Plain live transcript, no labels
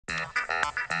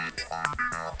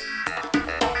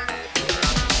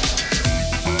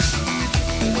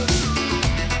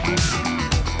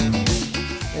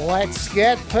Let's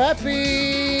get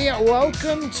peppy.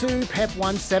 Welcome to PEP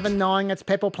 179. It's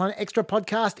PEP or Planet Extra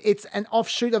podcast. It's an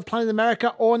offshoot of Planet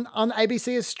America on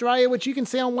ABC Australia, which you can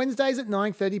see on Wednesdays at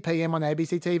 9:30 p.m. on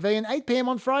ABC TV and 8 p.m.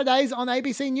 on Fridays on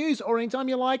ABC News, or anytime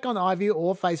you like on iView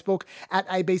or Facebook at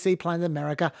ABC Planet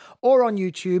America, or on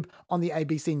YouTube on the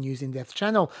ABC News In Depth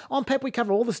channel. On PEP, we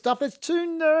cover all the stuff that's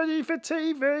too nerdy for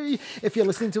TV. If you're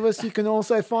listening to us, you can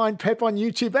also find PEP on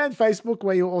YouTube and Facebook,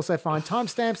 where you'll also find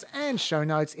timestamps and show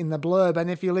notes in the blurb. And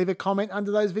if you leave a comment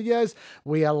under those videos,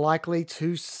 we are likely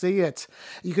to see it.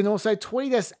 You can also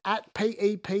tweet us at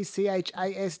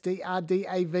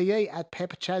PEPCHASDRDAVE at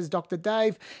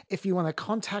PepChazDrDave. If you want to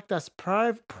contact us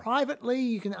privately,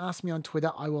 you can ask me on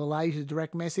Twitter. I will allow you to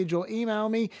direct message or email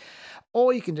me,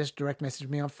 or you can just direct message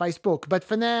me on Facebook. But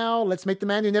for now, let's meet the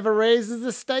man who never raises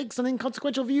the stakes on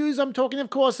inconsequential views. I'm talking, of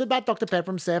course, about Dr.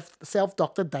 Pepper himself,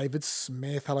 Dr. David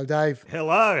Smith. Hello, Dave.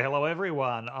 Hello,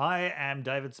 everyone. I am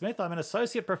David Smith. I'm an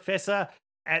associate professor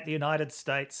at the United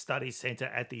States Study Centre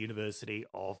at the University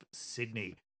of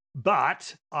Sydney.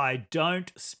 But I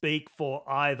don't speak for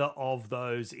either of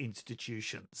those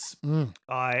institutions.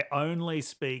 I only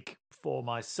speak for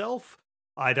myself.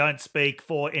 I don't speak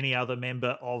for any other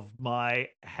member of my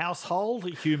household,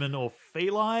 human or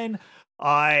feline.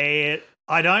 I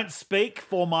don't speak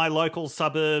for my local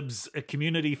suburbs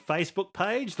community Facebook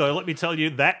page, though let me tell you,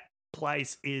 that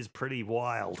place is pretty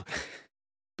wild.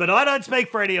 But I don't speak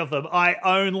for any of them. I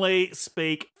only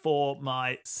speak for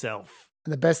myself.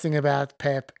 And the best thing about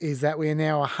PEP is that we are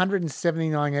now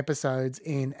 179 episodes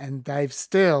in, and Dave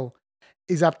still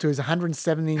is up to his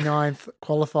 179th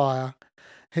qualifier.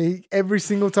 Every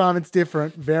single time it's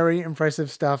different. Very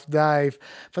impressive stuff, Dave.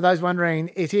 For those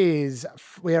wondering,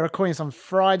 we are recording this on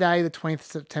Friday, the 20th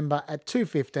September at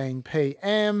 2:15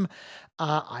 p.m.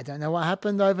 I don't know what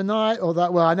happened overnight,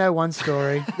 well, I know one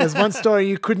story. There's one story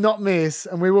you could not miss,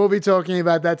 and we will be talking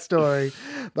about that story.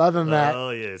 But other than that,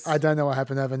 yes. I don't know what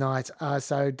happened overnight.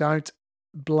 So don't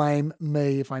blame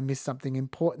me if I miss something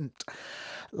important.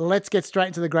 Let's get straight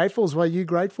into the gratefuls. What are you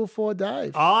grateful for,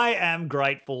 Dave? I am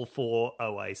grateful for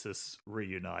Oasis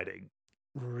reuniting.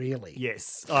 Really?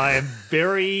 Yes, I am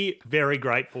very, very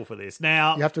grateful for this.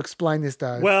 Now, you have to explain this,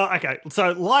 Dave. Well, okay.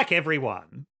 So, like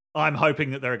everyone, I'm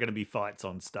hoping that there are going to be fights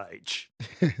on stage.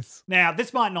 Yes. Now,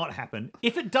 this might not happen.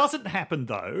 If it doesn't happen,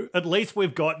 though, at least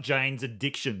we've got Jane's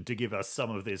Addiction to give us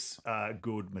some of this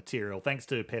good material. Thanks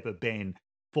to Pepper Ben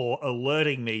for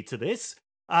alerting me to this.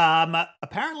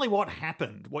 Apparently what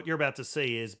happened, what you're about to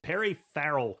see, is Perry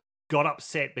Farrell got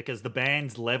upset because the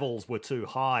band's levels were too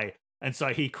high, and so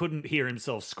he couldn't hear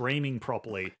himself screaming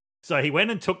properly. So he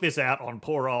went and took this out on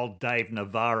poor old Dave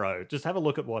Navarro. Just have a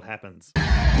look at what happens.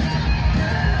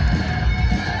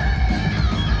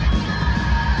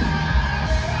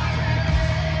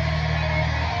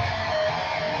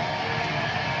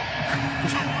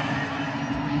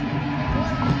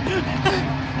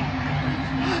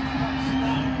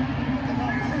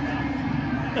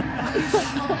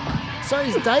 So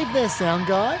is Dave their sound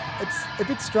guy? It's a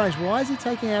bit strange. Why is he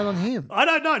taking out on him? I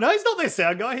don't know. No, he's not their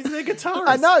sound guy. He's their guitarist.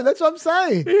 I know. That's what I'm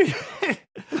saying.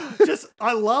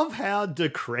 I love how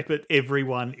decrepit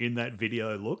everyone in that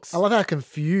video looks. I love how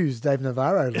confused Dave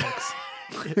Navarro looks.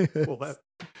 Well,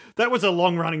 that was a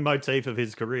long-running motif of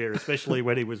his career, especially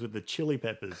when he was with the Chili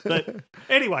Peppers. But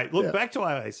anyway, look, back to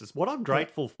Oasis. What I'm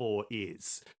grateful for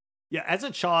is... Yeah, as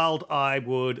a child, I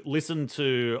would listen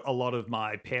to a lot of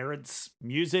my parents'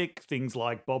 music, things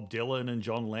like Bob Dylan and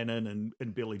John Lennon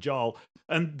and Billy Joel.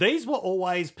 And these were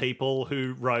always people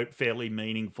who wrote fairly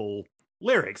meaningful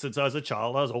lyrics. And so as a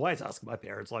child, I was always asking my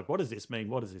parents, like, what does this mean?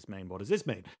 What does this mean? What does this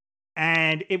mean?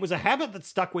 And it was a habit that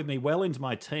stuck with me well into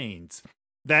my teens,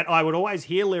 that I would always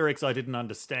hear lyrics I didn't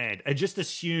understand and just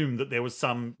assume that there was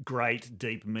some great,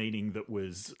 deep meaning that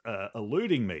was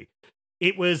eluding me.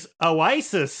 It was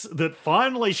Oasis that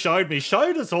finally showed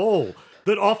us all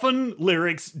that often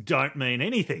lyrics don't mean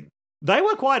anything. They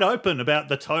were quite open about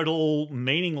the total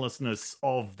meaninglessness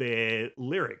of their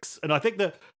lyrics. And I think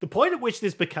the point at which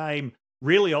this became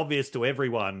really obvious to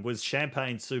everyone was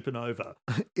Champagne Supernova.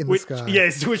 In the sky.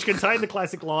 Yes, which contained the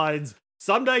classic lines,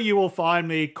 "Someday you will find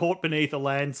me caught beneath a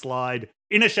landslide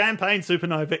in a champagne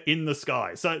supernova in the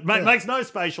sky." So it makes no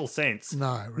spatial sense.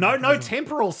 No. No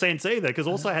temporal sense either, because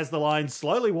also has the line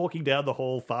slowly walking down the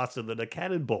hall faster than a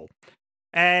cannonball.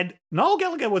 And Noel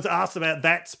Gallagher was asked about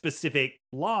that specific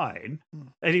line,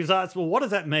 and he was asked, well, what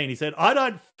does that mean? He said, I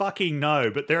don't fucking know,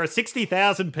 but there are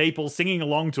 60,000 people singing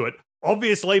along to it.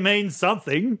 Obviously means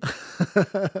something.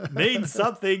 Means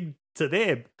something. to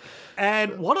them.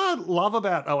 And what I love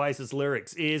about Oasis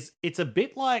lyrics is it's a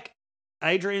bit like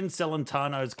Adrian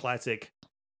Celentano's classic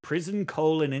Prison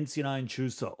Colon Insigne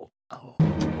Chuso. Oh.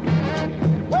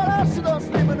 Well, I sit on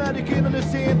sleeping at the king of the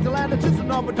sea, till I just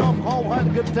an up and off home, had a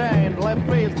good time, let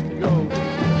praise go.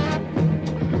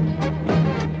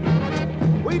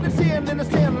 We the same in the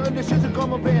same, and the shoes are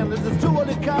coming in. This is two of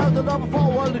the cars that over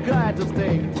four world the guy to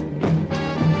stay.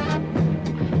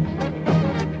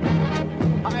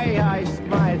 I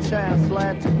my chance,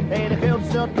 let ain't a hill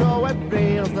shut go and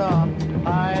breeze on.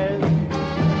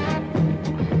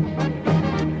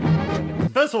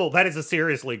 First of all, that is a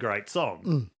seriously great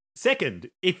song. Second,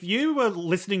 if you were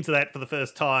listening to that for the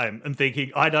first time and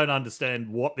thinking, I don't understand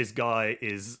what this guy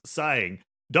is saying,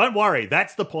 don't worry,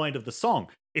 that's the point of the song.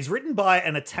 It's written by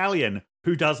an Italian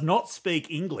who does not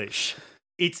speak English.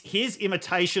 It's his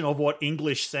imitation of what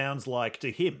English sounds like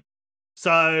to him.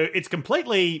 So it's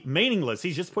completely meaningless.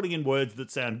 He's just putting in words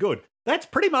that sound good. That's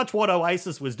pretty much what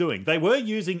Oasis was doing. They were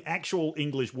using actual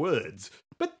English words,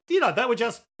 but, they were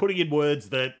just putting in words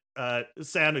that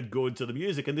sounded good to the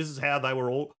music, and this is how they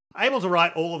were all able to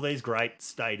write all of these great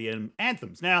stadium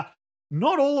anthems. Now,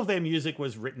 not all of their music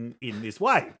was written in this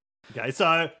way. Okay,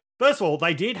 so first of all,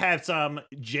 they did have some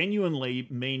genuinely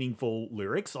meaningful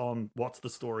lyrics on What's the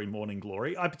Story, Morning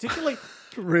Glory. I particularly...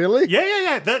 Really?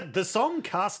 Yeah. The song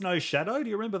Cast No Shadow, do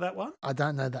you remember that one? I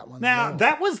don't know that one. Now,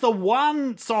 that was the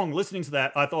one song, listening to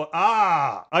that, I thought,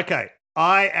 okay,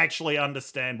 I actually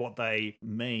understand what they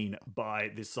mean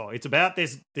by this song. It's about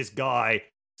this guy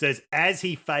says, as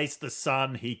he faced the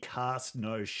sun, he cast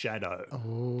no shadow.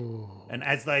 Oh. And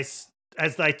as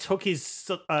they took his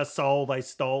soul, they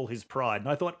stole his pride. And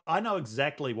I thought, I know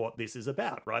exactly what this is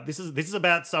about, right? This is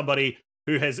about somebody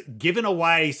who has given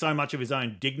away so much of his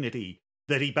own dignity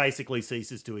that he basically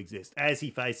ceases to exist. As he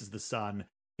faces the sun,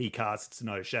 he casts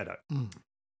no shadow.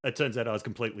 It turns out I was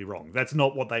completely wrong. That's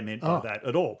not what they meant by that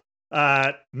at all.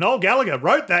 Noel Gallagher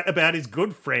wrote that about his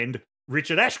good friend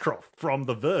Richard Ashcroft from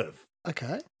The Verve.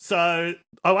 Okay. So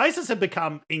Oasis had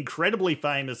become incredibly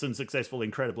famous and successful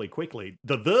incredibly quickly.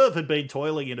 The Verve had been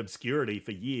toiling in obscurity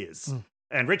for years.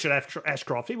 And Richard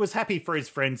Ashcroft, he was happy for his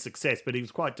friend's success, but he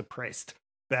was quite depressed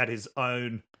about his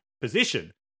own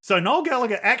position. So Noel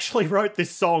Gallagher actually wrote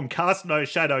this song, Cast No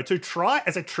Shadow, to try,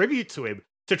 as a tribute to him,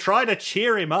 to try to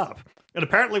cheer him up. And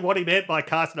apparently what he meant by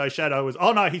Cast No Shadow was,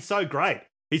 oh no, he's so great.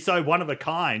 He's so one of a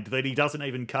kind that he doesn't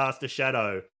even cast a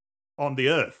shadow on the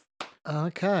earth.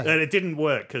 Okay. And it didn't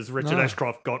work because Richard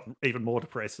Ashcroft got even more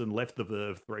depressed and left the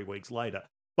Verve 3 weeks later.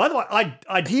 By the way,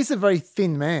 he's a very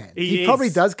thin man. He is. Probably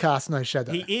does cast no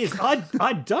shadow. He is.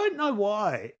 I don't know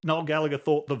why Noel Gallagher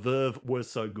thought the Verve were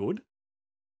so good.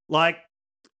 Like,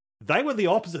 they were the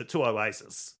opposite to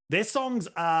Oasis. Their songs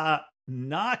are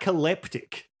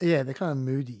narcoleptic. Yeah, they're kind of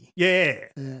moody. Yeah.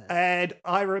 And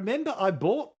I remember I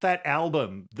bought that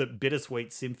album that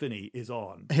Bittersweet Symphony is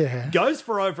on. Yeah. Goes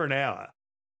for over an hour.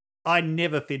 I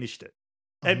never finished it.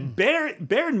 And bear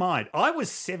in mind, I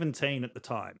was 17 at the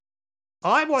time.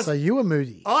 So you were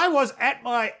moody. I was at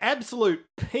my absolute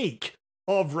peak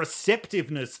of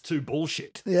receptiveness to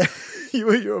bullshit. Yeah,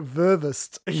 you're a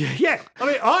vervist. Yeah. I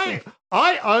mean,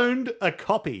 I owned a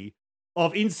copy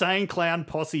of Insane Clown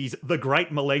Posse's The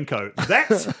Great Malenko.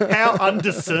 That's how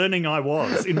undiscerning I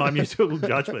was in my musical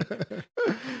judgment.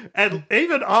 And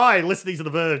even I, listening to The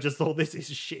Verve, just thought, this is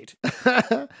shit.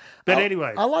 But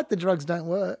anyway. I like The Drugs Don't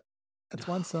Work. That's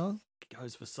one song. It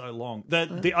goes for so long.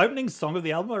 The opening song of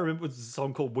the album, I remember, was a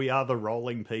song called We Are the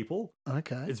Rolling People.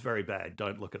 Okay. It's very bad.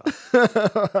 Don't look it up.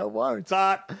 I won't.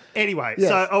 But anyway, Yes.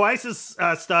 So Oasis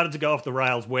started to go off the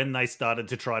rails when they started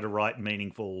to try to write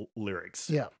meaningful lyrics.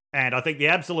 Yeah. And I think the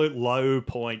absolute low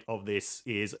point of this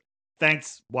is,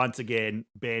 thanks once again,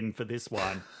 Ben, for this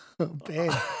one. Ben.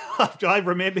 I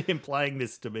remember him playing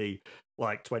this to me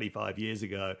like 25 years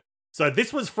ago. So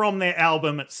this was from their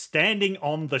album Standing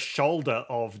on the Shoulder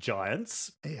of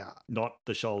Giants. Yeah. Not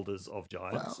the shoulders of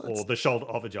giants, Well, or the shoulder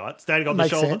of a giant. Standing on the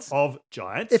Makes shoulder sense. of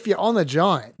giants. If you're on a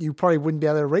giant, you probably wouldn't be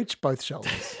able to reach both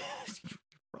shoulders. You're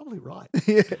probably right.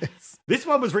 Yes. This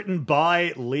one was written by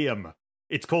Liam.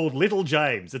 It's called Little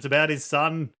James. It's about his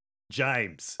son,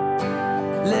 James.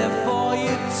 Live for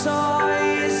your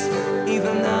toys,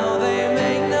 even though they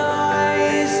make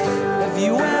noise. Have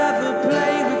you ever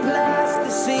played with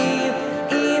plasticine?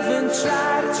 Even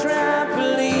tried a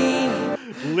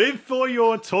trampoline? Live for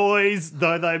your toys,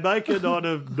 though they make a lot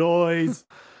of noise.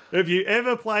 Have you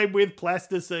ever played with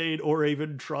plasticine or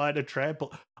even tried a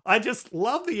trampoline? I just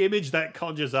love the image that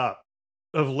conjures up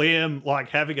of Liam like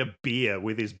having a beer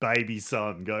with his baby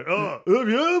son going, oh, have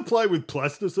you ever played with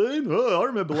plasticine? Oh, I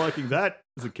remember liking that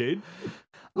as a kid.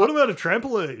 What about a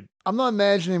trampoline? I'm not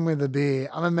imagining him with a beer.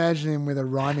 I'm imagining him with a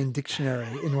rhyming dictionary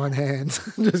in one hand,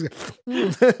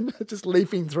 just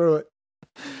leafing through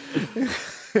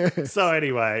it. So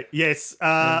anyway, yes,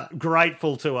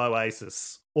 grateful to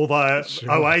Oasis. Although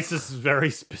Oasis is very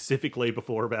specifically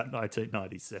before about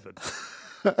 1997.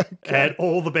 Okay. And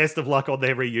all the best of luck on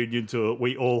their reunion tour.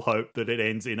 We all hope that it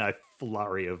ends in a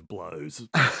flurry of blows.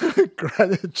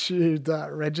 Gratitude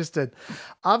registered.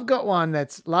 I've got one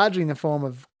that's largely in the form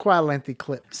of quite a lengthy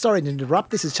clip. Sorry to interrupt.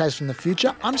 This is Chase from the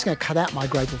future. I'm just going to cut out my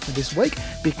grateful for this week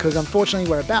because unfortunately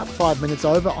we're about 5 minutes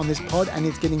over on this pod and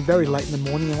it's getting very late in the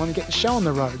morning and I want to get the show on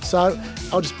the road. So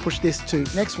I'll just push this to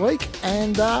next week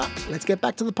and let's get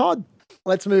back to the pod.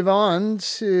 Let's move on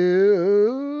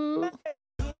to...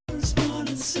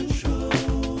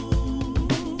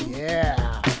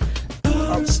 Yeah.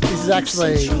 Oh, this is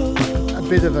actually a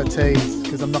bit of a tease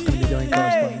because I'm not going to be doing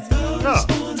correspondence. Oh.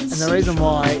 And the reason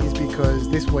why is because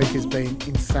this week has been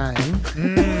insane.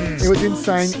 It was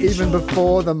insane even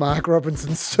before the Mark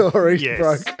Robinson story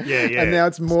broke. Yeah. And now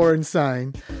it's more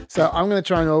insane. So I'm going to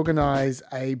try and organise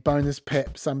a bonus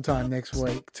PEP sometime next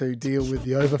week to deal with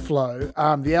the overflow.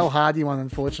 The Elle Hardy one,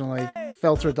 unfortunately,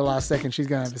 fell through at the last second. She's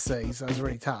going overseas, so it was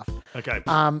really tough. Okay.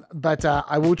 But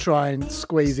I will try and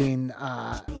squeeze in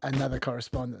another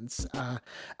correspondence.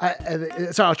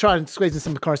 So I'll try and squeeze in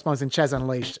some correspondence in Chaz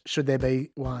Unleashed, should there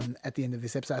be one at the end of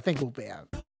this episode. I think we'll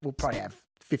probably have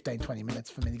 15, 20 minutes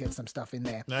for me to get some stuff in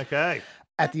there. Okay.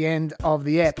 At the end of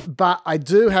the ep. But I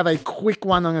do have a quick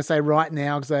one I'm going to say right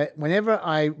now because whenever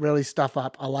I really stuff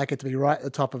up, I like it to be right at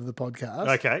the top of the podcast.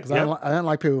 Okay. Because I don't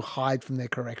like people who hide from their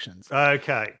corrections.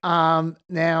 Okay. Now,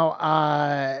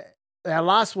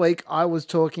 last week I was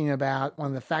talking about one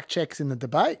of the fact checks in the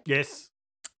debate. Yes.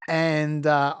 And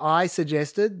I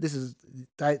suggested,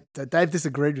 Dave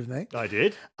disagreed with me. I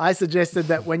did. I suggested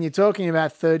that when you're talking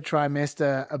about third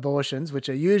trimester abortions, which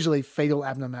are usually fetal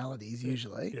abnormalities,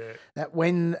 that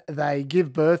when they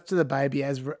give birth to the baby,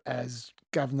 as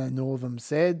Governor Northam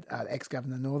said,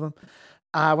 ex-Governor Northam,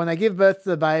 when they give birth to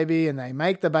the baby and they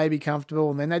make the baby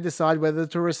comfortable and then they decide whether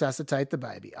to resuscitate the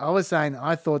baby. I was saying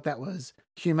I thought that was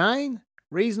humane,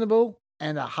 reasonable,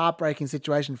 and a heartbreaking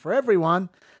situation for everyone,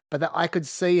 but that I could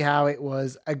see how it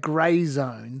was a grey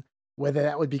zone, whether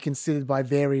that would be considered by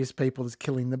various people as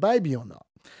killing the baby or not.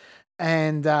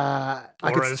 And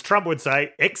as Trump would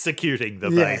say, executing the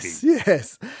baby.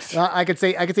 Yes. I could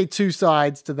see two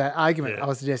sides to that argument I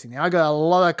was suggesting. Now, I got a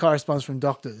lot of correspondence from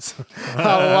doctors, a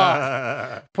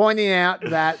lot, pointing out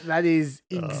that is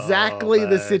exactly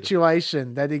the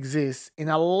situation that exists in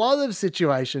a lot of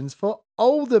situations for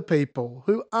older people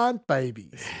who aren't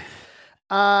babies.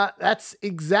 That's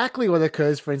exactly what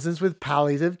occurs, for instance, with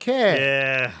palliative care.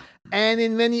 Yeah. And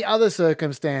in many other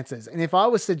circumstances. And if I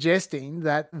was suggesting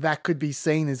that that could be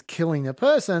seen as killing a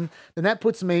person, then that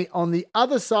puts me on the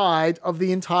other side of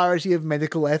the entirety of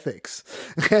medical ethics.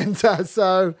 And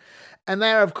and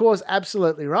they're, of course,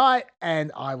 absolutely right.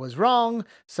 And I was wrong.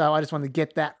 So I just want to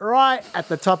get that right at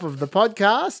the top of the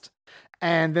podcast.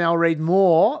 And then I'll read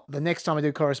more the next time I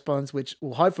do correspondence, which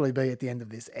will hopefully be at the end of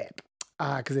this ep.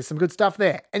 Because there's some good stuff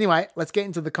there. Anyway, let's get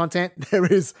into the content. There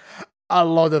is a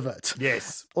lot of it.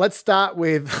 Yes. Let's start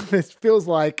with, this feels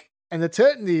like an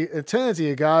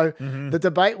eternity ago, the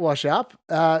debate wash up.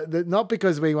 Not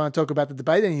because we want to talk about the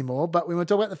debate anymore, but we want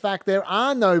to talk about the fact there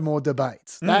are no more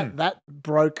debates. That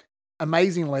broke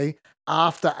amazingly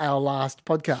after our last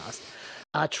podcast.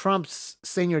 Trump's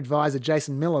senior advisor,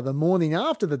 Jason Miller, the morning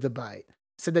after the debate,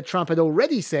 said that Trump had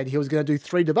already said he was going to do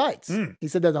 3 debates. He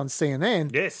said that on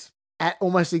CNN. Yes. At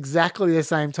almost exactly the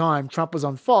same time, Trump was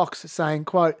on Fox saying,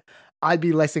 quote, "I'd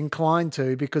be less inclined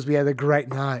to because we had a great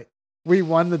night. We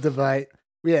won the debate.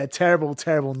 We had a terrible,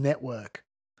 terrible network."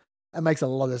 That makes a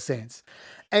lot of sense.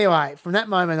 Anyway, from that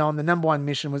moment on, the number one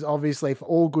mission was obviously for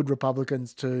all good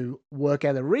Republicans to work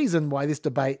out a reason why this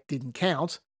debate didn't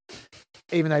count,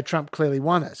 even though Trump clearly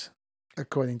won it,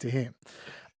 according to him.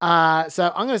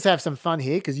 So I'm going to have some fun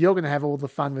here because you're going to have all the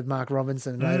fun with Mark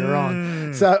Robinson later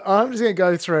on. So I'm just going to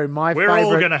go through We're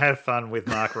all going to have fun with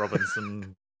Mark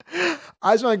Robinson.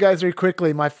 I just want to go through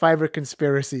quickly my favourite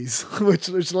conspiracies, which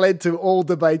led to all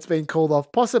debates being called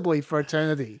off, possibly for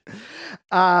eternity.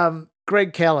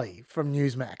 Greg Kelly from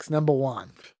Newsmax, number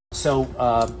 1. So,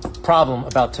 problem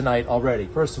about tonight already.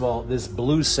 First of all, this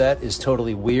blue set is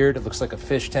totally weird. It looks like a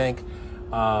fish tank.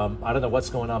 I don't know what's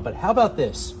going on, but how about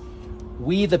this?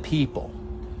 We the people.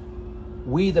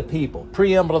 We the people.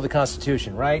 Preamble of the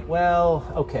Constitution, right? Well,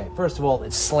 okay. First of all,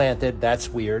 it's slanted. That's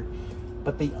weird.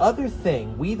 But the other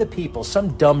thing, we the people,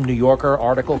 some dumb New Yorker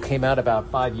article came out about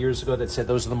 5 years ago that said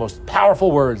those are the most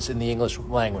powerful words in the English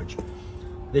language.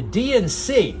 The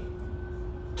DNC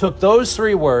took those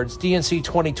 3 words, DNC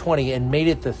 2020, and made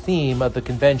it the theme of the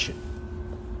convention?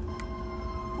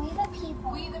 We the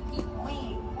people. We the people.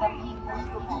 We the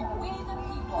people. We the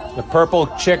people. The purple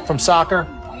chick from soccer?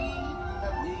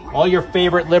 All your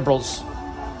favorite liberals.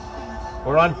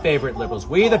 Or unfavorite liberals.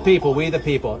 We the people, we the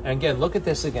people. And again, look at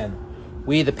this again.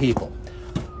 We the people.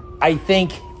 I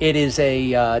think it is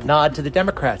a nod to the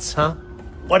Democrats, huh?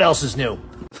 What else is new?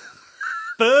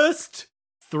 First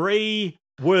 3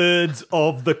 words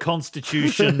of the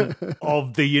Constitution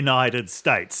of the United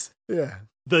States. Yeah.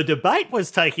 The debate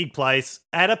was taking place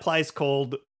at a place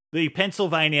called the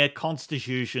Pennsylvania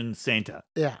Constitution Center.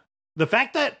 Yeah. The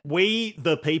fact that We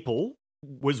the People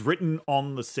was written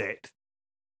on the set,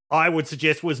 I would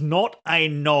suggest, was not a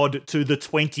nod to the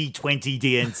 2020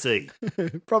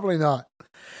 DNC. Probably not.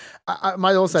 I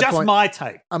might also Just my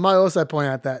take. I might also point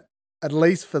out that at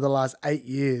least for the last 8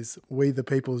 years, We the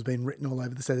People has been written all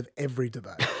over the set of every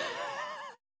debate.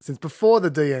 Since before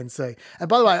the DNC. And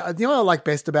by the way, you know what I like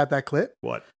best about that clip?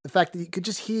 What? The fact that you could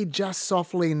just hear just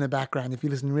softly in the background, if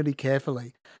you listen really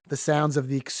carefully, the sounds of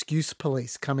the excuse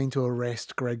police coming to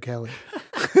arrest Greg Kelly.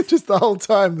 Just the whole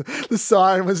time, the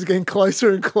siren was getting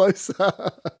closer and closer.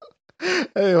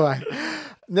 Anyway,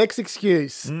 next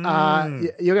excuse. You're going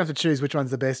to have to choose which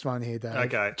one's the best one here, Dave.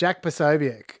 Okay. Jack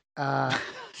Posobiec.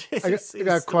 Yes, I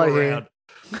got a quote here.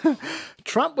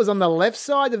 Trump was on the left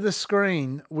side of the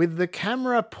screen with the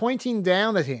camera pointing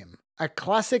down at him, a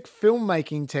classic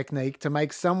filmmaking technique to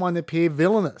make someone appear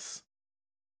villainous.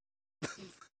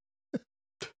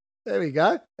 There we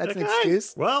go. That's an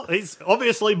excuse. Well, he's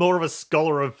obviously more of a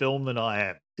scholar of film than I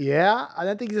am. Yeah, I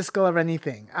don't think he's a scholar of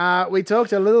anything. We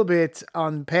talked a little bit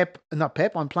on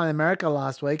on Planet America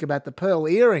last week about the pearl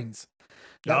earrings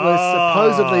that were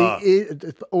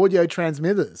supposedly audio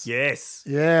transmitters. Yes.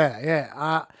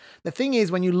 Yeah. The thing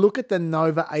is, when you look at the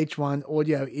Nova H1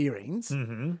 audio earrings,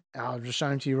 I'll just show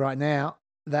them to you right now,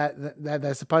 that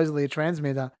they're supposedly a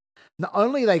transmitter. Not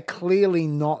only are they clearly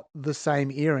not the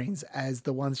same earrings as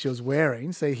the ones she was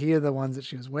wearing, so here are the ones that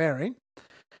she was wearing,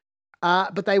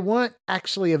 but they weren't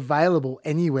actually available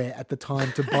anywhere at the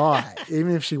time to buy,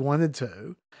 even if she wanted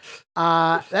to.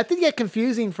 That did get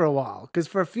confusing for a while, because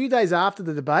for a few days after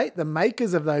the debate, the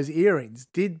makers of those earrings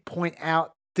did put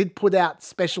out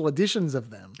special editions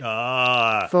of them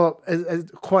for, as,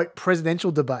 quote,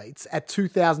 presidential debates at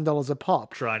 $2,000 a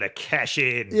pop. Trying to cash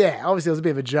in. Yeah, obviously it was a bit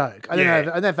of a joke. I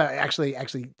don't know if they're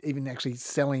actually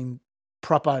selling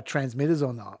proper transmitters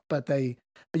or not, but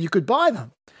you could buy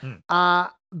them.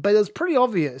 But it was pretty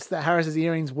obvious that Harris's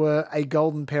earrings were a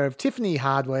golden pair of Tiffany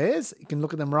hardwares. You can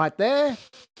look at them right there.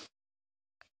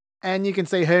 And you can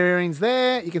see her earrings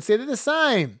there. You can see they're the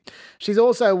same. She's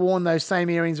also worn those same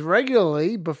earrings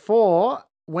regularly before,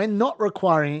 when not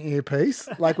requiring an earpiece,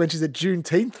 like when she's at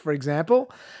Juneteenth, for example.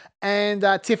 And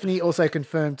Tiffany also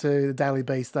confirmed to the Daily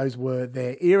Beast those were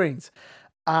their earrings.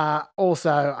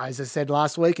 Also, as I said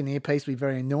last week, an earpiece would be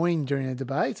very annoying during a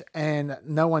debate, and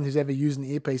no one who's ever used an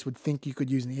earpiece would think you could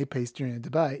use an earpiece during a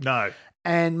debate. No.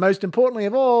 And most importantly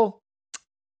of all,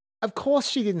 of course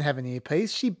she didn't have an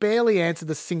earpiece. She barely answered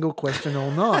a single question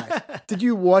all night. Did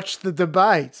you watch the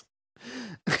debate?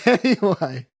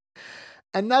 Anyway,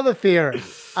 another theory.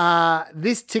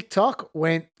 This TikTok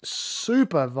went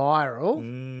super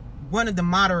viral. One of the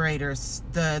moderators,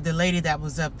 the lady that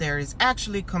was up there, is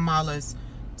actually Kamala's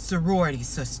sorority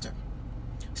sister.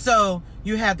 So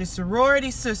you have the sorority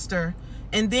sister,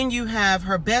 and then you have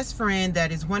her best friend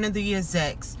that is one of the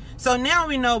execs. So now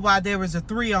we know why there was a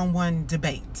 3-on-1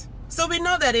 debate. So we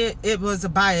know that it was a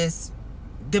biased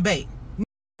debate.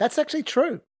 That's actually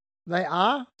true. They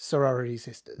are sorority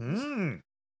sisters.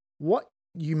 What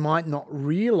you might not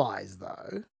realize,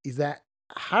 though, is that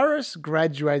Harris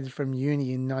graduated from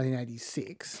uni in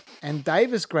 1986 and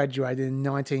Davis graduated in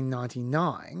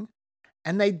 1999,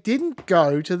 and they didn't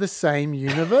go to the same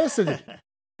university.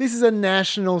 This is a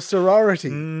national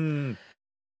sorority.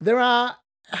 There are,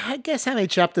 I guess, how many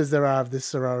chapters there are of this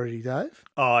sorority, Dave?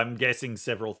 Oh, I'm guessing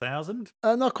several thousand.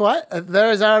 Not quite.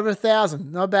 There is over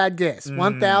 1,000. Not a bad guess.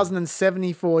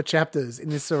 1,074 chapters in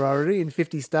this sorority in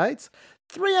 50 states.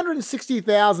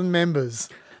 360,000 members.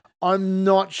 I'm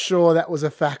not sure that was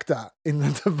a factor in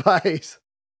the debate.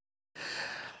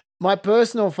 My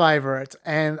personal favourite,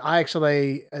 and I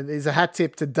actually, there's a hat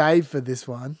tip to Dave for this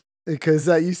one, because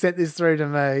you sent this through to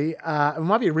me. It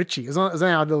might be Richie. It was on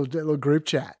our little group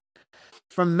chat.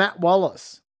 From Matt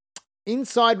Wallace.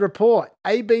 Inside report.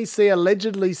 ABC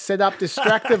allegedly set up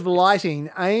distractive lighting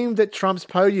aimed at Trump's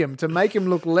podium to make him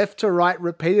look left to right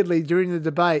repeatedly during the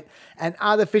debate and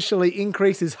artificially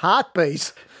increase his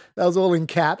heartbeat. That was all in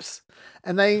caps.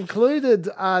 And they included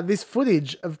this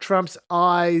footage of Trump's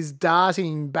eyes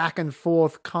darting back and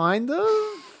forth, kind of.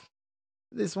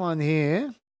 This one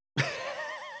here.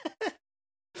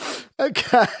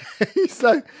 Okay.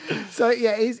 So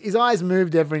yeah, his eyes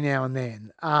moved every now and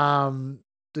then.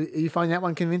 Do you find that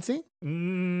one convincing?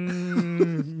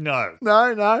 No.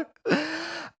 No.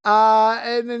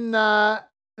 And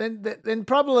then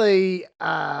probably,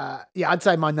 I'd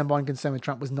say my number one concern with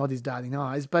Trump was not his darting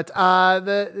eyes, but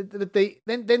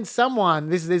then someone,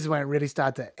 this is when it really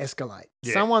started to escalate.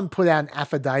 Yeah. Someone put out an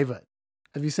affidavit.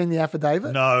 Have you seen the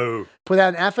affidavit? No. Put out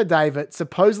an affidavit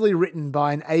supposedly written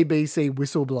by an ABC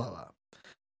whistleblower.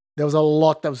 There was a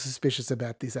lot that was suspicious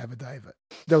about this affidavit.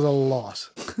 There was a lot.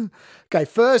 Okay,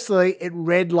 firstly, it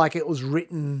read like it was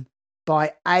written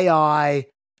by AI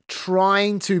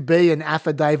trying to be an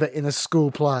affidavit in a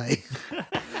school play.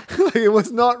 It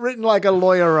was not written like a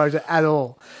lawyer wrote it at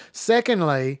all.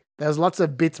 Secondly, there was lots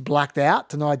of bits blacked out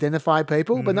to not identify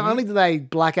people, but not only did they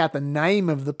black out the name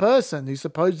of the person who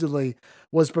supposedly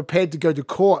was prepared to go to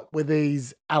court with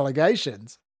these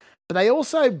allegations, but they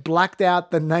also blacked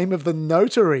out the name of the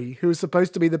notary who was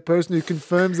supposed to be the person who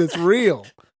confirms it's real.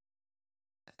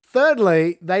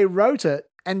 Thirdly, they wrote it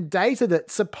and dated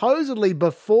it supposedly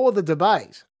before the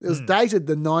debate. It was dated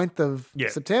the 9th of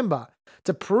September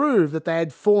to prove that they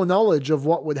had foreknowledge of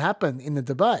what would happen in the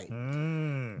debate.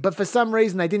 But for some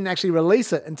reason, they didn't actually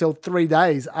release it until 3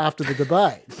 days after the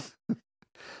debate.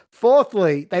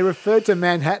 Fourthly, they referred to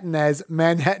Manhattan as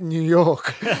Manhattan, New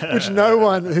York, which no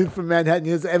one who from Manhattan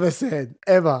has ever said,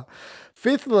 ever.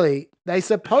 Fifthly, they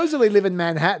supposedly live in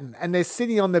Manhattan and they're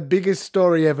sitting on the biggest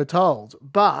story ever told,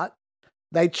 but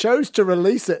they chose to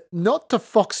release it not to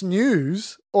Fox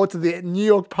News or to the New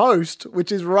York Post,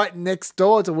 which is right next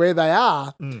door to where they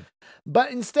are,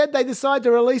 but instead they decided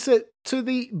to release it to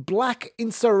the Black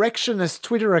Insurrectionist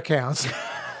Twitter account,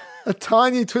 a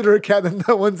tiny Twitter account that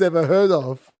no one's ever heard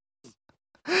of.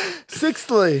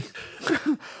 Sixthly,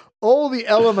 all the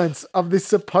elements of this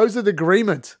supposed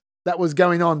agreement that was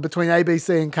going on between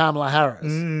ABC and Kamala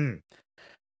Harris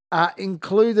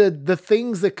included the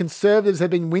things that conservatives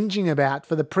had been whinging about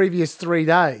for the previous 3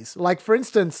 days. Like, for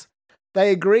instance,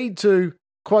 they agreed to,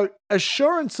 quote,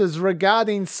 assurances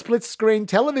regarding split-screen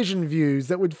television views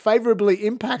that would favorably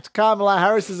impact Kamala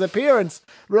Harris's appearance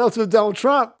relative to Donald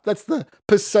Trump. That's the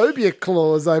Posobiec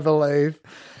clause, I believe.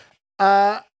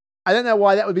 I don't know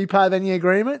why that would be part of any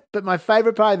agreement, but my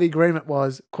favorite part of the agreement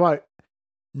was, quote,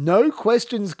 no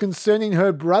questions concerning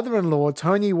her brother-in-law,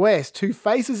 Tony West, who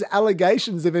faces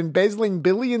allegations of embezzling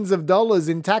billions of dollars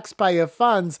in taxpayer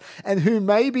funds and who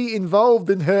may be involved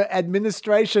in her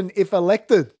administration if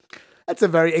elected. That's a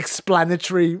very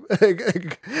explanatory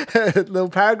little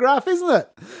paragraph, isn't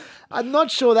it? I'm not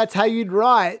sure that's how you'd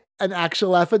write an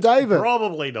actual affidavit.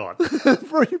 Probably not.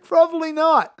 Probably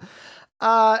not.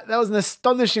 That was an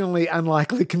astonishingly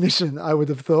unlikely condition, I would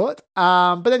have thought.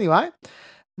 But anyway,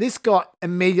 this got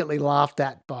immediately laughed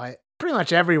at by pretty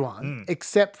much everyone,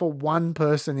 except for one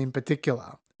person in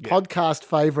particular. Podcast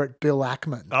favorite Bill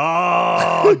Ackman.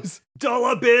 Oh,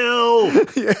 Dollar Bill!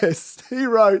 Yes, he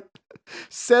wrote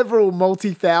several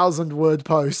multi-thousand word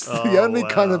posts, the only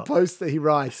kind of posts that he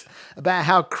writes, about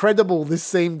how credible this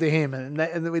seemed to him, and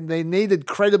they needed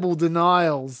credible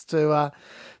denials to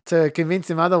convince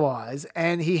him otherwise.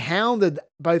 And he hounded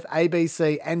both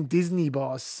ABC and Disney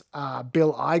boss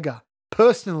Bill Iger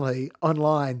personally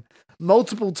online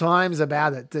multiple times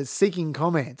about it, seeking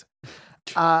comment.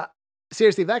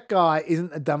 Seriously, that guy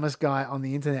isn't the dumbest guy on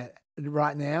the internet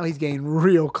right now. He's getting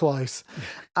real close.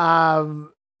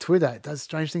 Twitter does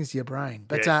strange things to your brain.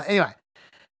 But anyway,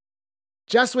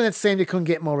 just when it seemed it couldn't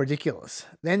get more ridiculous,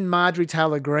 then Marjorie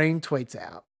Taylor Greene tweets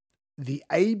out, the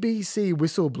ABC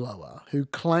whistleblower who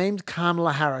claimed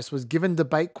Kamala Harris was given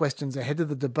debate questions ahead of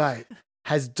the debate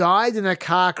has died in a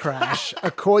car crash,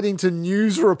 according to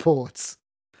news reports.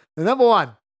 Now, number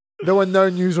one, there were no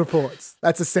news reports.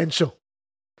 That's essential.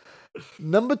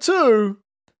 Number two,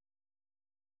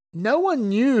 no one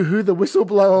knew who the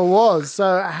whistleblower was.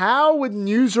 So how would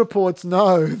news reports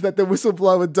know that the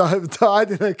whistleblower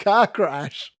died in a car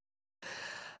crash?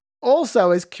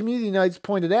 Also, as Community Notes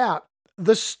pointed out,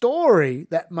 the story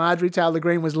that Marjorie Taylor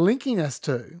Greene was linking us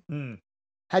to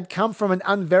had come from an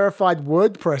unverified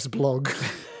WordPress blog,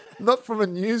 not from a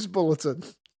news bulletin.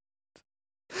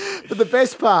 But the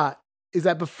best part is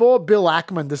that before Bill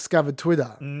Ackman discovered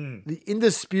Twitter, the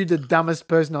indisputed dumbest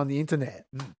person on the internet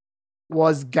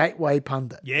was Gateway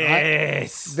Pundit.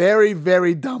 Yes. Right? Very,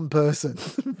 very dumb person.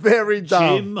 Very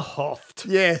dumb. Jim Hoft.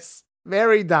 Yes.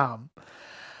 Very dumb.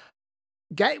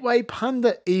 Gateway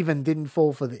Pundit even didn't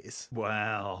fall for this.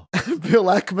 Wow. Bill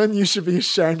Ackman, you should be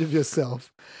ashamed of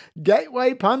yourself.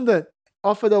 Gateway Pundit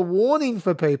offered a warning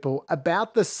for people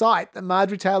about the site that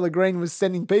Marjorie Taylor Greene was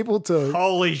sending people to.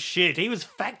 Holy shit. He was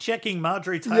fact-checking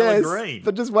Marjorie Taylor Greene.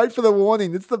 But just wait for the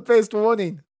warning. It's the best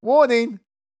warning. Warning.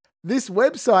 This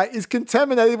website is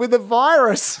contaminated with a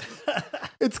virus.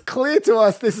 It's clear to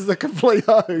us this is a complete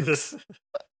hoax.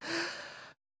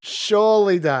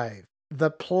 Surely, Dave,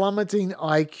 the plummeting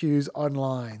IQs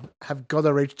online have got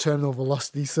to reach terminal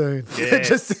velocity soon.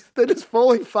 Yes. They're just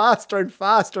falling faster and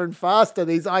faster and faster,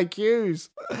 these IQs.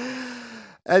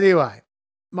 Anyway,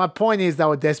 my point is they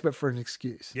were desperate for an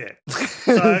excuse. Yeah.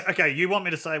 So, okay, you want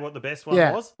me to say what the best one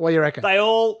was? What do you reckon? They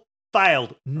all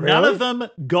failed. None Really? of them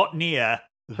got near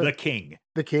the king.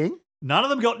 The king? None of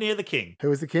them got near the king. Who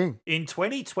was the king? In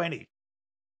 2020,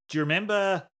 do you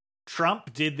remember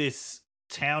Trump did this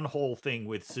town hall thing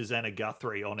with Susanna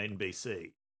Guthrie on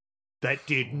NBC? That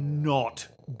did not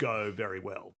go very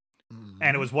well.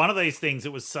 And it was one of these things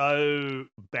that was so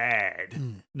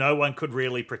bad, no one could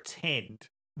really pretend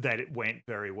that it went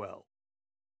very well.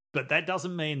 But that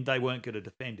doesn't mean they weren't going to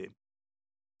defend him.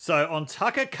 So on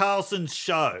Tucker Carlson's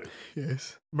show,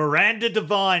 Yes. Miranda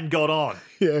Devine got on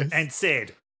Yes. and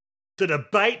said, the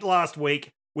debate last week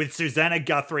with Susanna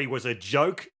Guthrie was a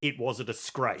joke. It was a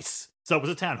disgrace. So it was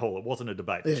a town hall. It wasn't a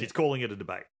debate. Yeah. She's calling it a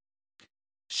debate.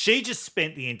 She just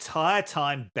spent the entire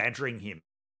time badgering him.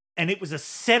 And it was a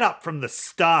setup from the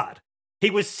start.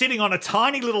 He was sitting on a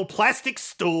tiny little plastic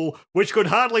stool, which could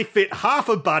hardly fit half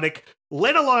a buttock,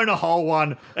 let alone a whole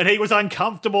one. And he was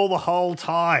uncomfortable the whole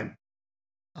time.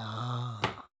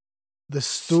 The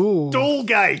stool.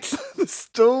 Stoolgate. The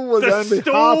stool was The only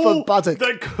stool half a buttock.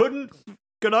 that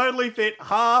could only fit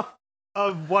half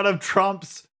of one of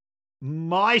Trump's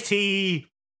mighty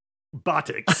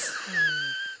buttocks.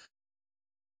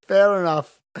 Fair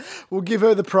enough. We'll give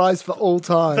her the prize for all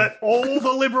time. That all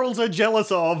the liberals are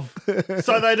jealous of.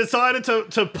 So they decided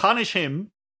to punish him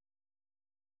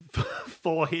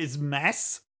for his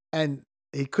mass. And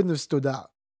he couldn't have stood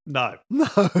up. No. No.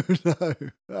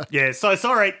 Yeah, so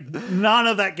sorry. None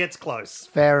of that gets close.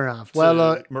 Fair enough. Well, to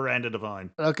look, Miranda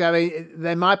Devine. I mean,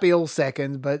 they might be all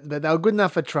second, but they were good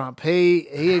enough for Trump. He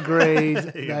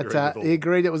agreed he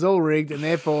agreed it was all rigged, and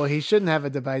therefore he shouldn't have a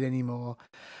debate anymore.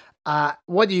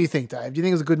 What do you think, Dave? Do you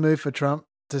think it was a good move for Trump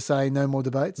to say no more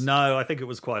debates? No, I think it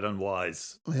was quite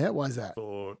unwise. Yeah, why is that?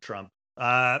 For Trump.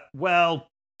 Well,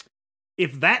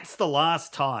 if that's the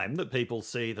last time that people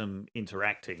see them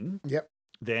interacting, Yep.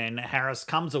 then Harris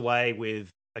comes away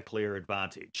with a clear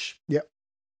advantage. Yep.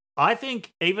 I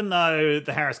think even though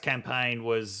the Harris campaign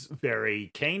was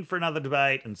very keen for another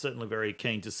debate and certainly very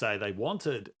keen to say they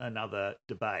wanted another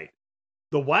debate,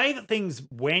 the way that things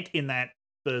went in that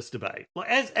first debate, like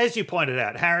as you pointed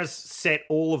out, Harris set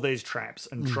all of these traps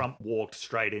and Trump walked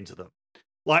straight into them.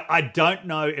 Like, I don't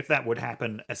know if that would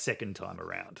happen a second time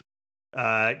around.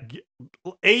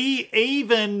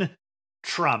 Even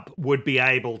Trump would be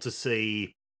able to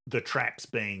see the traps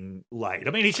being laid.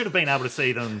 I mean, he should have been able to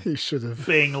see them He should have.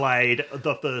 being laid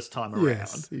the first time around.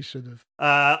 Yes, he should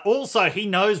have. Also, he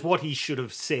knows what he should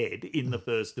have said in the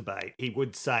first debate. He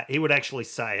would actually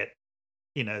say it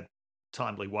in a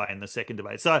timely way in the second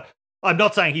debate. So I'm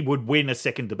not saying he would win a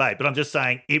second debate, but I'm just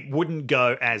saying it wouldn't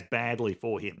go as badly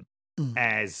for him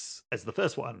as the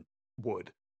first one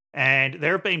would. And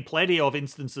there have been plenty of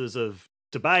instances of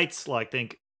debates, like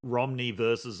think Romney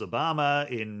versus Obama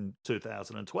in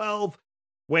 2012,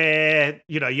 where,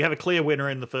 you have a clear winner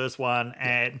in the first one,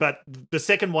 but the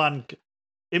second one,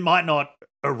 it might not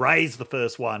erase the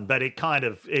first one, but it kind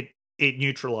of, it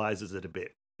neutralizes it a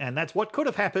bit. And that's what could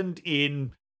have happened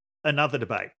in another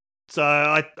debate. So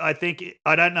I think,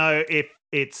 I don't know if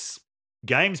it's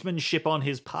gamesmanship on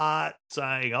his part,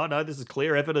 saying, oh no, this is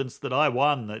clear evidence that I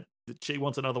won, that she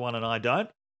wants another one and I don't.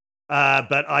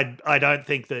 But I don't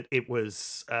think that it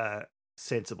was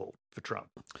sensible for Trump.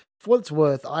 For what it's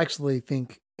worth, I actually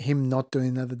think him not doing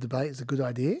another debate is a good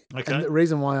idea. Okay. And the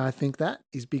reason why I think that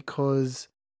is because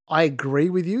I agree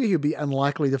with you. He'll be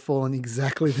unlikely to fall in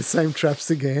exactly the same traps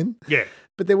again. Yeah.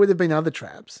 But there would have been other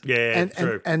traps. Yeah,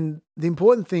 true. And the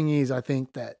important thing is, I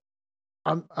think that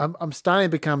I'm starting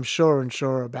to become surer and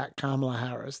surer about Kamala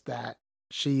Harris, that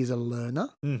she is a learner.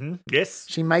 Mm-hmm. Yes.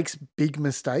 She makes big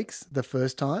mistakes the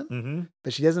first time,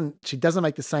 but she doesn't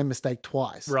make the same mistake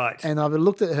twice. Right. And I've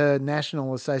looked at her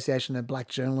National Association of Black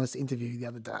Journalists interview the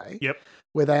other day. Yep.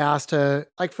 Where they asked her,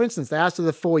 like, for instance, they asked her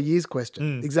the 4 years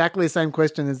question, exactly the same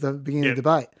question as the beginning of the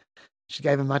debate. She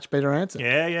gave a much better answer.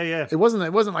 Yeah. It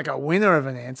wasn't like a winner of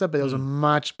an answer, but it was a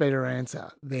much better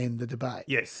answer than the debate.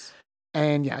 Yes.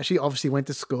 And yeah, she obviously went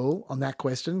to school on that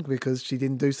question because she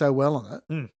didn't do so well on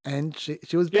it, and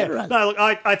she was better at it. No, look,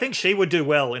 I think she would do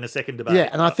well in a second debate. Yeah,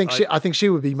 and I think she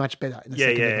would be much better in a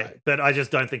second debate. But I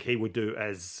just don't think he would do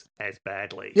as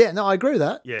badly. Yeah, no, I agree with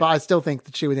that. Yeah. But I still think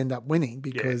that she would end up winning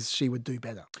because she would do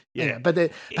better. Yeah. Anyway,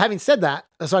 but having said that,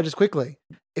 sorry, just quickly,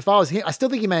 if I was here, I still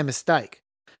think he made a mistake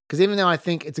because even though I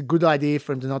think it's a good idea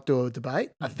for him to not do a debate,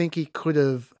 I think he could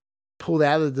have pulled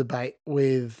out of the debate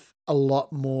with a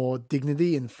lot more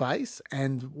dignity and face.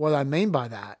 And what I mean by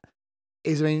that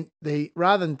is,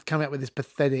 rather than come out with this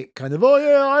pathetic kind of, oh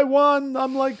yeah, I won.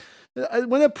 I'm like,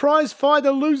 when a prize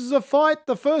fighter loses a fight,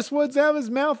 the first words out of his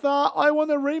mouth are, I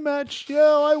want a rematch. Yeah,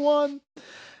 I won.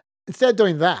 Instead of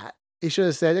doing that, he should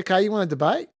have said, okay, you want a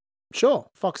debate? Sure.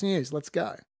 Fox News, let's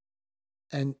go.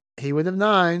 And he would have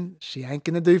known she ain't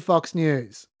going to do Fox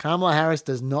News. Kamala Harris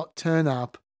does not turn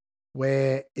up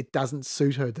where it doesn't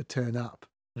suit her to turn up.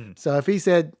 So if he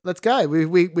said, let's go,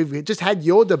 we've just had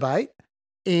your debate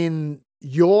in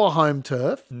your home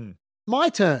turf, my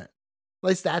turn. At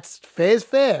least that's fair's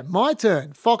fair. My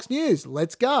turn. Fox News,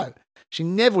 let's go. She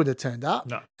never would have turned up.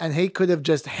 No. And he could have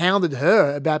just hounded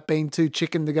her about being too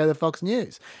chicken to go to Fox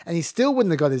News. And he still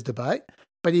wouldn't have got his debate,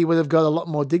 but he would have got a lot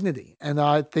more dignity. And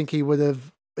I think he would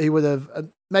have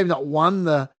maybe not won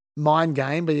the mind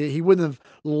game, but he wouldn't have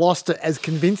lost it as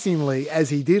convincingly as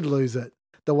he did lose it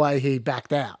the way he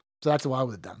backed out. So that's what I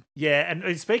would have done. Yeah,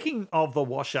 and speaking of the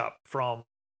wash-up from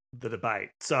the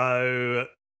debate, so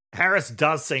Harris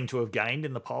does seem to have gained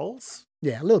in the polls.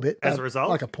 Yeah, a little bit. As a result.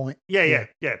 Like a point. Yeah.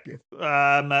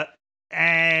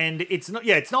 And it's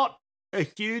not a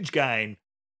huge gain,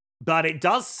 but it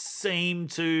does seem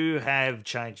to have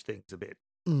changed things a bit.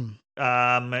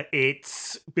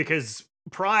 It's because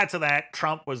prior to that,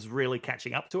 Trump was really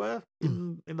catching up to her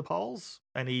in the polls,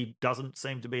 and he doesn't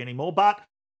seem to be anymore. But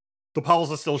the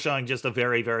polls are still showing just a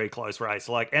very, very close race.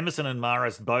 Like Emerson and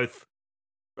Maurice both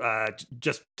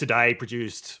just today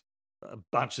produced a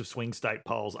bunch of swing state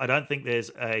polls. I don't think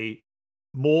there's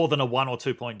more than a 1 or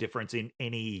 2 point difference in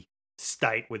any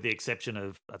state, with the exception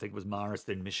of, I think it was Maurice,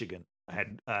 then Michigan. I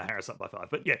had Harris up by 5.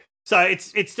 But yeah, so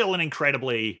it's still an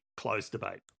incredibly close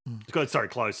debate.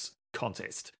 Close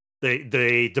contest.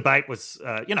 The debate was,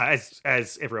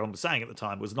 as everyone was saying at the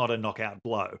time, was not a knockout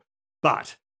blow.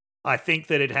 But I think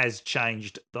that it has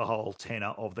changed the whole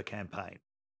tenor of the campaign.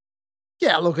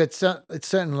 Yeah, look, it's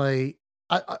certainly.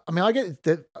 I mean, I get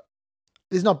that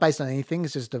it's not based on anything;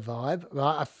 it's just a vibe.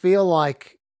 But I feel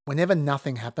like whenever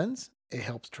nothing happens, it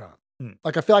helps Trump.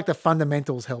 Like I feel like the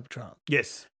fundamentals help Trump.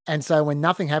 Yes. And so when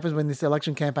nothing happens, when this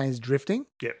election campaign is drifting,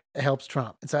 it helps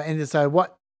Trump. And so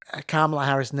what Kamala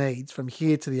Harris needs from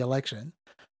here to the election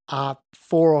are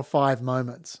 4 or 5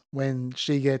 moments when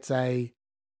she gets a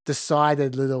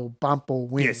decided little bump or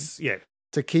win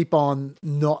to keep on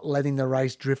not letting the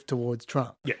race drift towards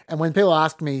Trump. Yeah. And when people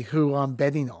ask me who I'm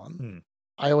betting on,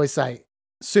 I always say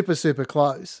super, super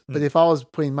close. But if I was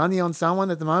putting money on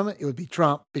someone at the moment, it would be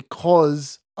Trump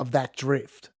because of that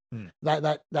drift.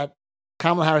 That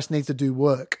Kamala Harris needs to do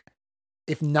work.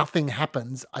 If nothing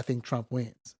happens, I think Trump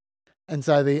wins. And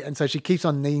so she keeps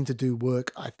on needing to do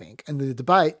work, I think. And the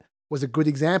debate was a good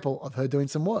example of her doing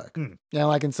some work.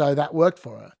 And so that worked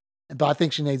for her. But I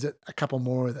think she needs a couple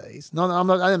more of these. I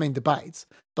don't mean debates,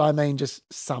 but I mean just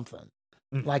something.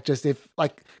 Because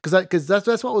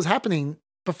that's what was happening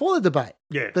before the debate.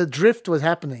 Yeah. The drift was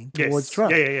happening towards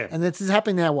Trump. Yeah. And this is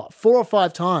happening now, 4 or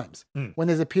 5 times. When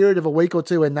there's a period of a week or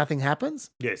two where nothing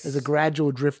happens, there's a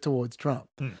gradual drift towards Trump.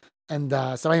 And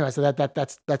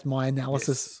so that's my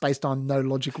analysis based on no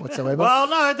logic whatsoever. Well,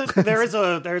 no, there is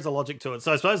a logic to it.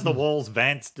 So I suppose the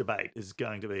Walls-Vance debate is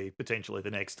going to be potentially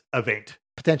the next event.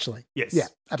 Potentially. Yes. Yeah,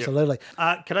 absolutely.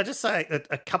 Can I just say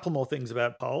a couple more things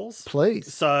about polls?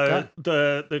 Please. So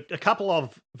a couple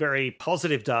of very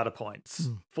positive data points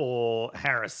for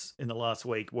Harris in the last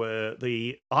week were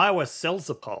the Iowa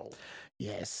Seltzer poll.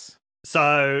 Yes.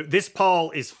 So this poll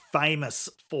is famous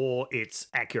for its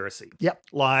accuracy. Yep.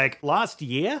 Like last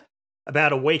year,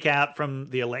 about a week out from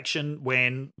the election,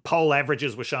 when poll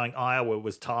averages were showing Iowa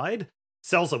was tied,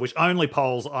 Seltzer, which only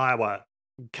polls Iowa,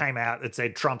 came out and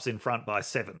said Trump's in front by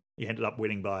 7. He ended up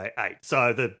winning by 8.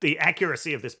 So the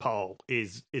accuracy of this poll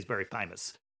is very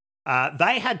famous.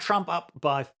 They had Trump up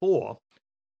by 4.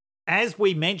 As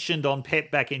we mentioned on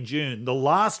PEP back in June, the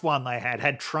last one they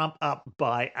had Trump up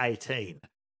by 18.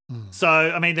 So,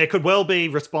 I mean, there could well be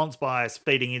response bias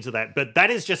feeding into that, but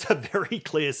that is just a very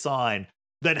clear sign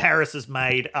that Harris has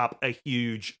made up a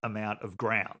huge amount of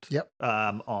ground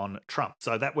on Trump.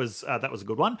 So that was a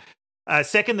good one.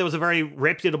 Second, there was a very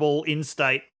reputable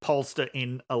in-state pollster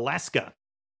in Alaska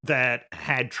that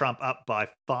had Trump up by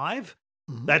 5.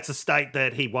 That's a state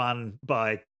that he won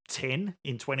by 10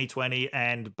 in 2020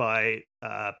 and by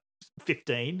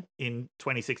 15 in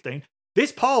 2016.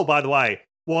 This poll, by the way,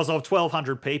 was of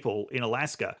 1,200 people in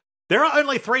Alaska. There are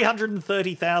only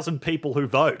 330,000 people who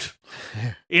vote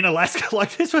in Alaska.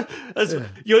 Like this,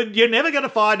 you're never going to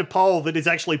find a poll that is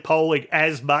actually polling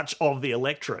as much of the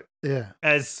electorate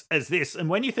as this. And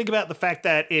when you think about the fact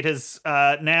that it has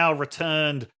now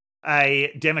returned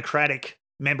a Democratic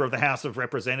member of the House of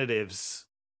Representatives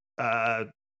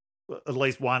at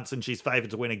least once, and she's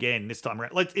favoured to win again this time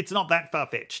around. Like, it's not that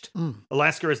far-fetched.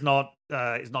 Alaska is not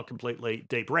completely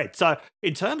deep red. So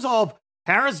in terms of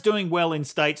Harris doing well in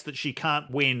states that she can't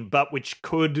win, but which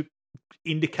could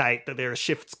indicate that there are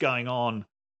shifts going on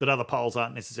that other polls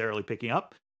aren't necessarily picking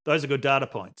up, those are good data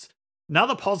points.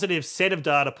 Another positive set of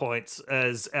data points,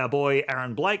 as our boy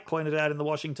Aaron Blake pointed out in the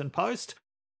Washington Post,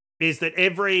 is that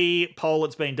every poll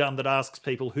that's been done that asks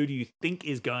people who do you think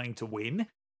is going to win,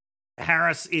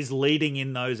 Harris is leading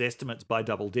in those estimates by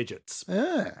double digits.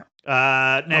 Yeah.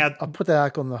 Now, I'll put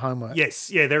that on the homework.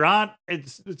 Yes, yeah, there aren't.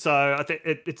 So I think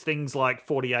it's things like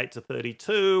 48 to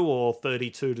 32 or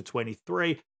 32 to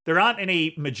 23. There aren't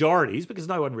any majorities because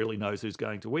no one really knows who's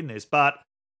going to win this. But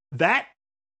that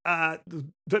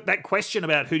question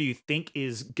about who do you think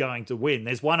is going to win,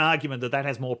 there's one argument that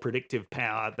has more predictive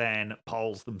power than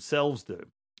polls themselves do.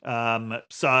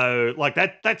 So like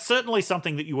that's certainly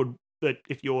something that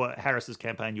if you're Harris's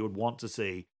campaign, you would want to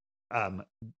see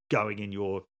going in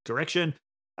your direction.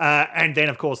 And then,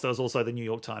 of course, there was also the New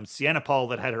York Times Siena poll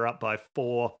that had her up by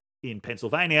 4 in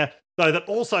Pennsylvania, though that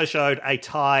also showed a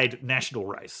tied national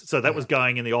race. So that was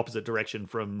going in the opposite direction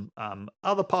from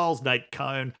other polls. Nate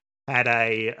Cohn had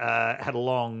a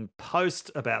long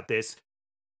post about this.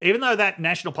 Even though that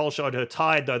national poll showed her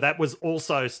tied, though, that was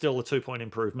also still a 2-point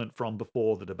improvement from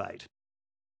before the debate.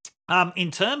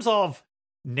 In terms of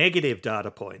negative data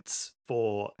points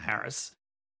for Harris,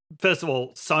 first of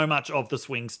all, so much of the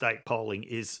swing state polling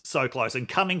is so close and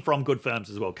coming from good firms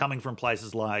as well, coming from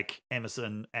places like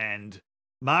Emerson and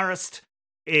Marist.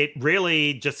 It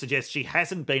really just suggests she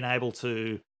hasn't been able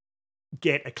to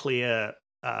get a clear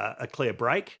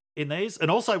break in these. And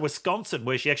also Wisconsin,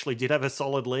 where she actually did have a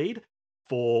solid lead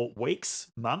for weeks,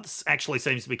 months, actually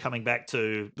seems to be coming back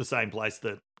to the same place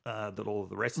that all of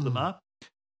the rest of them are.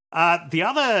 The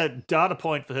other data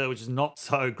point for her, which is not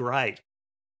so great,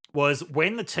 was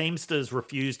when the Teamsters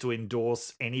refused to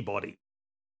endorse anybody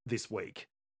this week.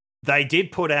 They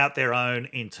did put out their own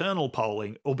internal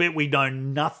polling, albeit we know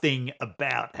nothing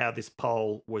about how this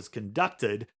poll was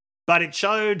conducted, but it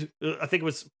showed, I think it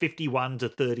was 51 to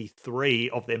 33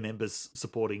 of their members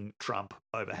supporting Trump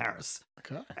over Harris.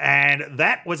 Okay. And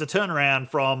that was a turnaround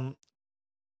from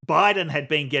Biden had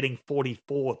been getting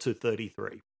 44 to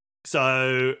 33.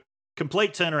 So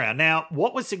complete turnaround. Now,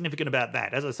 what was significant about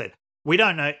that? As I said, we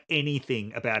don't know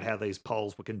anything about how these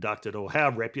polls were conducted or how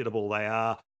reputable they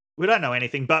are. We don't know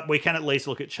anything, but we can at least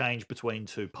look at change between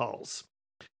two polls.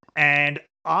 And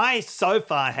I so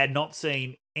far had not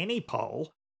seen any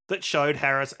poll that showed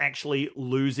Harris actually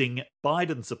losing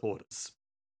Biden supporters.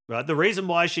 Right? The reason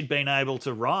why she'd been able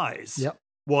to rise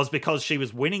was because she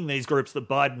was winning these groups that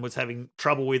Biden was having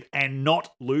trouble with and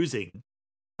not losing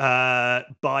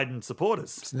Biden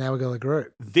supporters. So now we've got a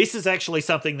group. This is actually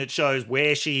something that shows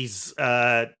where she's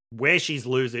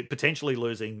potentially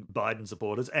losing Biden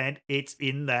supporters, and it's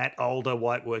in that older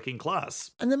white working class.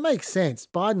 And it makes sense.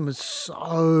 Biden was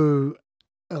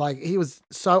he was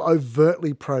so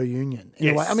overtly pro-union in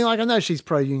a way. I mean, I know she's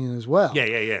pro-union as well.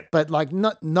 Yeah. But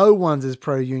no one's as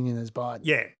pro-union as Biden.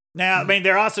 Yeah. Now, I mean,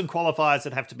 there are some qualifiers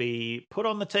that have to be put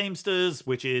on the Teamsters,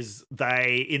 which is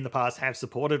they, in the past, have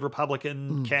supported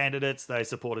Republican candidates. They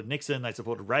supported Nixon. They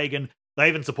supported Reagan. They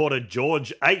even supported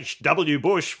George H.W.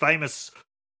 Bush, famous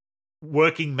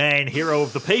working man hero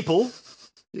of the people.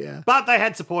 Yeah. But they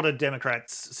had supported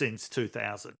Democrats since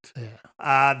 2000.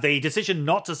 Yeah. The decision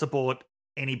not to support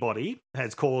anybody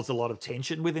has caused a lot of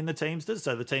tension within the Teamsters.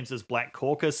 So the Teamsters Black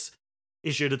Caucus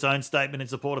issued its own statement in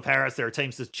support of Harris. There are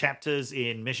Teamsters chapters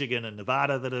in Michigan and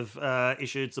Nevada that have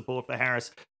issued support for Harris.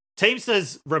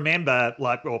 Teamsters remember,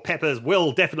 or Peppers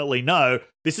will definitely know,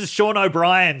 this is Sean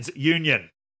O'Brien's union.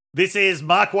 This is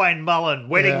Mark Wayne Mullen,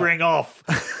 wedding ring off.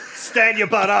 Stand your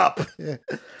butt up. Yeah.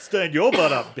 Stand your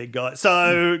butt up, big guy.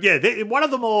 So, one of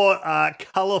the more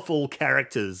colourful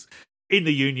characters in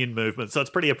the union movement. So it's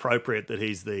pretty appropriate that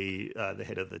he's the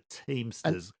head of the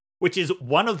Teamsters. Which is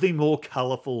one of the more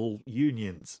colourful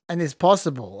unions. And it's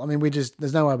possible. I mean,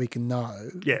 there's no way we can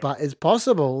know. Yeah. But it's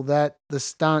possible that the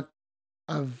stunt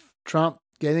of Trump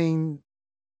getting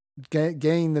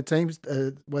the teams,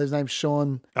 what's his name,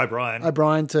 Sean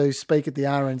O'Brien, to speak at the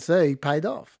RNC paid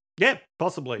off. Yeah,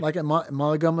 possibly. Like it might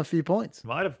have gone a few points.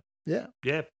 Might have. Yeah.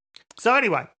 Yeah. So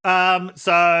anyway,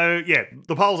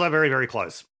 the polls are very, very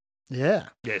close. Yeah.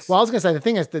 Yes. Well, I was going to say the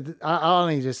thing is that I'll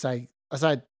only just say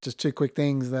just two quick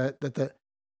things that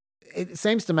it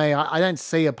seems to me I don't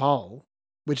see a poll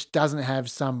which doesn't have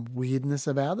some weirdness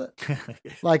about it.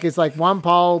 Like it's like one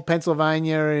poll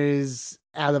Pennsylvania is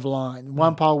out of line,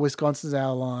 one poll Wisconsin's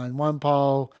out of line, one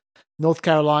poll North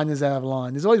Carolina's out of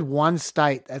line. There's always one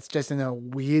state that's just in a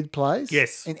weird place.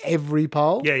 Yes. In every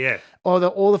poll. Yeah, yeah. Or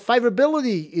the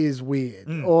favorability is weird.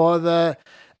 Or the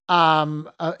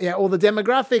or the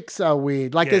demographics are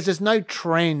weird. Like there's just no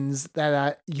trends that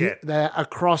are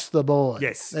across the board.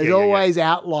 Yes. There's always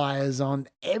outliers on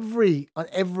every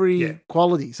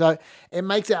quality. So it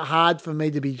makes it hard for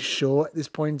me to be sure at this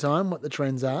point in time what the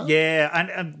trends are. Yeah,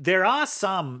 and there are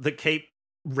some that keep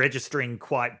registering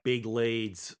quite big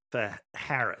leads for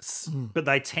Harris, but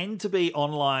they tend to be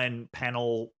online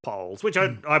panel polls, which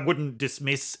I wouldn't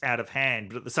dismiss out of hand,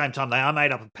 but at the same time, they are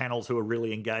made up of panels who are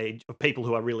really engaged, of people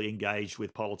who are really engaged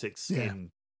with politics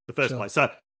in the first place. So,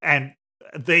 and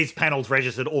these panels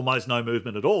registered almost no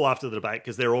movement at all after the debate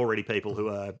because they're already people who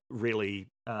are really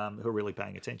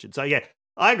paying attention. So yeah,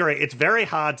 I agree. It's very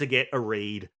hard to get a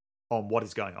read on what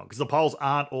is going on because the polls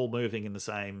aren't all moving in the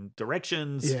same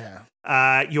directions. Yeah.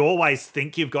 You always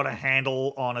think you've got a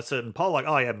handle on a certain poll, like,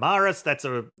 oh yeah, Maurice, that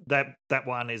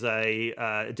one is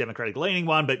a Democratic leaning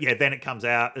one, but yeah, then it comes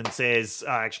out and says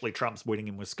actually Trump's winning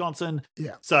in Wisconsin.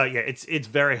 Yeah. So yeah, it's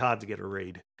very hard to get a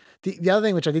read. The other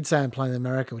thing which I did say in Planet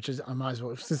America, which is I might as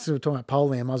well, since we're talking about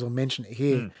polling, I might as well mention it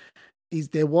here, is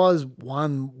there was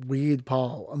one weird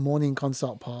poll, a morning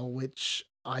consult poll, which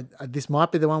this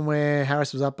might be the one where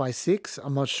Harris was up by 6.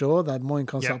 I'm not sure. That morning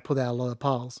consult put out a lot of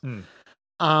polls.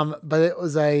 But it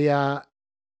was there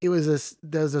was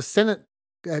a Senate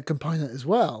component as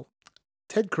well.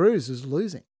 Ted Cruz was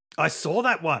losing. I saw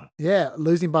that one. Yeah,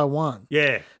 losing by 1.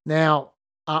 Yeah. Now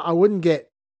I wouldn't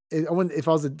if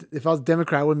I was a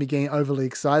Democrat, I wouldn't be getting overly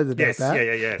excited about that.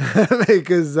 Yeah.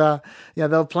 Because there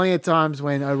were plenty of times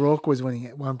when O'Rourke was winning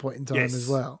at one point in time as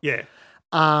well. Yeah.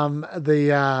 In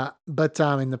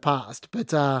the past,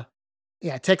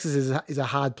 Texas is a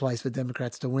hard place for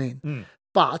Democrats to win.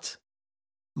 But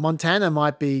Montana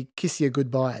might be kiss you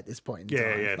goodbye at this point in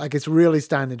time. Yeah. Like it's really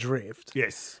starting to drift.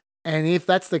 Yes. And if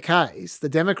that's the case, the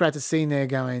Democrats are sitting there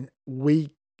going, we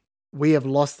have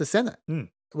lost the Senate.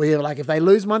 We have, like, if they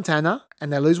lose Montana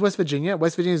and they lose West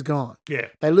Virginia's gone. Yeah.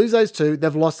 If they lose those two,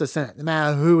 they've lost the Senate, no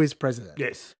matter who is president.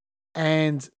 Yes.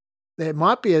 And there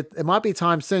might be a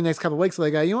time soon, next couple of weeks, where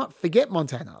they go, you know what, forget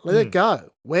Montana. Let it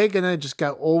go. We're going to just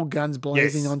go all guns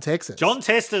blazing on Texas. John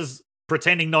Tester's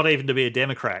pretending not even to be a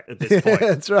Democrat at this point.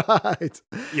 That's right.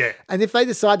 Yeah. And if they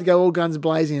decide to go all guns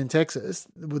blazing in Texas,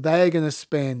 they are going to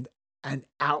spend an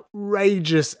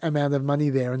outrageous amount of money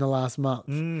there in the last month.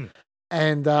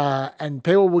 And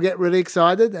people will get really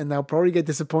excited and they'll probably get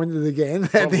disappointed again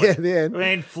at the end. I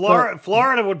mean,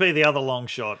 Florida would be the other long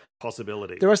shot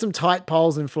possibility. There are some tight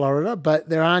polls in Florida, but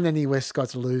there aren't any West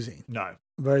Scots losing. No.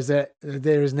 Whereas there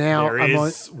is now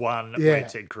one where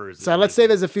Ted Cruz is So let's see if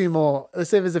there's a few more. Let's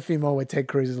see if there's a few more where Ted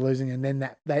Cruz is losing, and then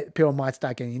that people might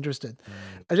start getting interested.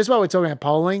 Just while we're talking about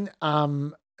polling,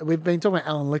 we've been talking about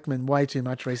Alan Lichtman way too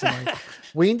much recently.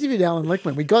 We interviewed Alan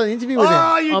Lichtman. We got an interview with him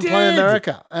on Play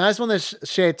America. And I just want to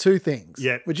share two things,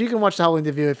 which you can watch the whole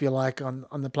interview if you like on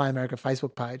the Play America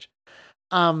Facebook page.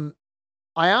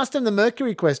 I asked him the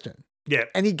Mercury question. Yeah.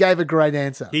 And he gave a great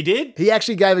answer. He did? He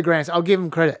actually gave a great answer. I'll give him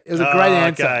credit. It was a great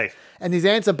answer. Okay. And his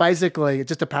answer basically,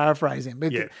 just to paraphrase him,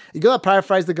 you got to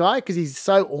paraphrase the guy because he's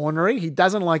so ornery. He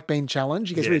doesn't like being challenged.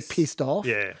 He gets really pissed off.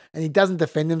 Yeah. And he doesn't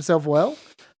defend himself well.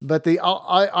 But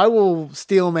I will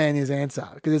steel man his answer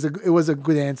because it was a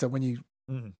good answer when you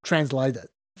translate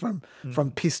it from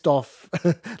pissed off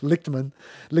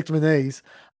Lichtmanese.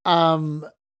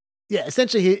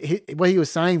 Essentially what he was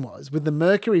saying was with the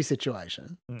Mercury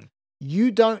situation,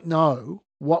 you don't know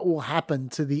what will happen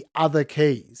to the other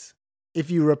keys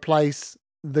if you replace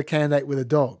the candidate with a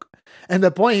dog. And the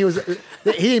point he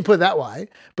didn't put it that way,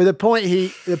 but the point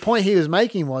he was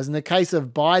making was in the case of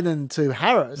Biden to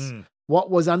Harris,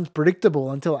 what was unpredictable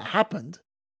until it happened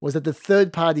was that the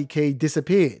third party key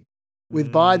disappeared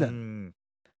with Biden.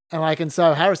 And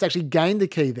so Harris actually gained the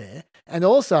key there. And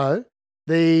also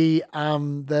the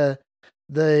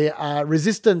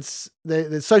resistance,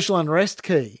 the social unrest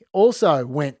key also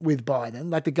went with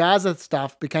Biden. Like the Gaza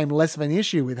stuff became less of an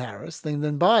issue with Harris than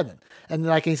Biden. And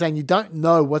like he's saying, you don't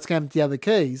know what's going to happen to the other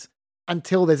keys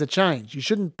until there's a change. You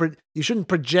shouldn't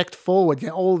project forward.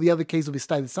 All the other keys will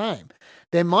stay the same.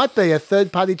 There might be a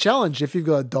third party challenge if you've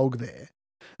got a dog there.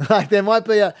 Like there might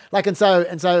be and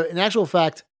so in actual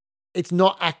fact, it's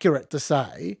not accurate to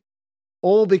say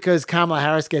all because Kamala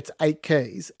Harris gets 8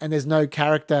 keys and there's no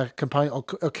character component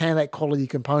or candidate quality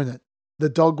component, the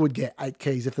dog would get 8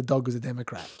 keys if the dog was a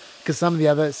Democrat, because some of the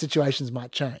other situations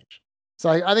might change. So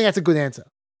I think that's a good answer.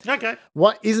 Okay.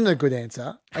 What isn't a good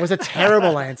answer, it was a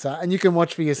terrible answer, and you can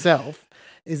watch for yourself,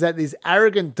 is that this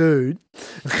arrogant dude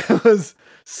was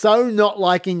so not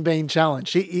liking being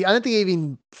challenged. I don't think he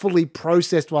even fully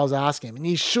processed what I was asking him, and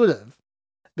he should have,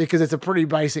 because it's a pretty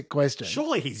basic question.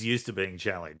 Surely he's used to being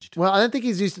challenged. Well, I don't think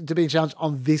he's used to being challenged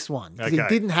on this one, because he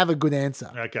didn't have a good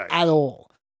answer at all,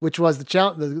 which was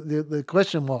the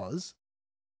question was,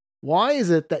 why is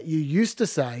it that you used to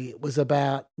say it was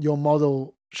about your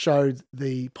model showed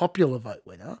the popular vote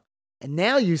winner, and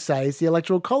now you say it's the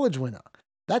Electoral College winner?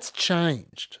 That's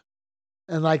changed.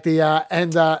 And like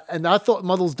and I thought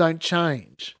models don't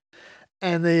change.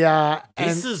 And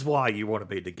this is why you wanted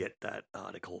me to get that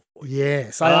article for you.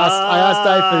 Yes, I asked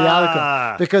Dave for the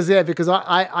article because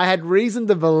I had reason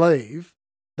to believe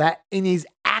that in his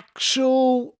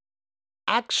actual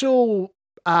prediction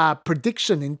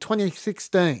in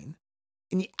 2016,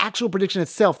 in the actual prediction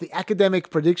itself, the academic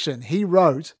prediction, he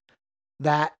wrote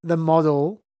that the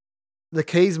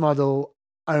Keys model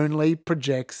only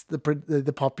projects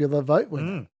the popular vote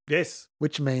winner. Yes.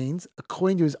 Which means,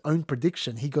 according to his own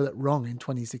prediction, he got it wrong in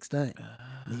 2016.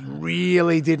 He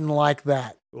really didn't like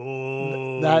that.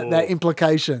 That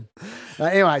implication.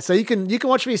 Anyway, so you can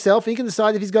watch for yourself and you can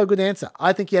decide if he's got a good answer.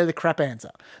 I think he had a crap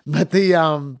answer. But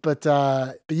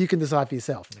but you can decide for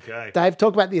yourself. Okay. Dave,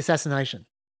 talk about the assassination.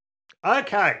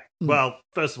 Okay. Well,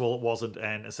 first of all, it wasn't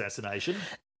an assassination.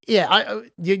 Yeah,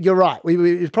 you're right.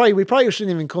 We probably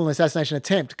shouldn't even call it an assassination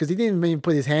attempt, because he didn't even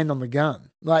put his hand on the gun.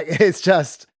 Like, it's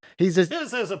just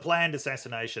There's a planned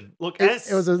assassination. Look,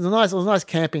 it was a nice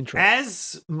camping trip.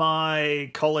 As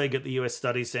my colleague at the US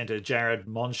Studies Centre, Jared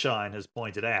Monshine, has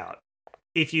pointed out,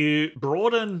 if you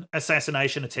broaden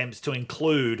assassination attempts to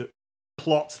include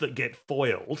plots that get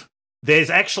foiled, there's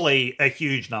actually a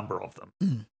huge number of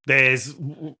them. There's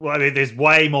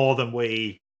way more than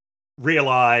we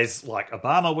realize. Like,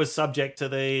 Obama was subject to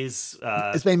these.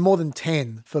 It's been more than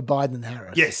 10 for Biden and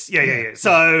Harris. Yes, yeah.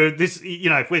 So this,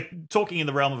 if we're talking in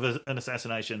the realm of an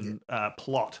assassination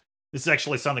plot, this is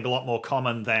actually something a lot more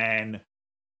common than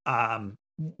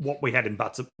what we had in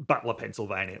Butler,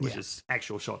 Pennsylvania, which is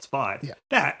actual shots fired. Yeah.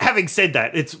 Now, having said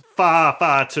that, it's far,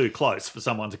 far too close for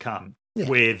someone to come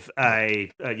with with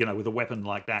a weapon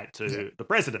like that to the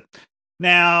president.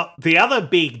 Now, the other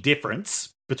big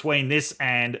difference between this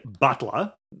and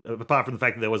Butler, apart from the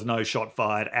fact that there was no shot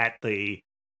fired at the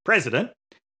president,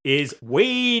 is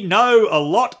we know a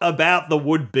lot about the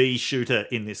would-be shooter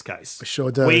in this case. We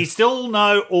sure do. We still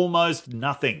know almost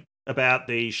nothing about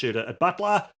the shooter at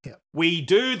Butler. Yep. We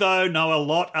do, though, know a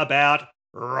lot about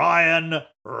Ryan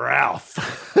Routh.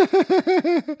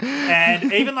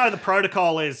 And even though the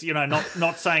protocol is,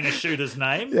 not saying a shooter's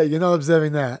name. Yeah, you're not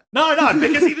observing that. No,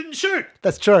 because he didn't shoot.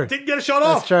 That's true. Didn't get a shot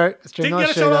off. That's true. Didn't get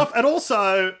a shot off. And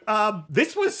also,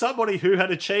 this was somebody who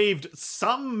had achieved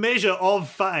some measure of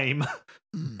fame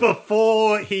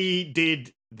before he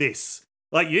did this.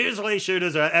 Like, usually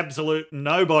shooters are absolute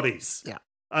nobodies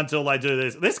until they do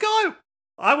this. This guy,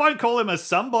 I won't call him a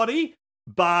somebody,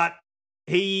 but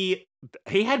he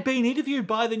had been interviewed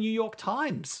by the New York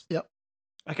Times. Yep.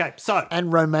 Okay, so.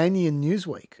 And Romanian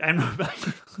Newsweek.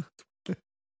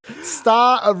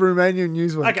 Star of Romanian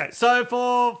Newsweek. Okay, so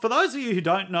for those of you who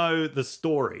don't know the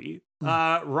story,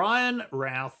 Ryan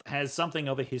Routh has something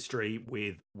of a history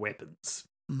with weapons.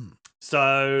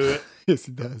 So yes,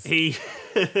 he does.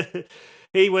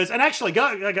 He was, and actually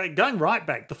going right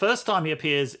back, the first time he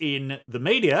appears in the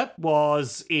media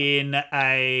was in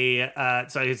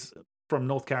so he's from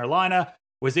North Carolina,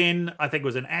 I think it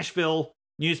was an Asheville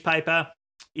newspaper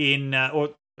or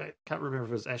I can't remember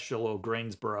if it was Asheville or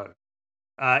Greensboro.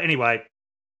 Anyway,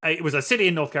 it was a city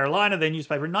in North Carolina, their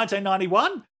newspaper in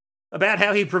 1991, about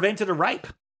how he prevented a rape.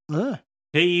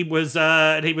 He was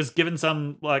given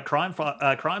some like crime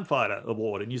fighter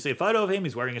award, and you see a photo of him.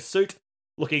 He's wearing a suit,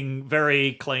 looking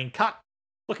very clean cut,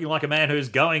 looking like a man who's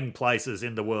going places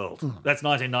in the world. That's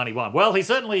 1991. Well, he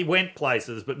certainly went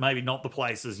places, but maybe not the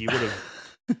places you would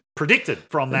have predicted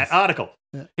from that article.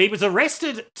 Yeah. He was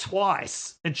arrested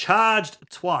twice and charged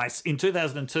twice in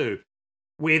 2002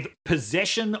 with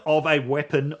possession of a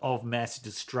weapon of mass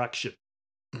destruction.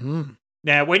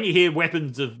 Now, when you hear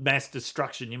weapons of mass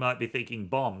destruction, you might be thinking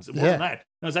bombs. It wasn't that.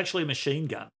 It was actually a machine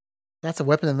gun. That's a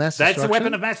weapon of mass destruction? That's a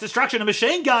weapon of mass destruction. A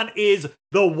machine gun is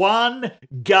the one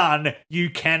gun you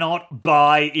cannot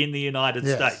buy in the United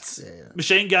States.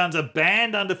 Machine guns are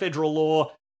banned under federal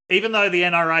law. even though the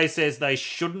NRA says they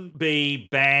shouldn't be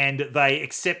banned, they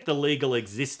accept the legal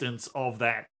existence of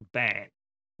that ban.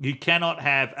 You cannot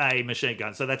have a machine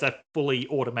gun. So that's a fully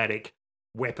automatic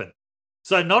weapon.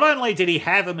 So not only did he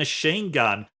have a machine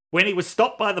gun, when he was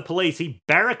stopped by the police, he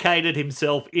barricaded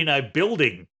himself in a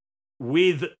building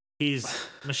with his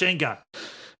machine gun.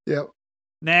 Yep.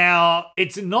 Now,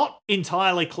 it's not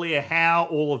entirely clear how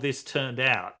all of this turned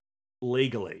out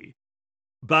legally,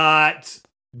 but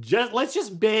let's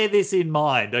just bear this in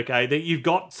mind, okay, that you've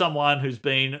got someone who's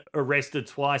been arrested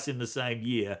twice in the same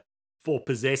year for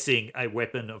possessing a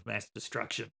weapon of mass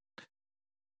destruction.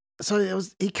 So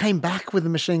he came back with a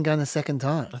machine gun a second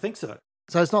time. I think so.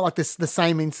 So it's not like the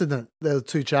same incident. There were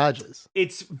two charges.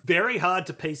 It's very hard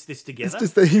to piece this together. It's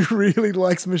just that he really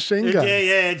likes machine guns.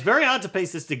 Yeah. It's very hard to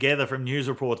piece this together from news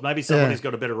reports. Maybe somebody's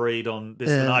got a better read on this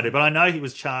than I do. But I know he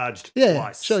was charged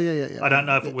twice. Sure, yeah. I don't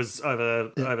know if it was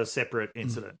over separate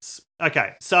incidents.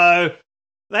 Okay, so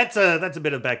that's a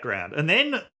bit of background. And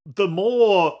then the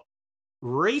more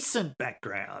recent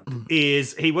background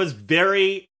is he was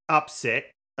very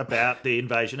upset about the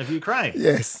invasion of Ukraine.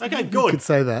 Yes. Okay, good. You could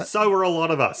say that. So were a lot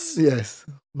of us. Yes.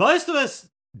 Most of us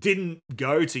didn't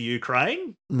go to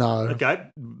Ukraine. No. Okay,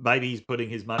 maybe he's putting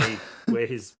his money where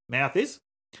his mouth is.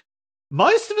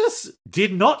 Most of us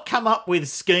did not come up with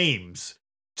schemes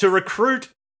to recruit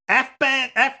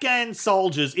Afghan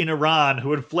soldiers in Iran who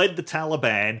had fled the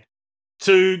Taliban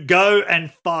to go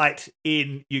and fight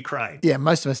in Ukraine. Yeah,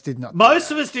 most of us did not. Most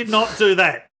of us did not do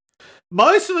that.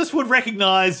 Most of us would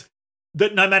recognize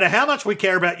that no matter how much we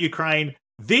care about Ukraine,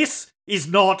 this is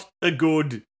not a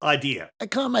good idea. I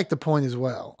can't make the point as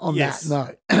well on that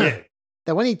note. Yeah.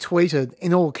 That when he tweeted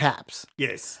in all caps,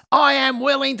 yes, I am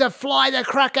willing to fly to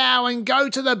Krakow and go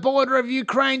to the border of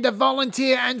Ukraine to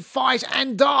volunteer and fight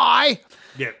and die.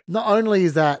 Yeah. Not only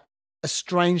is that a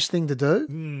strange thing to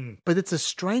do, but it's a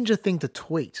stranger thing to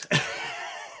tweet.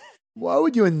 Why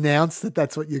would you announce that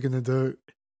that's what you're going to do?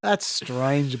 That's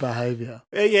strange behaviour.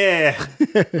 Yeah,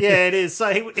 it is.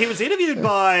 So he was interviewed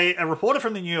by a reporter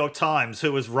from the New York Times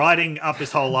who was writing up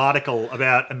this whole article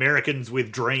about Americans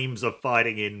with dreams of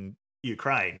fighting in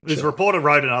Ukraine. This reporter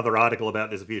wrote another article about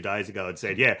this a few days ago and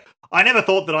said, I never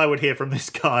thought that I would hear from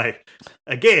this guy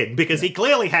again because he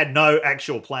clearly had no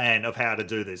actual plan of how to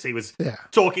do this. He was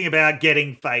talking about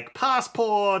getting fake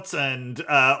passports and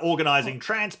organising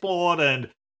transport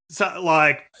and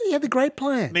he had a great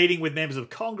plan. Meeting with members of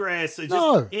Congress.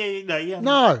 No. He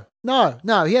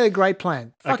had a great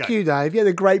plan. Fuck you, Dave. He had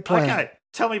a great plan. Okay,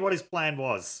 tell me what his plan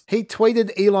was. He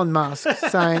tweeted Elon Musk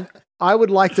saying, I would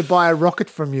like to buy a rocket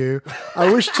from you. I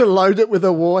wish to load it with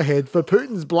a warhead for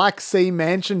Putin's Black Sea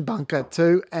mansion bunker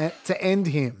to end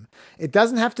him. It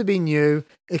doesn't have to be new.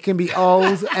 It can be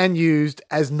old and used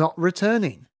as not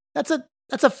returning. That's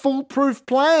a foolproof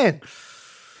plan.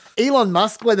 Elon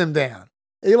Musk let him down.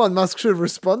 Elon Musk should have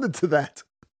responded to that.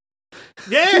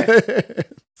 Yeah.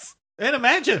 And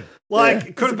imagine,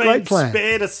 could have been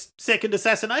spared a second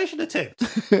assassination attempt.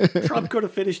 Trump could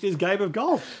have finished his game of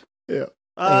golf. Yeah.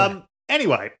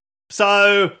 Anyway,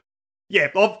 so,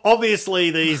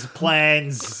 obviously these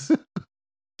plans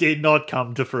did not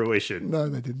come to fruition. No,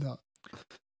 they did not.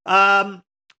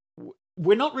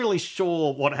 We're not really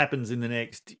sure what happens in the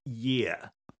next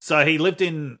year. So he lived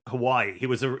in Hawaii. He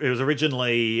was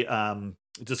originally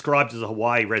described as a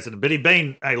Hawaii resident, but he'd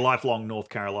been a lifelong North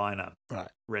Carolina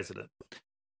resident.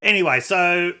 Anyway,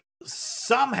 so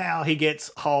somehow he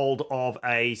gets hold of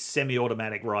a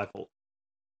semi-automatic rifle.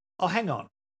 Oh, hang on.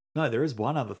 No, there is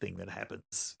one other thing that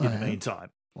happens in the meantime.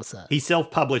 What's that? He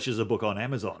self-publishes a book on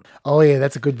Amazon. Oh, yeah,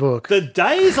 that's a good book. The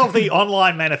days of the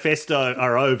online manifesto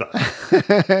are over.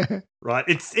 Right?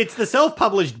 It's the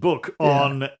self-published book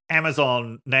on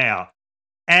Amazon now.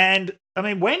 And, I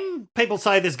mean, when people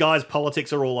say this guy's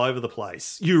politics are all over the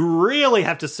place, you really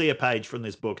have to see a page from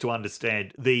this book to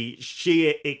understand the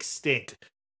sheer extent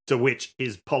to which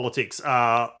his politics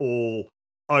are all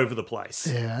over the place.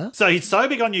 Yeah. So he's so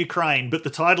big on Ukraine, but the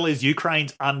title is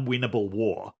Ukraine's Unwinnable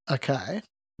War. Okay.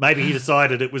 Maybe he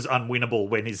decided it was unwinnable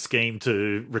when his scheme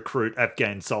to recruit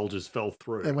Afghan soldiers fell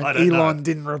through. And when Elon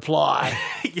didn't reply.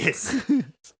 Yes.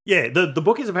 Yeah, the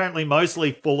book is apparently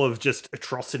mostly full of just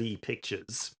atrocity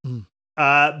pictures.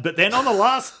 But then on the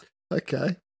last...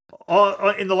 Okay.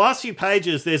 In the last few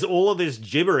pages, there's all of this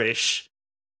gibberish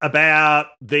about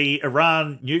the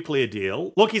Iran nuclear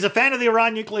deal. Look, he's a fan of the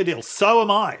Iran nuclear deal. So am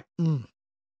I.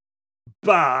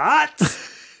 But...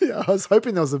 I was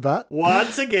hoping there was a but.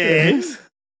 Once again...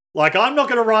 I'm not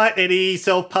going to write any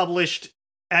self-published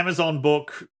Amazon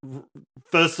book,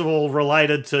 first of all,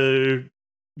 related to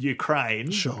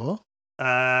Ukraine. Sure.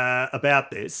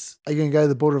 about this. Are you going to go to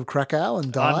the border of Krakow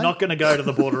and die? I'm not going to go to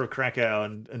the border of Krakow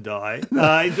and die.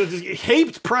 He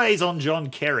heaped praise on John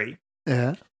Kerry.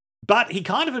 Yeah. But he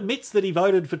kind of admits that he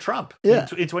voted for Trump Yeah.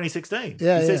 in 2016.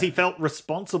 Yeah, he says he felt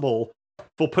responsible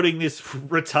for putting this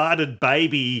retarded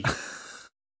baby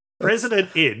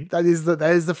president in. That is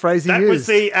the phrase he used. That was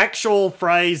the actual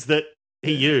phrase that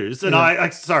he used. And I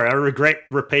regret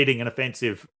repeating an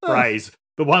offensive phrase.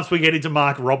 But once we get into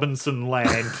Mark Robinson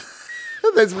land,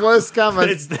 there's worse coming.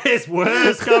 There's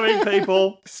worse coming,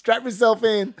 people. Strap yourself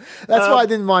in. That's why I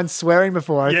didn't mind swearing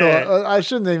before. I thought I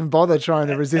shouldn't even bother trying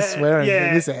to resist swearing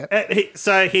in this app.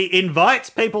 So he invites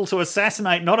people to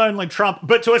assassinate not only Trump,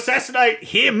 but to assassinate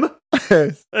him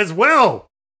as well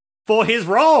for his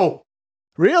role.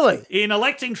 Really? In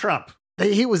electing Trump.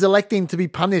 He was electing to be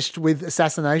punished with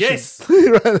assassination. Yes.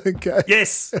 Right, okay.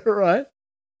 Yes. Right.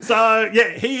 So, yeah,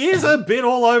 he is a bit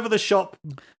all over the shop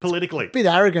politically. Bit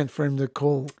arrogant for him to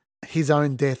call his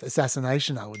own death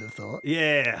assassination, I would have thought.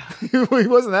 Yeah. He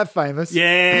wasn't that famous.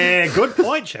 Yeah, good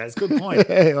point, Chaz. Good point.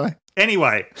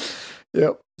 Anyway.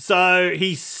 Yep. So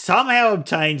he somehow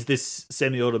obtains this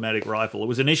semi-automatic rifle. It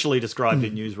was initially described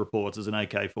in news reports as an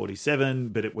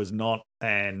AK-47, but it was not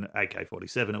an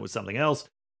AK-47. It was something else.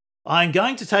 I'm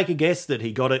going to take a guess that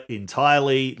he got it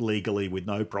entirely legally with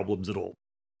no problems at all.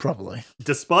 Probably.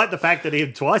 Despite the fact that he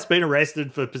had twice been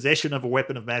arrested for possession of a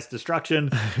weapon of mass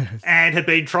destruction and had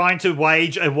been trying to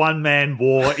wage a one-man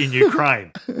war in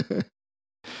Ukraine.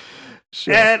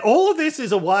 Sure. And all of this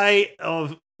is a way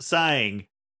of saying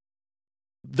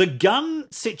the gun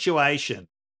situation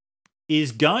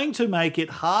is going to make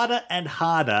it harder and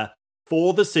harder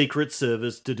for the Secret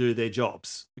Service to do their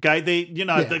jobs. Okay,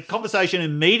 the conversation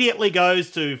immediately goes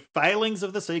to failings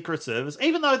of the Secret Service,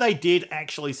 even though they did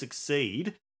actually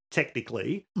succeed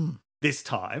technically this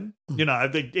time.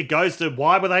 It goes to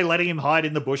why were they letting him hide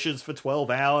in the bushes for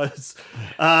 12 hours?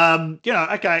 Why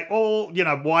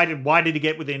did he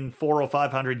get within 400 or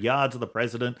 500 yards of the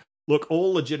president? Look,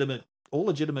 all legitimate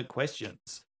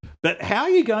questions. But how are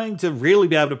you going to really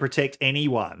be able to protect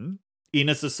anyone in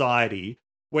a society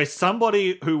where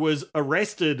somebody who was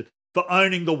arrested for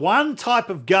owning the one type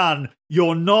of gun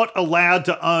you're not allowed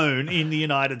to own in the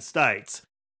United States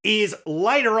is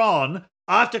later on,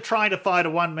 after trying to fight a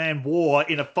one-man war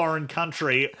in a foreign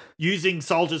country using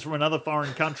soldiers from another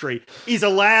foreign country, is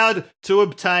allowed to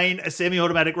obtain a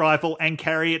semi-automatic rifle and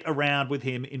carry it around with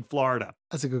him in Florida?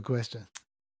 That's a good question.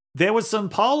 There was some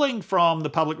polling from the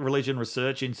Public Religion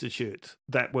Research Institute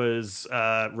that was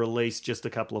released just a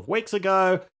couple of weeks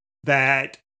ago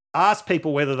that asked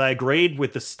people whether they agreed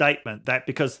with the statement that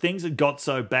because things had got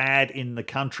so bad in the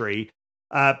country,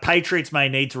 patriots may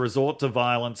need to resort to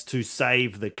violence to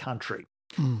save the country.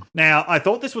 Now, I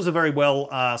thought this was a very well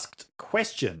asked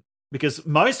question because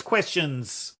most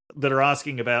questions that are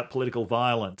asking about political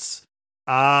violence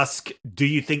ask, do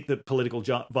you think that political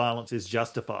violence is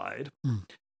justified?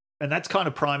 And that's kind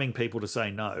of priming people to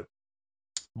say no.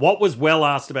 What was well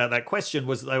asked about that question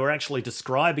was that they were actually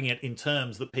describing it in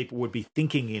terms that people would be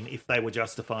thinking in if they were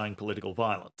justifying political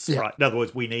violence. Yeah. Right? In other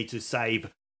words, we need to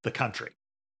save the country.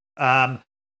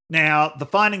 Now, the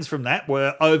findings from that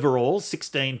were overall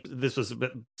 16, this was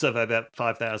a survey about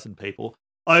 5,000 people.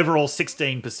 Overall,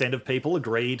 16% of people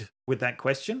agreed with that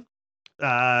question.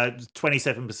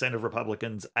 27% of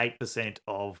Republicans, 8%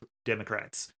 of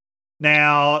Democrats.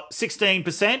 Now,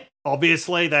 16%,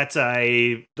 obviously that's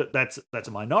a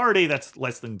minority, that's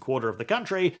less than a quarter of the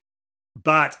country.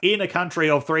 But in a country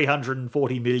of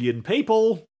 340 million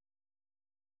people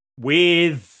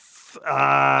with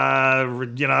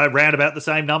around about the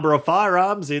same number of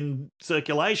firearms in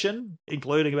circulation,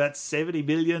 including about 70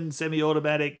 million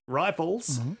semi-automatic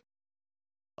rifles.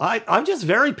 I'm just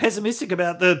very pessimistic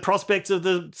about the prospects of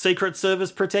the Secret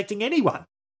Service protecting anyone.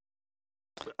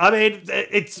 I mean,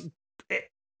 it's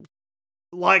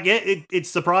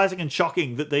surprising and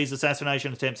shocking that these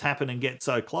assassination attempts happen and get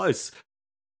so close.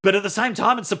 But at the same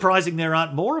time, it's surprising there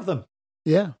aren't more of them.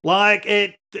 Yeah.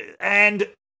 And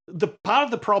the part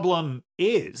of the problem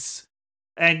is,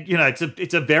 and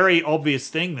it's a very obvious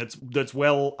thing that's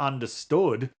well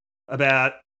understood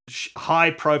about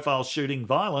high-profile shooting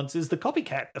violence is the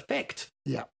copycat effect.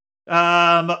 Yeah.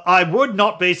 I would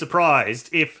not be surprised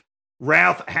if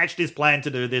Ralph hatched his plan to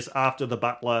do this after the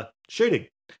Butler shooting.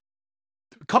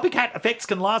 Copycat effects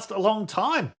can last a long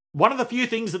time. One of the few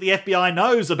things that the FBI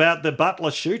knows about the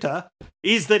Butler shooter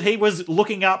is that he was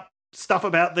looking up stuff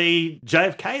about the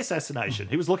JFK assassination.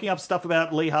 He was looking up stuff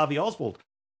about Lee Harvey Oswald.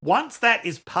 Once that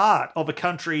is part of a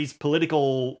country's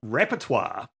political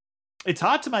repertoire, it's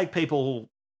hard to make people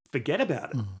forget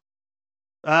about it.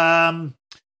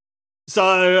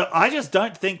 So I just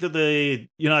don't think that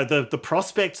the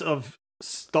prospects of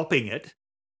stopping it,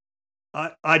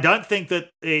 I don't think that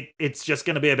it's just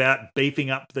going to be about beefing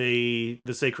up the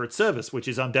Secret Service, which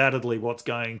is undoubtedly what's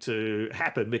going to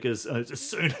happen, because as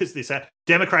soon as this happened,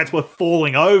 Democrats were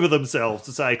falling over themselves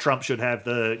to say Trump should have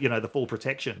the full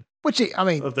protection. Which he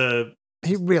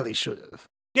really should have.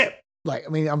 Yeah. Like, I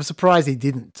mean, I'm surprised he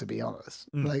didn't, to be honest.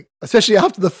 Like, especially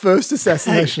after the first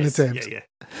assassination attempt. Yeah.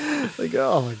 Like,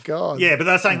 oh my God. Yeah, but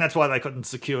they're saying that's why they couldn't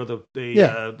secure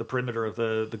the perimeter of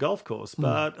the golf course.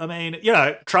 But I mean,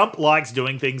 Trump likes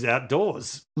doing things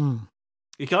outdoors.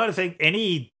 You kind of think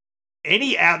any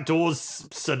outdoors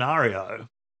scenario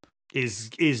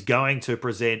is going to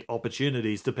present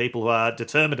opportunities to people who are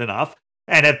determined enough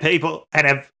and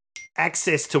have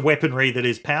access to weaponry that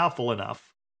is powerful enough.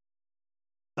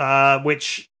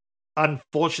 Which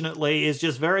unfortunately is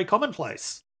just very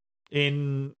commonplace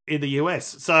in the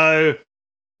US. So,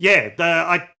 yeah,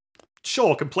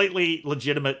 completely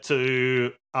legitimate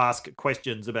to ask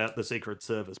questions about the Secret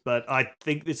Service, but I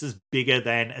think this is bigger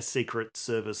than a Secret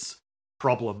Service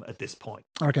problem at this point.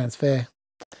 I reckon that's fair.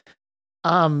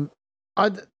 All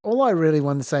I really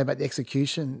wanted to say about the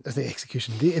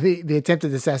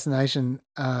attempted assassination,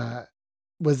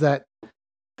 was that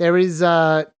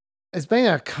there's been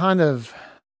a kind of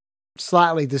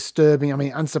slightly disturbing, I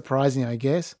mean, unsurprising, I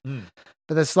guess,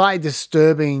 but a slightly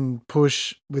disturbing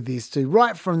push with these two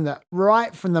right from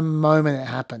the moment it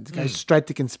happened to go straight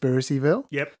to conspiracyville.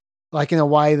 Yep. Like in a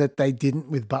way that they didn't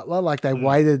with Butler. Like they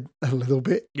waited a little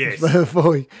bit before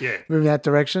we move in that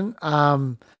direction.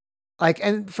 And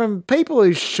from people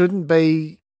who shouldn't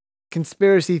be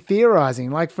conspiracy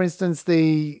theorizing, like for instance,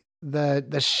 the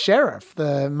sheriff,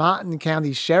 the Martin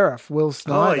County Sheriff, Will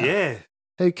Snyder. Oh, yeah.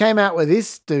 Who came out with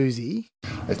this doozy.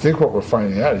 I think what we're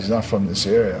finding out, he's not from this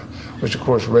area, which of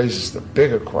course raises the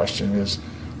bigger question is,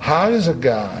 how does a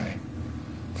guy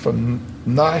from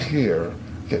not here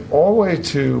get all the way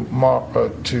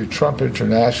to Trump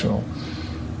International,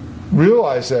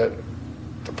 realize that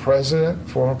the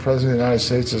former president of the United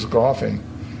States is golfing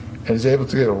and is able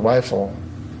to get a rifle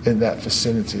in that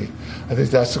vicinity? I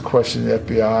think that's the question the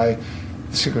FBI,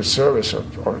 the Secret Service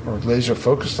are laser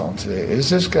focused on today. Is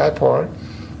this guy part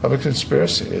of a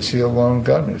conspiracy? Is he a lone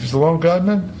gunman? If he's a lone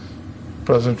gunman,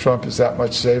 President Trump is that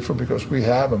much safer because we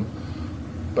have him.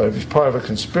 But if he's part of a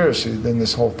conspiracy, then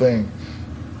this whole thing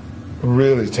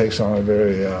really takes on a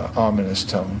very ominous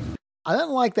tone. I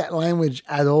don't like that language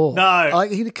at all. No. Like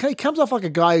he comes off like a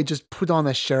guy who just put on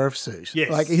a sheriff suit.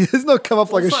 Yes. Like he does not come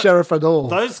off like a sheriff at all.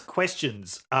 Those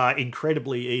questions are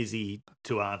incredibly easy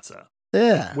to answer.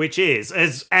 Yeah. Which is,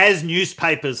 as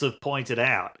newspapers have pointed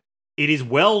out, it is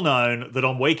well known that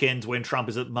on weekends when Trump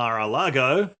is at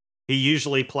Mar-a-Lago, he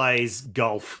usually plays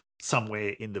golf somewhere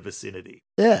in the vicinity.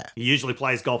 Yeah. He usually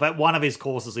plays golf at one of his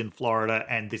courses in Florida,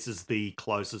 and this is the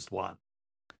closest one.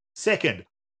 Second,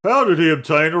 how did he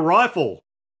obtain a rifle?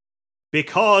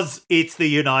 Because it's the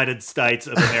United States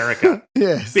of America.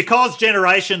 Yes. Because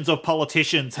generations of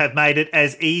politicians have made it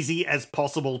as easy as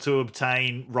possible to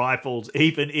obtain rifles,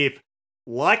 even if,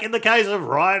 like in the case of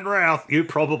Ryan Routh, you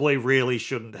probably really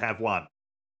shouldn't have one.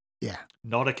 Yeah.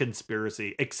 Not a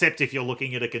conspiracy, except if you're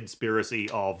looking at a conspiracy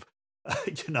of,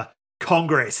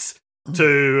 Congress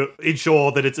to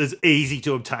ensure that it's as easy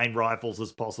to obtain rifles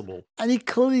as possible. And he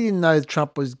clearly didn't know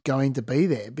Trump was going to be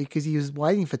there because he was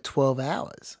waiting for 12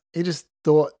 hours. He just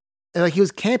thought, like, he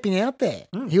was camping out there.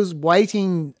 He was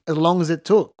waiting as long as it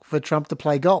took for Trump to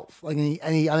play golf. Like,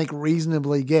 and he I think,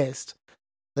 reasonably guessed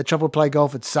that Trump would play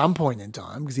golf at some point in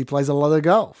time because he plays a lot of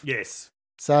golf. Yes.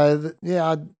 So,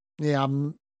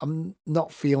 I'm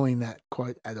not feeling that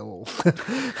quote at all.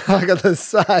 I got to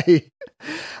say.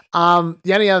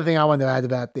 The only other thing I want to add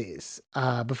about this,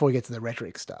 before we get to the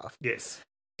rhetoric stuff, yes,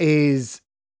 is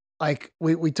like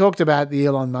we talked about the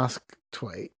Elon Musk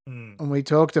tweet, and we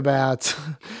talked about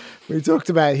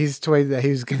his tweet that he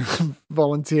was going to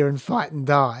volunteer and fight and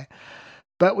die,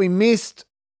 but we missed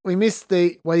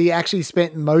what he actually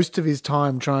spent most of his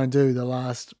time trying to do the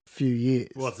last few years.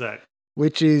 What's that?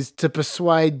 Which is to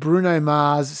persuade Bruno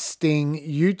Mars, Sting,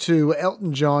 U2,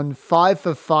 Elton John, Five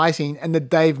for Fighting, and the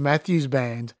Dave Matthews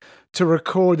Band to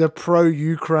record a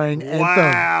pro-Ukraine anthem.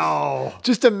 Wow.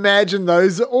 Just imagine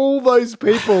all those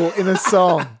people in a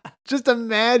song. Just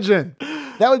imagine.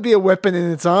 That would be a weapon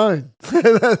in its own,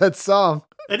 that song.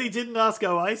 And he didn't ask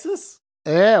Oasis?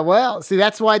 Yeah, well, see,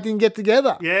 that's why it didn't get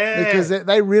together. Yeah. Because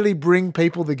they really bring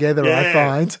people together, I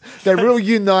find. They're real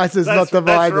uniters, not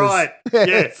dividers. That's right.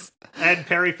 Yes. And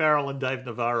Perry Farrell and Dave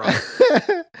Navarro.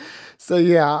 So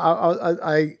yeah,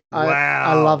 I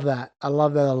Wow. love that. I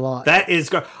love that a lot. That is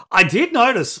great. I did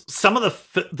notice some of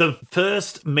the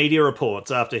first media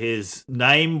reports after his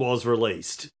name was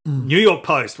released. New York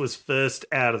Post was first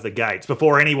out of the gates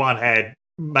before anyone had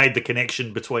made the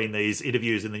connection between these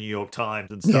interviews in the New York Times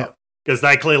and stuff. Because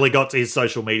they clearly got to his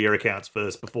social media accounts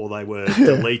first before they were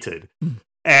deleted.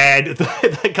 And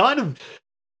they kind of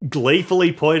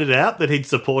gleefully pointed out that he'd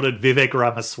supported Vivek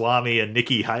Ramaswamy and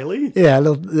Nikki Haley. Yeah, a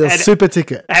little super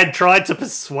ticket. And tried to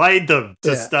persuade them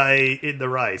to stay in the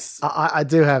race. I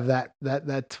do have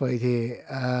that tweet here.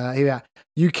 Here,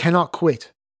 you cannot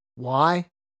quit. Why?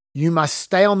 You must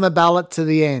stay on the ballot to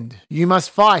the end. You must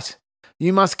fight.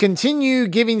 You must continue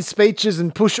giving speeches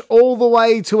and push all the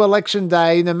way to election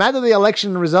day, no matter the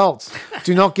election results.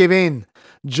 Do not give in.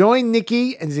 Join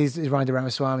Nikki, and he's writing to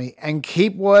Ramaswamy, and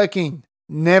keep working.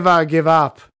 Never give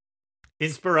up.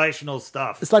 Inspirational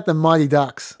stuff. It's like the Mighty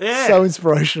Ducks. Yeah. So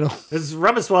inspirational. Has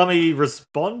Ramaswamy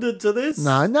responded to this?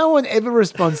 No one ever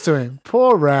responds to him.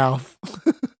 Poor Ralph.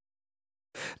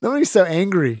 Nobody's so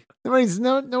angry. No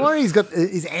wonder he's got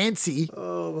his antsy.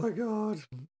 Oh my God.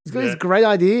 He's got his great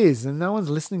ideas and no one's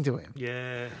listening to him.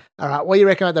 Yeah. All right. What do you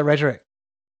reckon about the rhetoric?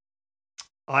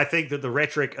 I think that the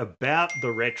rhetoric about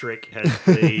the rhetoric has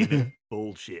been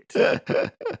bullshit.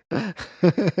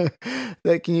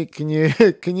 Can you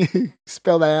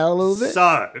spell that out a little bit?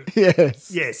 So,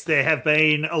 yes, there have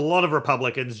been a lot of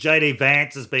Republicans. J.D.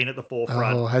 Vance has been at the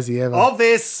forefront. Oh, has he ever? Of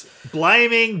this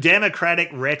blaming Democratic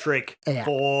rhetoric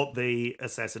for the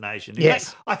assassination. In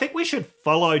fact, I think we should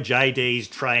follow J.D.'s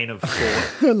train of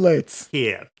thought. Let's.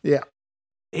 Here. Yeah.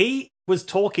 He was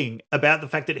talking about the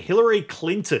fact that Hillary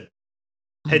Clinton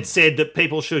had said that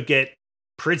people should get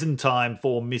prison time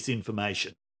for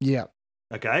misinformation. Yeah.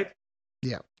 Okay?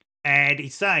 Yeah. And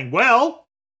he's saying, well,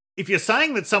 if you're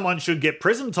saying that someone should get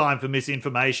prison time for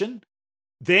misinformation,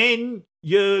 then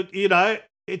you know,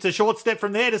 it's a short step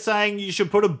from there to saying you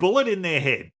should put a bullet in their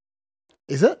head.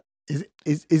 Is it?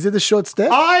 Is it a short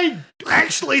step? I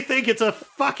actually think it's a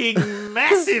fucking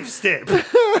massive step.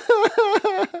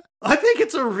 I think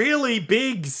it's a really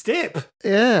big step.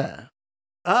 Yeah.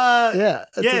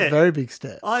 It's a very big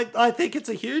step. I think it's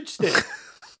a huge step.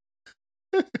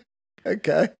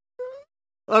 Okay.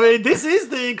 I mean, this is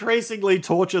the increasingly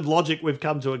tortured logic we've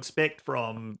come to expect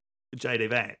from J.D.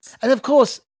 Vance. And of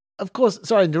course,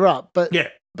 sorry to interrupt, but yeah.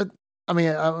 But I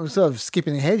mean, I'm sort of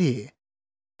skipping ahead here.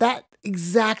 That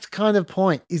exact kind of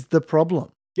point is the problem.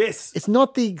 Yes. It's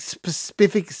not the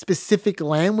specific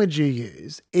language you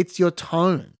use, it's your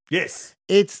tone. Yes.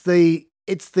 It's the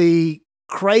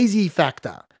crazy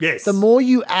factor. Yes. The more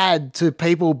you add to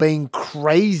people being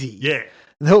crazy, yeah,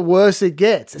 the worse it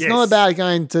gets. It's not about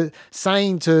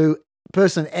saying to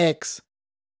person X,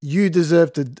 you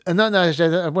deserve to. No,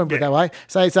 I won't put it that way.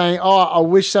 Saying, oh, I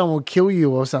wish someone would kill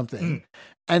you or something.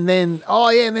 And then,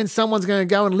 and then someone's going to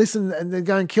go and listen and then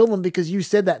go and kill them because you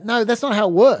said that. No, that's not how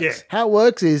it works. Yeah. How it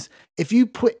works is if you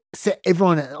set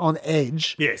everyone on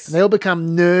edge, and they all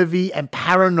become nervy and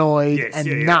paranoid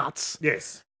and nuts.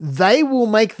 Yes. They will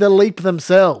make the leap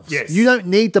themselves. Yes. You don't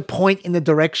need to point in the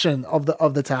direction of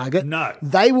the target. No.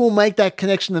 They will make that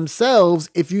connection themselves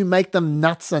if you make them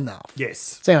nuts enough.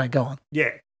 Yes. So anyway, go on.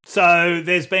 Yeah. So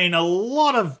there's been a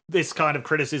lot of this kind of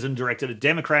criticism directed at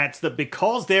Democrats that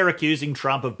because they're accusing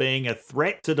Trump of being a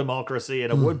threat to democracy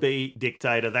and a would-be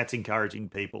dictator, that's encouraging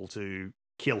people to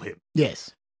kill him.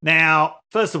 Yes. Now,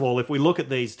 first of all, if we look at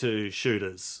these two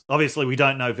shooters, obviously we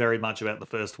don't know very much about the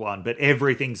first one, but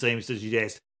everything seems to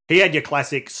suggest he had your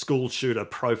classic school shooter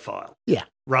profile. Yeah.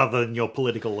 Rather than your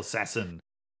political assassin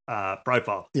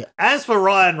profile. Yeah. As for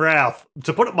Ryan Routh,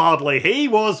 to put it mildly, he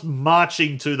was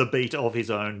marching to the beat of his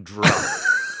own drum.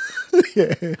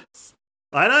 Yes.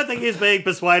 I don't think he's being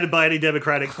persuaded by any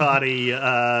Democratic Party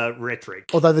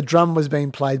rhetoric. Although the drum was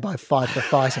being played by Fight for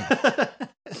Fighting.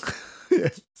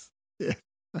 Yes. Yeah.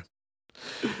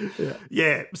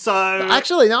 Yeah. So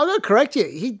actually, no, I'm going to correct you.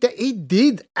 He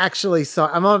did actually cite.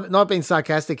 I'm not being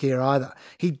sarcastic here either.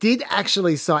 He did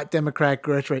actually cite Democratic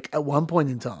rhetoric at one point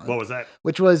in time. What was that?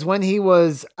 Which was when he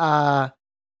was tweeting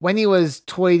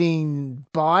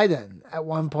Biden at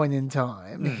one point in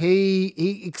time.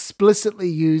 He explicitly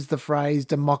used the phrase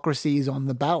 "democracy is on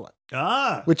the ballot."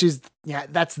 Which is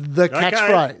that's the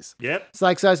catchphrase. Yep. It's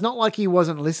like so. It's not like he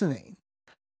wasn't listening.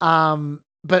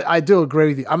 But I do agree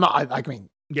with you. I'm not. I mean,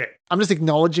 I'm just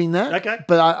acknowledging that. Okay.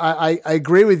 But I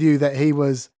agree with you that he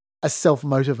was a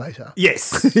self-motivator.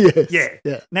 Yes. Yes.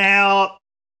 Yeah. Now,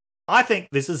 I think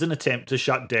this is an attempt to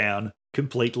shut down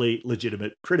completely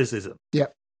legitimate criticism.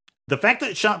 Yep. The fact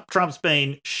that Trump's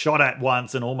been shot at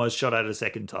once and almost shot at a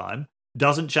second time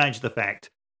doesn't change the fact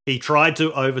He tried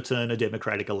to overturn a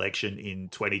democratic election in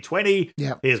 2020.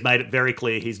 Yep. He has made it very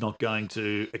clear he's not going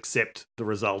to accept the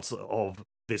results of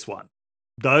this one.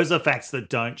 Those are facts that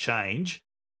don't change,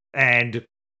 and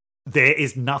there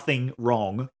is nothing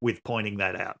wrong with pointing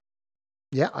that out.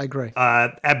 Yeah, I agree.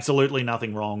 Absolutely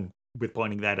nothing wrong with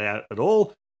pointing that out at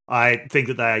all. I think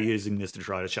that they are using this to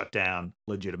try to shut down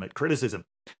legitimate criticism.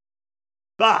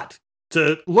 But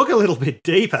to look a little bit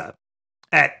deeper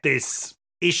at this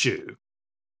issue,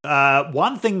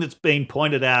 one thing that's been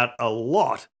pointed out a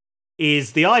lot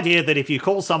is the idea that if you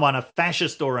call someone a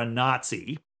fascist or a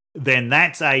Nazi, then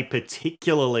that's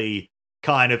particularly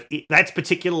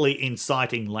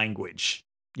inciting language.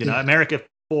 You know, America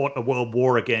fought a world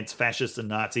war against fascists and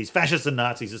Nazis. Fascists and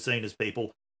Nazis are seen as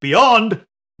people beyond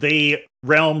the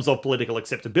realms of political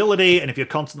acceptability. And if you're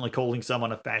constantly calling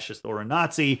someone a fascist or a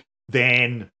Nazi,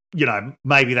 then, you know,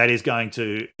 maybe that is going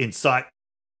to incite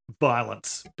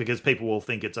violence because people will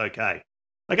think it's okay.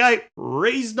 Okay,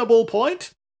 reasonable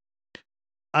point.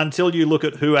 Until you look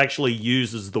at who actually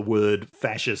uses the word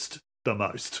fascist the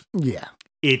most. Yeah.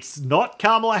 It's not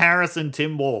Kamala Harris and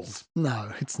Tim Walz.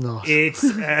 No, it's not. It's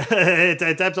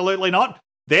absolutely not.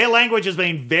 Their language has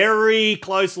been very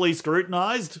closely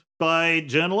scrutinized by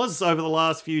journalists over the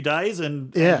last few days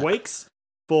and weeks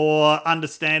for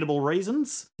understandable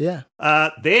reasons. Yeah.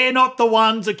 They're not the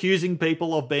ones accusing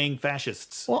people of being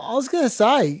fascists. Well, I was going to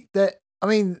say that, I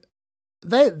mean,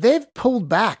 they've pulled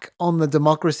back on the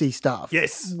democracy stuff.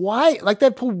 Yes.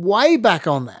 They've pulled way back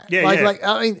on that. Yeah,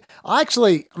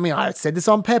 I said this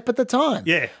on PEP at the time.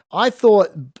 Yeah. I thought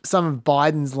some of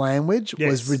Biden's language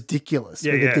was ridiculous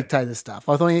with the dictator stuff.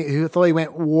 I thought he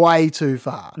went way too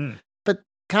far. But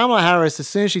Kamala Harris, as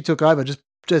soon as she took over, just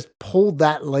pulled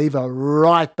that lever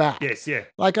right back. Yes, yeah.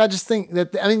 Like, I just think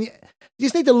that, I mean, you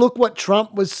just need to look what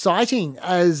Trump was citing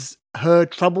as her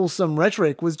troublesome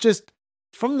rhetoric was just,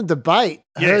 from the debate,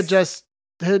 her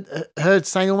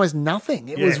saying almost nothing.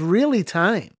 It was really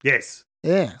tame. Yes.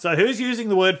 Yeah. So who's using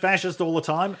the word fascist all the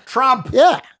time? Trump.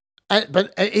 Yeah.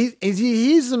 But he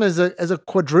uses them as a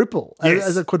quadruple,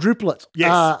 as a quadruplet.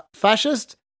 Yes.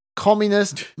 Fascist,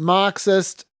 communist,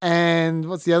 Marxist, and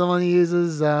what's the other one he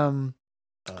uses?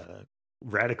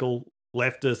 Radical,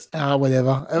 leftist.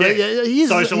 Whatever. Yeah.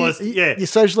 Socialist. You're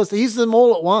socialist. He uses them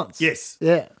all at once. Yes.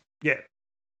 Yeah. Yeah.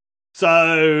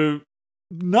 So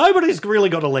nobody's really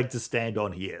got a leg to stand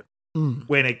on here.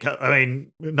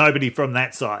 Nobody from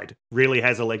that side really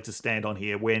has a leg to stand on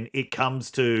here when it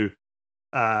comes to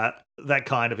that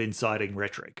kind of inciting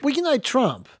rhetoric. Well, you know,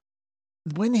 Trump,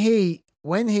 when he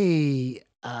came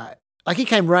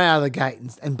right out of the gate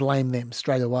and blamed them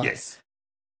straight away. Yes.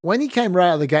 When he came right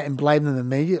out of the gate and blamed them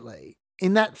immediately,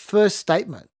 in that first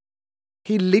statement,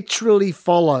 he literally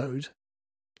followed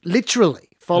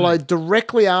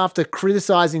directly after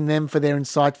criticizing them for their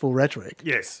insightful rhetoric.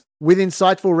 Yes. With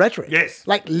insightful rhetoric. Yes.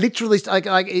 Like literally,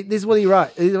 this is what he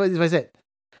wrote. This is what he said.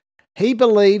 He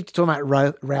believed, talking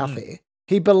about Ralph here,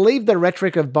 he believed the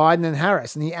rhetoric of Biden and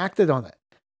Harris and he acted on it.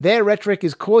 Their rhetoric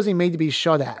is causing me to be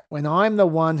shot at when I'm the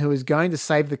one who is going to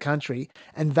save the country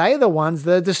and they're the ones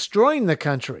that are destroying the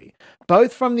country,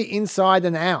 both from the inside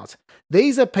and out.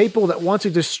 These are people that want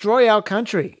to destroy our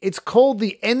country. It's called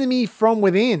the enemy from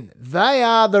within. They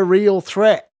are the real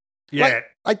threat. Yeah.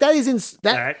 Like that is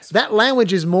that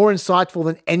language is more insightful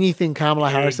than anything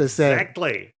Kamala Harris has said.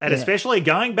 Exactly. And especially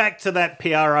going back to that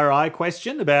PROI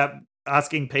question about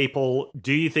asking people,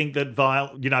 do you think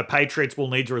that patriots will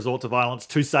need to resort to violence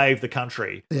to save the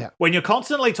country? Yeah. When you're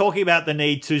constantly talking about the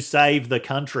need to save the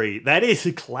country, that is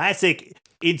a classic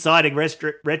inciting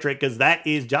rhetoric because that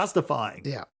is justifying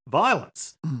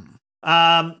violence.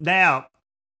 Now,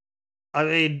 I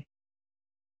mean,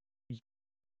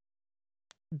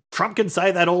 Trump can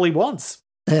say that all he wants.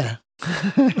 Yeah.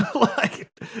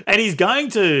 And he's going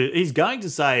to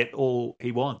say it all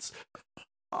he wants.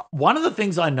 One of the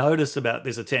things I noticed about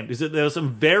this attempt is that there were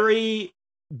some very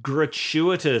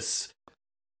gratuitous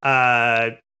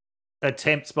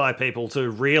attempts by people to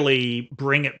really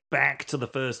bring it back to the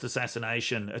first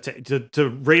assassination attempt, to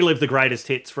relive the greatest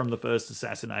hits from the first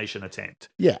assassination attempt.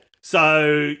 Yeah.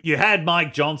 So you had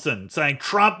Mike Johnson saying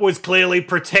Trump was clearly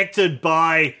protected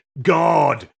by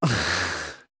God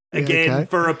again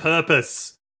for a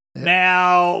purpose. Yeah.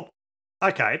 Now,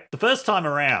 okay, the first time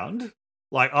around,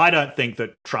 I don't think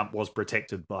that Trump was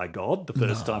protected by God the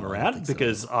first time around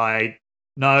because I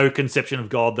no conception of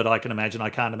God that I can imagine. I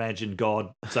can't imagine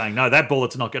God saying, no, that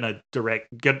bullet's not going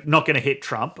to hit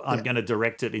Trump. I'm going to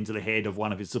direct it into the head of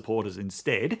one of his supporters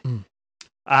instead.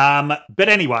 But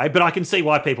anyway, I can see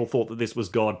why people thought that this was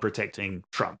God protecting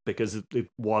Trump because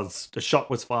the shot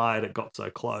was fired. It got so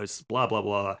close, blah, blah,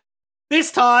 blah.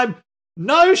 This time,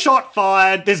 No shot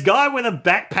fired. This guy with a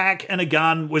backpack and a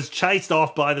gun was chased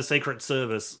off by the Secret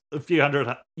Service a few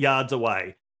hundred yards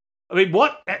away. I mean,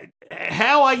 what?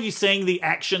 How are you seeing the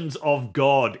actions of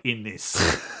God in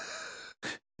this?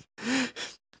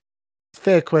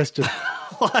 Fair question.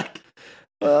 Like,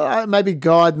 maybe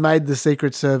God made the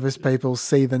Secret Service people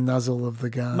see the nuzzle of the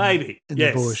gun. maybe. In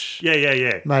Yes. the bush.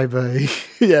 Yeah. Maybe.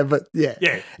 Yeah, but yeah.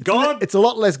 Yeah. God, It's a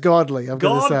lot less godly, I've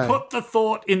got to God say. put the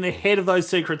thought in the head of those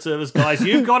Secret Service guys.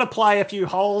 You've got to play a few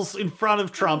holes in front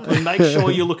of Trump and make sure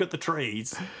you look at the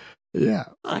trees. Yeah.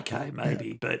 Okay,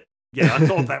 maybe. But yeah, I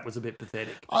thought that was a bit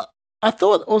pathetic. I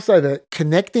thought also the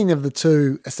connecting of the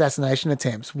two assassination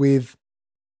attempts with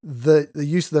the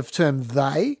use of the term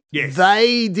they. Yes.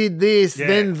 They did this, Yeah.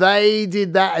 then they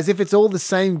did that, as if it's all the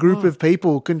same group of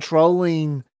people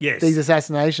controlling Yes. these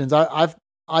assassinations.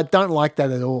 I don't like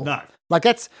that at all. No. Like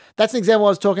that's an example I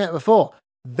was talking about before.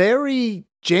 Very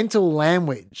gentle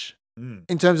language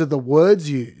in terms of the words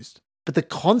used, but the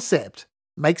concept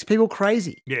makes people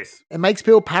crazy. Yes. It makes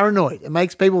people paranoid. It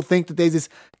makes people think that there's this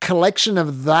collection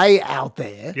of they out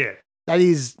there Yeah. that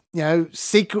is,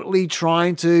 secretly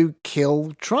trying to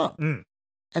kill Trump. Mm.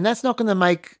 And that's not going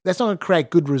to create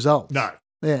good results. No.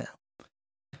 Yeah.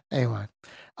 Anyway,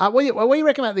 what do you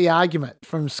reckon about the argument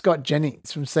from Scott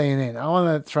Jennings from CNN? I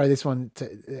want to throw this one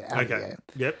out Okay. there.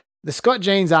 Yep. The Scott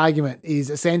Jennings argument is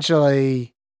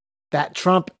essentially that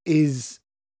Trump is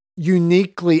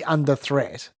uniquely under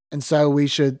threat. And so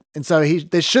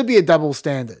there should be a double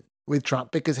standard with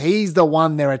Trump because he's the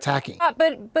one they're attacking.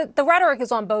 But the rhetoric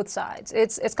is on both sides.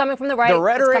 It's coming from the right, The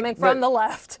rhetoric- it's coming from the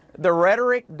left. The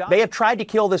rhetoric, they have tried to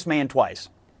kill this man twice,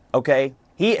 okay?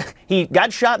 He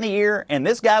got shot in the ear, and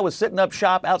this guy was sitting up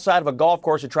shop outside of a golf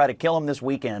course to try to kill him this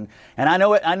weekend. And I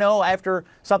know after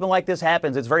something like this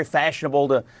happens, it's very fashionable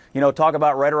to, talk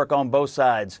about rhetoric on both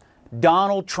sides.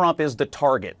 Donald Trump is the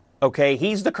target, okay?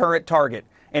 He's the current target,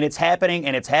 and it's happening,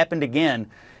 and it's happened again.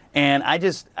 And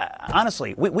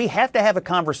honestly, we have to have a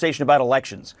conversation about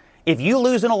elections. If you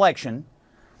lose an election,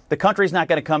 the country's not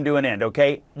going to come to an end,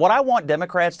 okay? What I want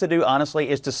Democrats to do, honestly,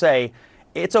 is to say,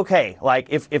 it's okay. Like,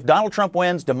 if Donald Trump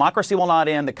wins, democracy will not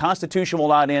end, the Constitution will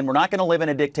not end, we're not going to live in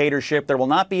a dictatorship, there will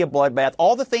not be a bloodbath.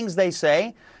 All the things they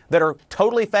say that are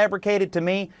totally fabricated, to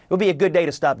me, it would be a good day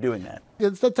to stop doing that.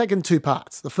 It's taken two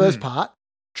parts. The first part,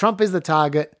 Trump is the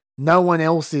target, no one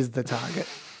else is the target.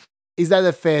 Is that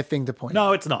a fair thing to point out?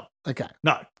 No, it's not. Okay.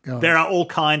 No. Go on. There are all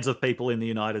kinds of people in the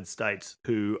United States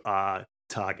who are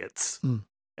targets,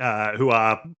 who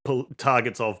are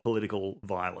targets of political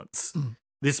violence.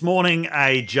 This morning,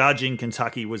 a judge in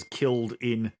Kentucky was killed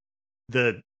in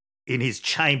his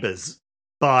chambers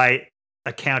by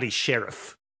a county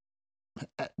sheriff.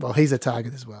 Well, he's a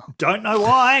target as well. Don't know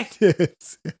why.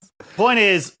 Yes. Point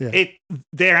is, Yeah.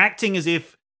 they're acting as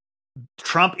if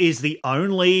Trump is the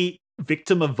only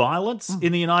victim of violence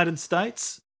in the United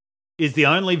States, is the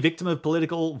only victim of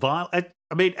political violence.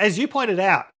 I mean, as you pointed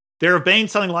out, there have been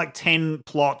something like 10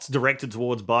 plots directed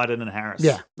towards Biden and Harris.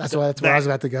 Yeah, that's where I was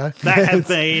about to go. That have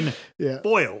been Yeah.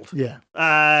 foiled. Yeah.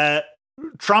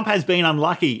 Trump has been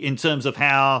unlucky in terms of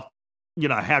how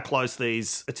close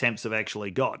these attempts have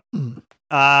actually got.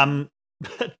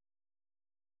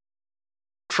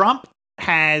 Trump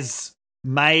has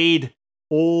made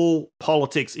all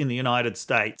politics in the United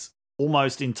States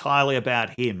almost entirely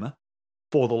about him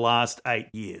for the last 8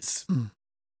 years.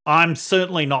 I'm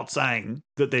certainly not saying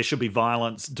that there should be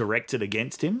violence directed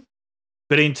against him,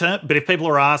 but if people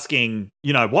are asking,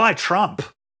 why Trump?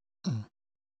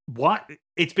 Why?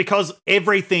 It's because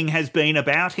everything has been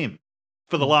about him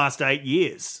for the last 8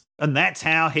 years, and that's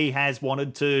how he has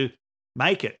wanted to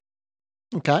make it.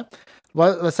 Okay.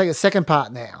 Well, let's take a second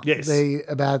part now. Yes.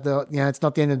 About it's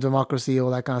not the end of democracy,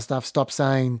 all that kind of stuff. Stop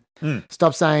saying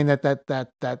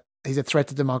that he's a threat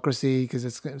to democracy because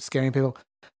it's scaring people.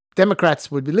 Democrats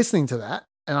would be listening to that,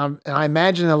 and I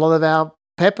imagine a lot of our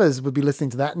peppers would be listening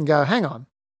to that and go, hang on,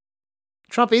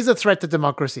 Trump is a threat to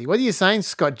democracy. What are you saying,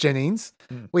 Scott Jennings?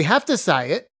 We have to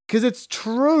say it because it's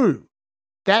true.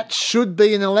 That should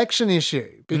be an election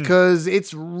issue because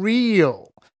it's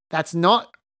real. That's not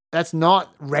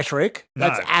rhetoric. No.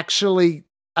 That's actually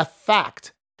a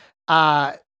fact.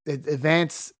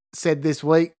 Vance said this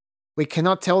week, we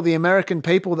cannot tell the American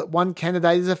people that one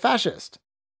candidate is a fascist.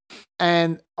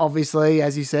 And obviously,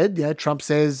 as you said, Trump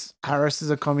says Harris is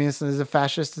a communist and is a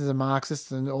fascist and is a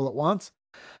Marxist and all at once.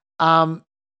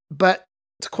 But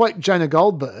to quote Jonah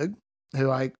Goldberg, who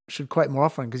I should quote more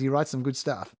often because he writes some good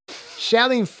stuff,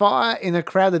 shouting fire in a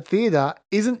crowded theatre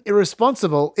isn't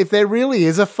irresponsible if there really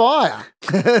is a fire.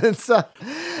 So,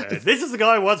 this is the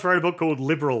guy who once wrote a book called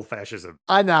Liberal Fascism.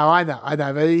 I know,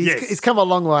 but he's come a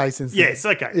long way since then. Yes,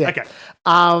 okay.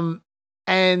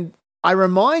 And I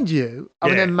remind you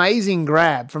of an amazing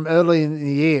grab from early in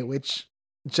the year, which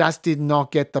just did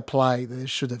not get the play that it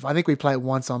should have. I think we played it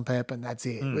once on PEP and that's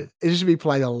it. It should be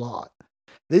played a lot.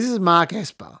 This is Mark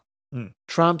Esper,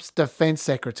 Trump's defense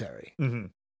secretary,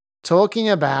 talking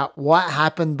about what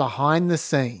happened behind the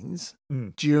scenes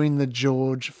during the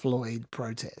George Floyd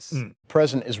protests. The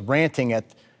president is ranting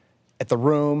at the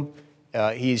room.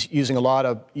 He's using a lot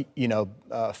of,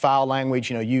 foul language.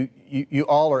 You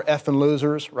all are effing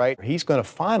losers, right? He's going to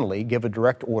finally give a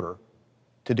direct order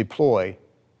to deploy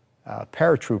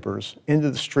paratroopers into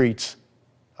the streets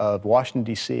of Washington,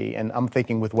 D.C., and I'm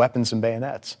thinking with weapons and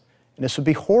bayonets. And this would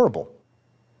be horrible.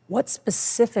 What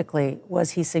specifically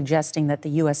was he suggesting that the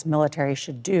U.S. military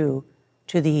should do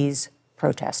to these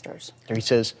protesters? He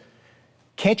says,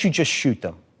 can't you just shoot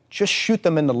them? Just shoot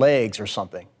them in the legs or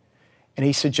something. And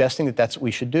he's suggesting that that's what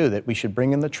we should do, that we should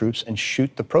bring in the troops and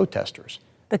shoot the protesters.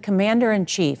 The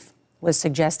commander-in-chief was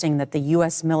suggesting that the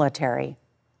U.S. military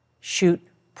shoot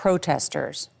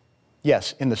protesters.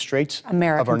 Yes, in the streets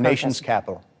of our nation's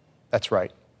capital. That's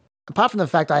right. Apart from the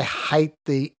fact I hate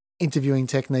the interviewing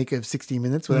technique of 60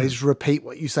 Minutes where they just repeat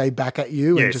what you say back at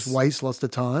you and just waste lots of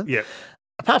time. Yeah.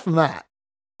 Apart from that,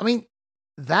 I mean,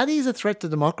 that is a threat to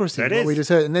democracy, That what is. we just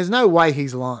heard. And there's no way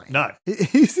he's lying. No.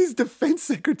 He's his defense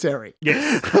secretary.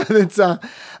 Yes. It's,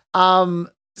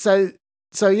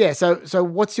 so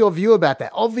what's your view about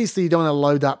that? Obviously, you don't want to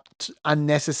load up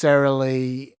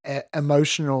unnecessarily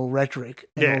emotional rhetoric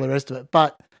and all the rest of it.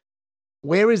 But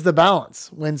where is the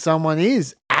balance when someone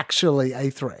is actually a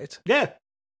threat? Yeah.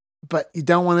 But you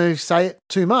don't want to say it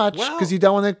too much because you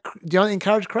don't want to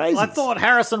encourage crazy. I thought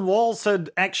Harrison Walls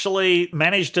had actually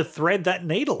managed to thread that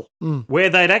needle where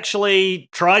they'd actually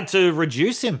tried to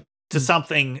reduce him to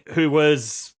something who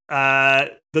was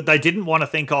that they didn't want to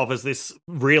think of as this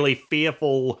really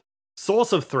fearful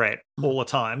source of threat all the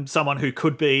time, someone who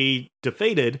could be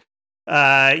defeated,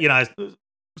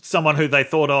 someone who they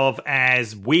thought of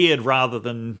as weird rather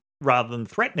than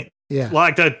threatening. Yeah.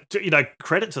 Like,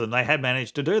 credit to them. They had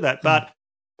managed to do that. But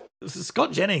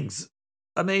Scott Jennings,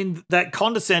 I mean, that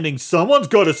condescending, someone's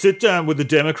got to sit down with the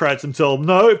Democrats and tell them,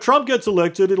 no, if Trump gets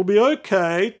elected, it'll be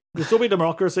okay. There'll still be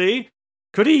democracy.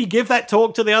 Could he give that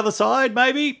talk to the other side,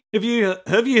 maybe? Have you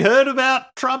heard about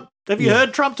Trump? Have you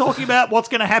heard Trump talking about what's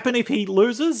going to happen if he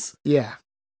loses? Yeah.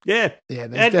 Yeah. Yeah,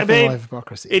 there's definitely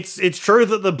hypocrisy. It's true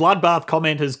that the bloodbath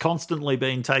comment has constantly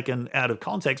been taken out of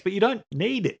context, but you don't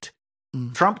need it.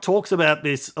 Trump talks about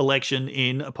this election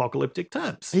in apocalyptic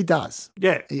terms. He does.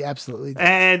 Yeah. He absolutely does.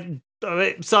 And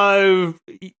so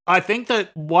I think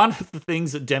that one of the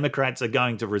things that Democrats are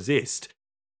going to resist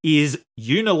is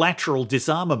unilateral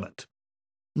disarmament.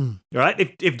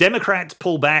 Right? If Democrats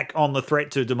pull back on the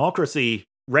threat to democracy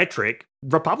rhetoric,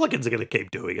 Republicans are going to keep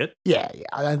doing it. Yeah.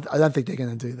 I don't think they're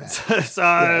going to do that.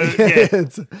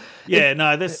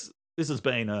 This has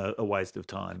been a waste of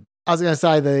time. I was going to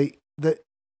say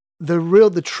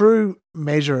the true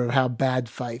measure of how bad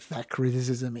faith that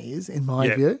criticism is, in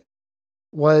my view,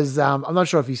 was I'm not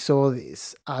sure if you saw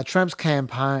this. Trump's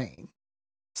campaign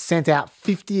sent out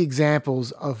 50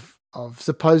 examples of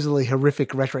supposedly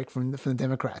horrific rhetoric from the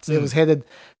Democrats. It was headed,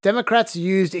 Democrats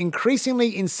used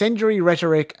increasingly incendiary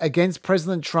rhetoric against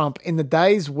President Trump in the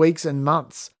days, weeks, and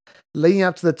months leading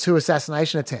up to the 2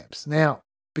 assassination attempts. Now,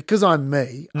 because I'm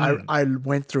me, I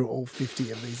went through all 50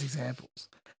 of these examples.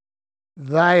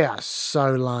 They are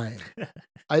so lame.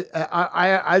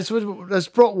 I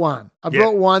just brought one. I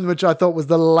brought one which I thought was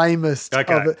the lamest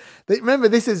of it. Remember,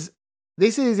 this is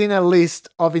in a list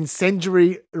of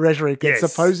incendiary rhetoric that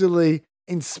supposedly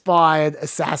inspired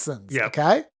assassins.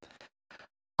 Okay?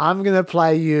 I'm going to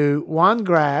play you one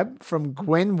grab from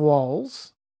Gwen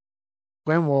Walls.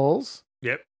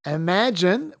 Yep.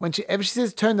 Imagine whenever she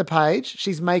says turn the page,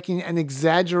 she's making an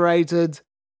exaggerated,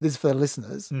 this is for the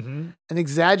listeners, an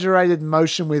exaggerated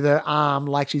motion with her arm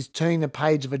like she's turning the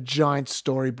page of a giant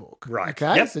storybook. Right.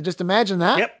 Okay? Yep. So just imagine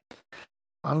that. Yep.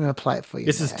 I'm going to play it for you.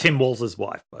 This is Tim Walls'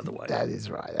 wife, by the way. That is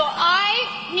right. So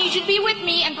I need you to be with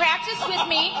me and practice with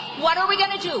me. What are we going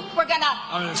to do? We're going to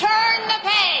turn the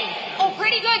page. Oh,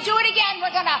 pretty good. Do it again. We're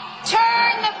going to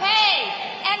turn the page.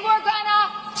 And we're going to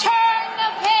turn the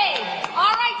page.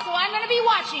 All right, so I'm going to be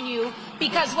watching you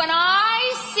because when I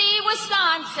see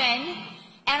Wisconsin,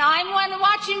 and I'm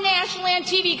watching nationally on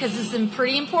TV because this is a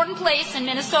pretty important place, and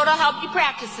Minnesota helped you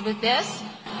practice with this.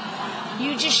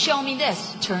 You just show me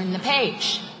this. Turn the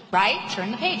page, right?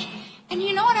 Turn the page. And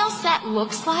you know what else that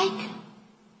looks like?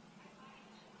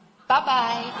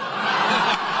 Bye-bye.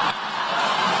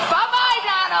 Bye-bye,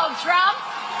 Donald Trump.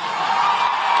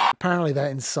 Apparently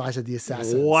that incited the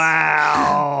assassins.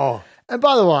 Wow. And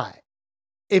by the way,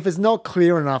 if it's not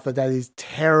clear enough that that is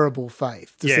terrible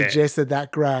faith to suggest that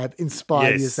that grab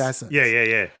inspired the assassins.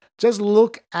 Yeah. Just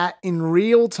look at, in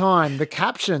real time, the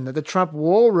caption that the Trump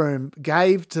War Room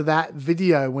gave to that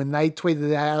video when they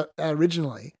tweeted it out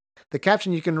originally. The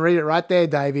caption, you can read it right there,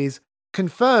 Dave, is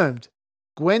confirmed.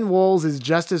 Gwen Walls is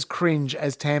just as cringe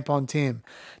as Tampon Tim.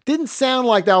 Didn't sound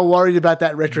like they were worried about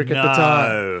that rhetoric at the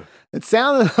time. It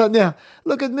sounded, now,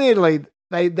 look, admittedly,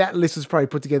 that list was probably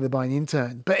put together by an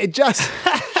intern, but it just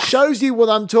shows you what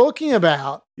I'm talking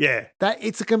about. Yeah. That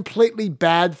it's a completely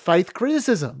bad faith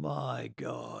criticism. My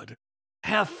God.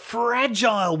 How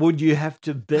fragile would you have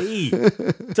to be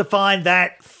to find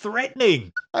that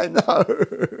threatening? I know.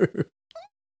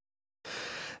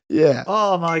 Yeah.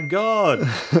 Oh, my God.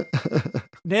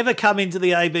 Never come into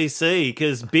the ABC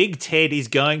because Big Ted is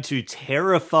going to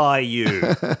terrify you.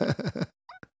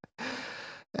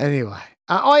 Anyway.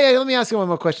 Let me ask you one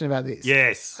more question about this.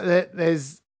 Yes.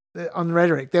 There's on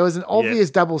rhetoric, there was an obvious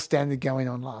double standard going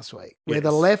on last week where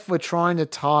the left were trying to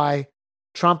tie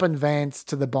Trump and Vance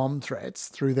to the bomb threats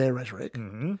through their rhetoric,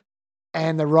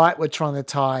 and the right were trying to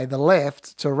tie the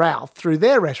left to Ralph through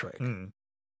their rhetoric.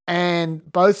 And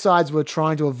both sides were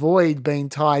trying to avoid being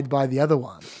tied by the other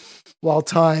one while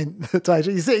tying.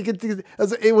 You see,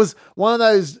 it was one of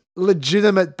those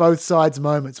legitimate both sides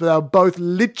moments where they were both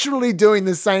literally doing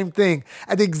the same thing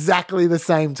at exactly the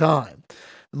same time.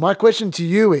 My question to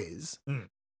you is,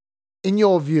 in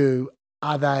your view,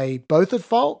 are they both at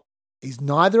fault? Is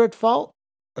neither at fault?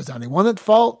 Or is only one at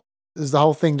fault? Is the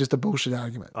whole thing just a bullshit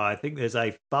argument? I think there's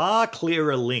a far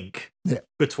clearer link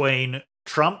between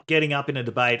Trump getting up in a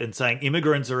debate and saying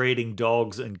immigrants are eating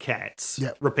dogs and cats,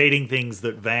 repeating things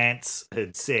that Vance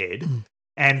had said,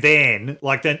 and then,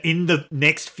 in the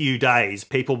next few days,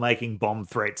 people making bomb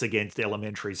threats against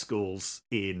elementary schools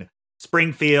in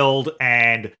Springfield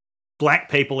and black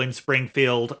people in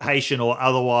Springfield, Haitian or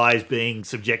otherwise, being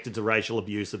subjected to racial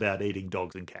abuse about eating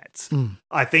dogs and cats.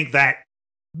 I think that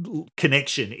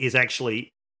connection is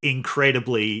actually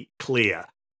incredibly clear.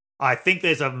 I think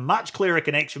there's a much clearer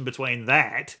connection between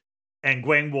that and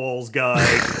Gwen Walls going,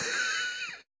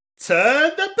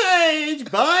 turn the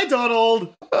page, bye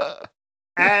Donald,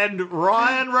 and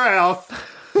Ryan Routh,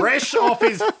 fresh off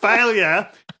his failure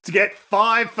to get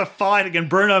 5 for fighting and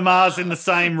Bruno Mars in the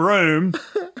same room,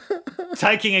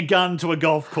 taking a gun to a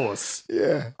golf course.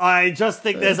 Yeah. I just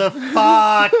think there's a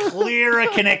far clearer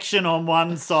connection on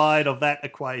one side of that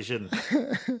equation.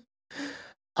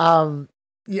 I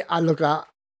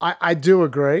do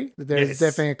agree that there's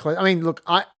definitely a clear. I mean, look,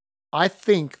 I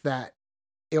think that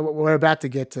we're about to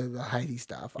get to the Haiti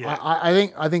stuff. Yeah.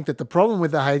 I think that the problem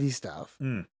with the Haiti stuff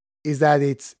is that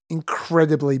it's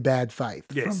incredibly bad faith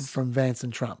from Vance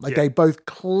and Trump. They both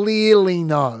clearly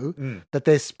know that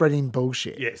they're spreading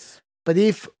bullshit. Yes. But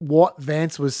if what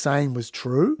Vance was saying was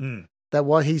true, that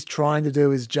what he's trying to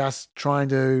do is just trying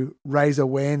to raise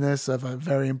awareness of a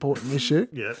very important issue.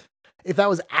 Yeah. If that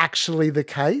was actually the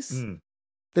case,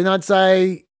 then I'd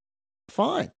say,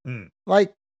 fine.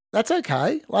 That's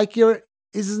okay.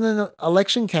 This isn't an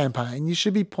election campaign. You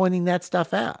should be pointing that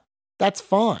stuff out. That's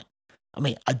fine. I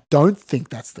mean, I don't think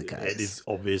that's the case. It is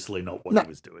obviously not what he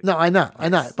was doing. No, I know.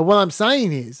 But what I'm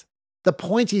saying is, the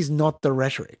point is not the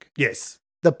rhetoric. Yes.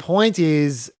 The point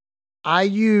is, are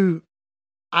you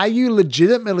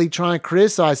legitimately trying to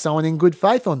criticize someone in good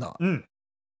faith or not?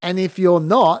 And if you're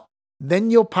not,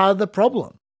 then you're part of the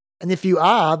problem. And if you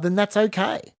are, then that's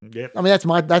okay. Yep. I mean,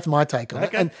 that's my take on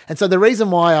it. And so the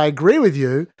reason why I agree with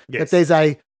you that there's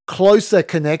a closer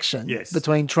connection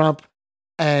between Trump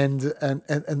and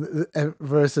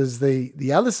versus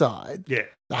the other side,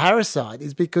 the Harris side,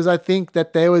 is because I think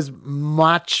that there was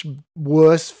much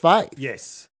worse faith.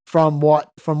 Yes. From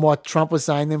what Trump was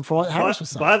saying than from what Harris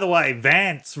was saying. By the way,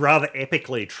 Vance rather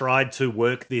epically tried to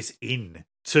work this in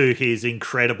to his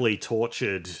incredibly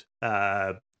tortured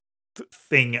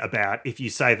thing about if you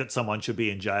say that someone should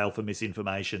be in jail for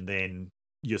misinformation, then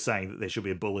you're saying that there should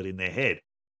be a bullet in their head.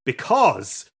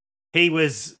 Because he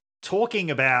was talking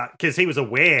about, because he was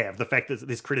aware of the fact that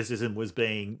this criticism was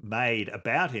being made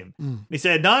about him. He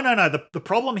said, no, the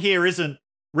problem here isn't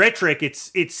rhetoric,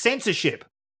 it's censorship.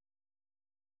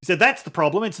 He said, that's the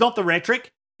problem. It's not the rhetoric.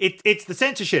 It's the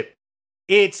censorship.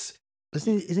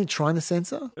 Isn't he trying to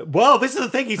censor? Well, this is the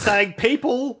thing. He's saying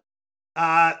people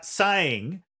are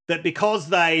saying that because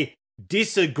they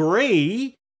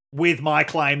disagree with my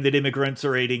claim that immigrants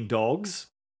are eating dogs,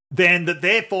 then that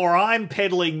therefore I'm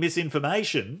peddling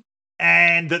misinformation,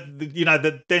 and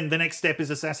that then the next step is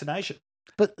assassination.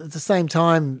 But at the same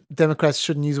time, Democrats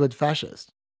shouldn't use the word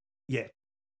fascist. Yeah.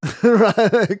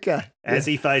 Right, okay. As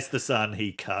he faced the sun,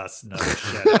 he cast no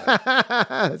shadow.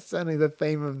 That's certainly the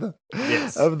theme of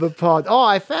the pod. Oh,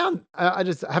 I found, I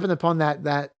just happened upon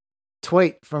that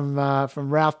tweet from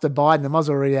Ralph to Biden. I might as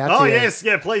well read it out to you. Yes,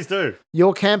 yeah, please do.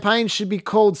 Your campaign should be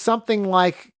called something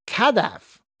like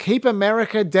CADAF, Keep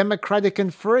America Democratic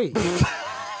and Free.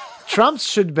 Trump's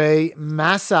should be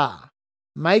Massa,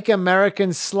 Make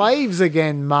Americans Slaves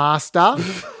Again, Master.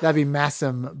 That'd be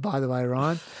Massam, by the way,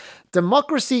 Ryan.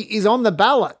 Democracy is on the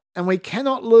ballot, and we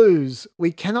cannot lose.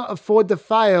 We cannot afford to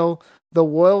fail. The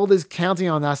world is counting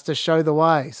on us to show the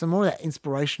way. Some more of that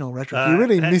inspirational rhetoric. You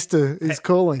really missed his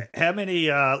calling. How many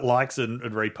likes and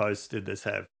reposts did this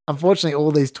have? Unfortunately,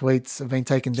 all these tweets have been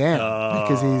taken down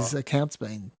because his account's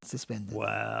been suspended.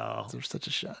 Wow. It's such a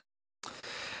shame.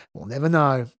 We'll never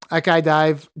know. Okay,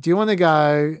 Dave, do you want to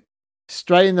go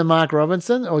straight into Mark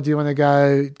Robinson, or do you want to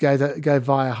go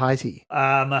via Haiti?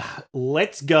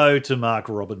 Let's go to Mark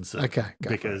Robinson. Okay,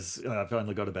 because I've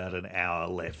only got about an hour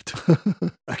left.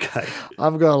 Okay,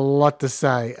 I've got a lot to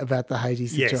say about the Haiti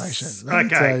situation. Yes. Let me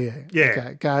tell you.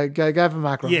 Yeah. Okay, go for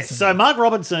Mark Robinson. Yes. So Mark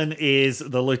Robinson is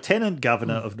the Lieutenant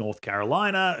Governor of North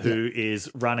Carolina, who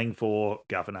is running for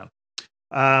governor.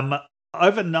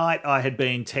 Overnight, I had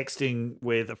been texting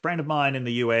with a friend of mine in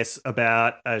the US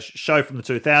about a show from the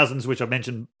 2000s, which I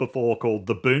mentioned before, called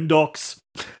The Boondocks,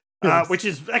 which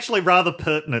is actually rather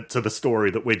pertinent to the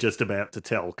story that we're just about to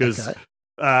tell, because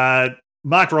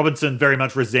Mark Robinson very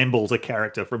much resembles a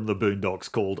character from The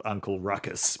Boondocks called Uncle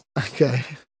Ruckus. Okay.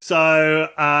 So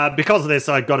because of this,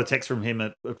 I got a text from him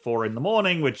at 4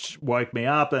 a.m, which woke me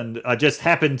up, and I just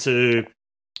happened to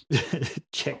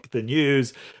check the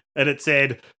news, and it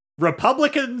said,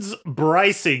 Republicans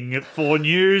bracing for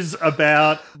news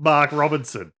about Mark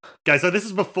Robinson. Okay, so this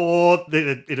is before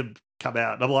it had come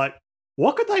out. And I'm like,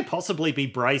 what could they possibly be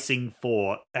bracing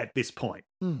for at this point?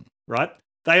 Right?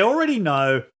 They already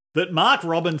know that Mark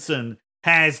Robinson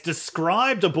has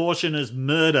described abortion as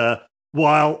murder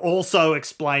while also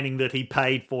explaining that he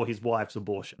paid for his wife's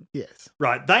abortion. Yes.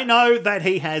 Right. They know that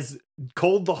he has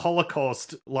called the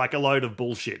Holocaust like a load of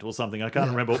bullshit or something. I can't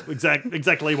remember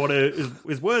exactly what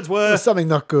his words were. Something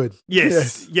not good.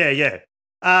 Yes. Yeah.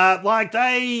 Like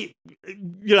they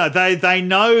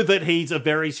know that he's a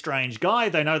very strange guy.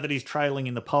 They know that he's trailing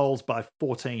in the polls by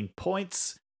 14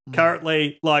 points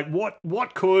currently. Like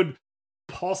what could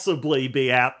possibly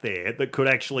be out there that could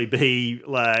actually be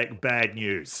like bad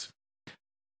news?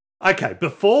 Okay,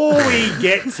 before we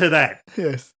get to that,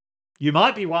 yes, you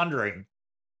might be wondering,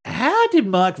 how did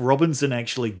Mark Robinson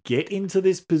actually get into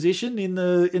this position in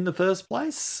the first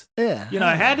place? Yeah.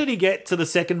 How did he get to the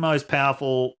second most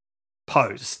powerful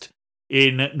post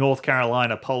in North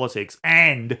Carolina politics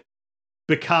and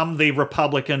become the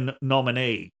Republican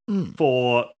nominee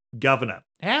for governor?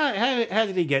 How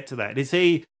did he get to that? Is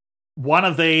he one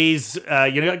of these,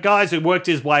 guys who worked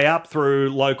his way up through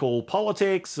local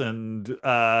politics and,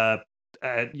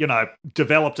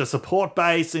 developed a support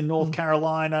base in North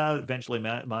Carolina, eventually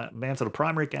mounted a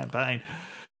primary campaign?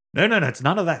 No, it's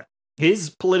none of that.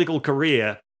 His political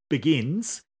career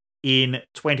begins in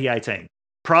 2018.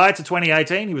 Prior to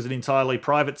 2018, he was an entirely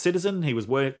private citizen. He was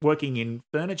working in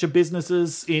furniture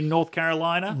businesses in North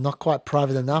Carolina. Not quite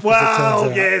private enough, well,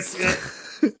 as it turns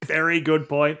out. Yes. Very good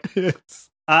point. Yes.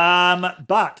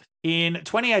 But in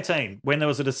 2018, when there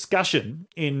was a discussion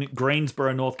in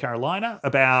Greensboro, North Carolina,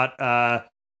 about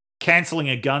cancelling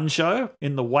a gun show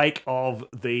in the wake of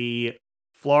the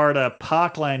Florida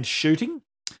Parkland shooting,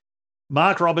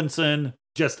 Mark Robinson,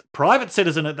 just private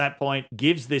citizen at that point,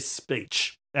 gives this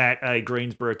speech at a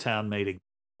Greensboro town meeting.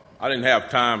 I didn't have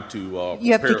time to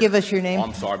You have to give us your name. Oh,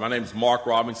 I'm sorry. My name is Mark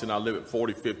Robinson. I live at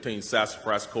 4015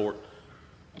 Sassafras Court.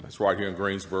 That's right here in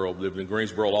Greensboro. I've lived in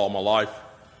Greensboro all my life.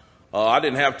 I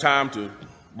didn't have time to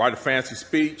write a fancy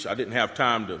speech. I didn't have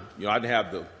time to, I didn't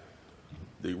have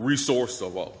the resource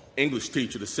of an English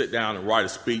teacher to sit down and write a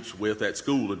speech with at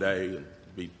school today and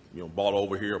be, brought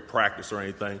over here or practice or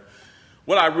anything.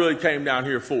 What I really came down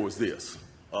here for is this.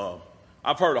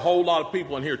 I've heard a whole lot of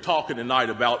people in here talking tonight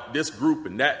about this group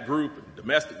and that group and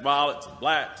domestic violence and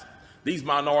blacks, these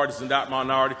minorities and that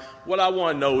minority. What I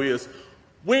want to know is,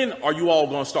 when are you all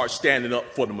going to start standing up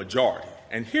for the majority?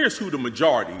 And here's who the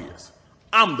majority is.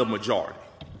 I'm the majority.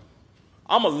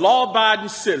 I'm a law-abiding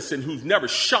citizen who's never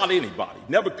shot anybody,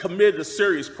 never committed a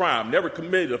serious crime, never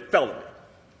committed a felony.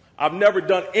 I've never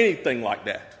done anything like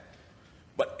that.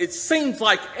 But it seems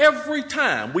like every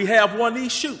time we have one of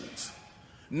these shootings,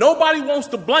 nobody wants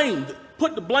to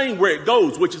put the blame where it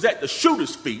goes, which is at the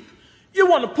shooter's feet. You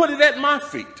want to put it at my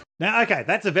feet. Now, okay,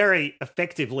 that's a very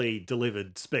effectively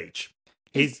delivered speech.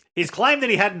 His claim that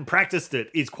he hadn't practiced it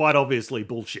is quite obviously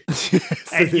bullshit.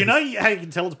 And you know how you can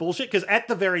tell it's bullshit? Because at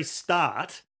the very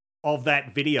start of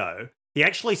that video, he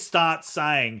actually starts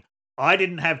saying, I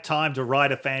didn't have time to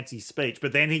write a fancy speech,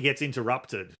 but then he gets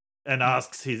interrupted and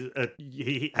asks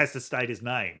he has to state his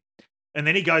name. And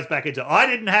then he goes back into, I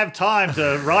didn't have time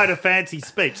to write a fancy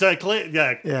speech. So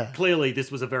clearly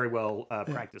this was a very well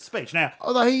practiced speech. Now,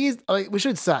 although he is, we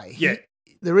should say,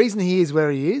 the reason he is where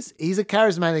he is, he's a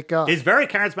charismatic guy. He's very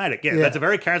charismatic. Yeah, that's a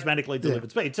very charismatically delivered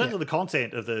speech. In terms of the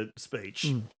content of the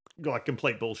speech, like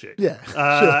complete bullshit. Yeah,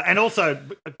 and also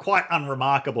quite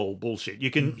unremarkable bullshit.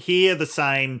 You can hear the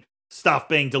same stuff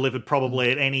being delivered probably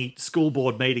at any school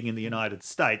board meeting in the United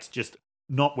States, just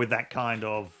not with that kind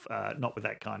of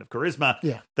charisma.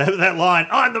 Yeah, that line,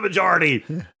 "I'm the majority,"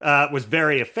 was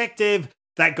very effective.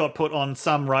 That got put on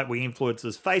some right-wing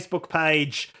influencers' Facebook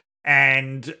page.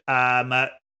 And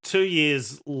 2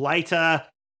 years later,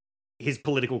 his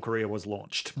political career was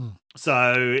launched.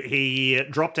 So he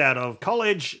dropped out of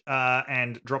college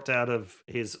and dropped out of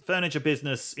his furniture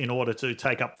business in order to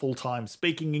take up full-time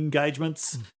speaking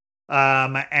engagements.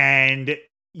 And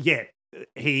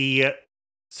he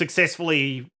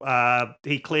successfully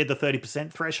he cleared the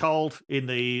 30% threshold in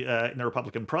the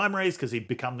Republican primaries because he'd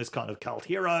become this kind of cult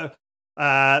hero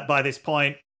by this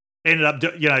point. Ended up,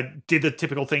 did the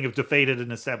typical thing of defeated an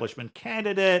establishment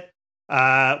candidate,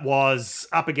 was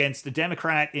up against a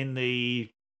Democrat in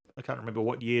I can't remember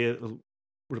what year, it would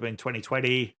have been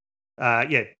 2020.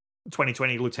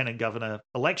 2020 lieutenant governor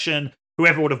election.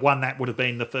 Whoever would have won that would have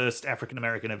been the first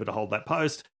African-American ever to hold that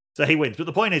post. So he wins. But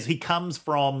the point is, he comes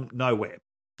from nowhere.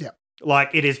 Yeah.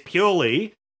 Like, it is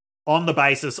purely on the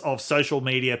basis of social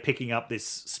media picking up this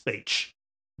speech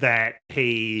that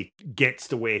he gets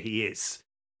to where he is.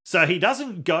 So he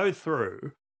doesn't go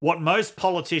through what most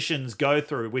politicians go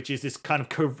through, which is this kind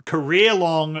of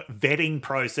career-long vetting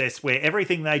process where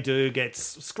everything they do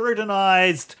gets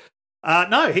scrutinized.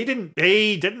 No, he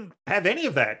didn't have any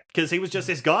of that because he was just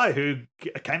this guy who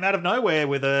came out of nowhere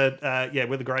with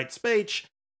a great speech,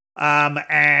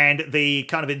 and the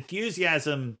kind of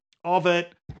enthusiasm of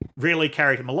it really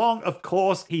carried him along. Of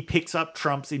course, he picks up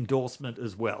Trump's endorsement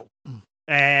as well,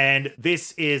 and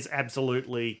this is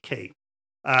absolutely key.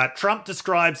 Trump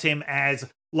describes him as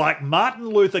like Martin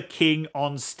Luther King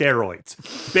on steroids.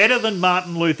 Better than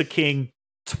Martin Luther King,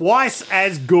 twice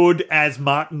as good as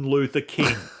Martin Luther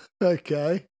King.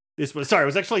 Okay. It was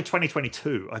actually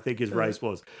 2022, I think his race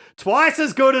was. Twice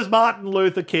as good as Martin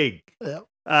Luther King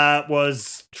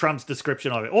was Trump's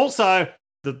description of it. Also,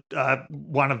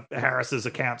 one of Harris's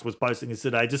accounts was posting this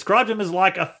today, described him as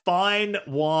like a fine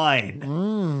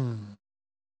wine.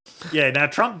 Yeah, now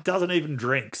Trump doesn't even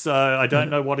drink, so I don't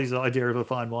know what his idea of a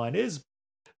fine wine is.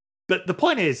 But the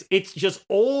point is, it's just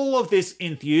all of this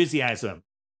enthusiasm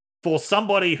for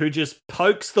somebody who just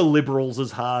pokes the liberals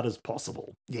as hard as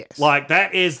possible. Yes. Like,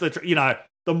 that is the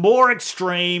more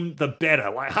extreme, the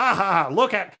better. Like, ha,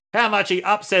 look at how much he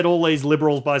upset all these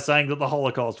liberals by saying that the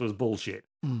Holocaust was bullshit.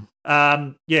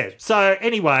 So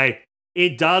anyway,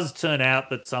 it does turn out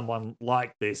that someone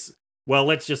like this, well,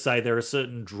 let's just say there are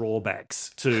certain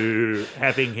drawbacks to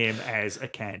having him as a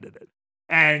candidate.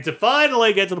 And to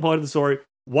finally get to the point of the story,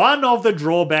 one of the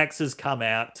drawbacks has come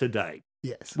out today.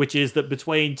 Yes. Which is that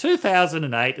between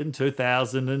 2008 and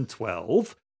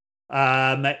 2012,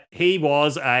 he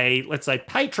was let's say,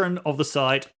 patron of the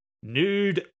site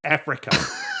Nude Africa.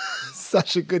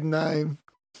 Such a good name.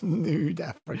 Nude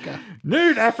Africa.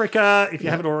 Nude Africa, if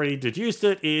you haven't already deduced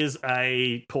it, is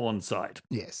a porn site.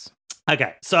 Yes.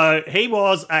 Okay, so he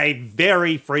was a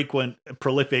very frequent,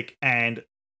 prolific, and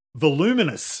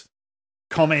voluminous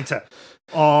commenter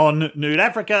on Nude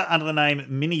Africa under the name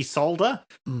Mini Solder.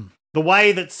 The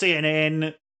way that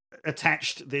CNN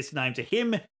attached this name to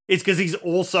him is because he's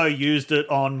also used it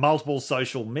on multiple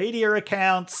social media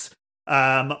accounts,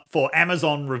 for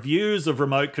Amazon reviews of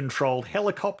remote-controlled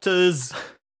helicopters.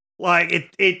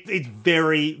 Like, it's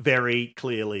very, very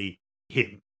clearly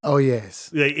him. Oh, yes.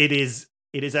 It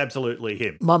is absolutely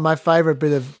him. My favourite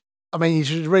bit of, I mean, you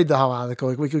should read the whole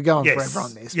article. We could go on forever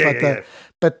on this.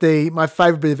 But my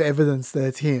favourite bit of evidence that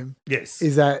it's him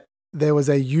is that there was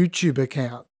a YouTube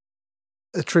account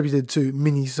attributed to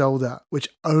Mini Solder, which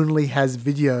only has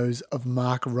videos of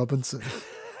Mark Robinson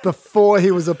before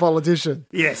he was a politician.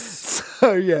 Yes.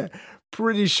 So, yeah,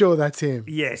 pretty sure that's him.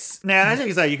 Yes. Now, as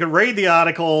you say, you can read the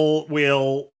article.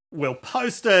 We'll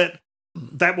post it.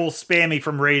 That will spare me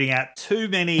from reading out too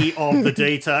many of the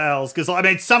details, because, I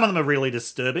mean, some of them are really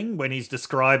disturbing when he's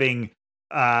describing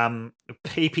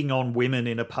peeping on women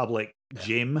in a public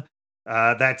gym.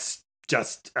 That's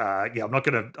just I'm not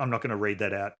gonna read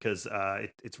that out because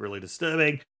it's really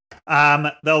disturbing.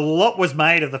 The lot was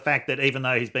made of the fact that even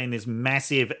though he's been this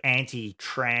massive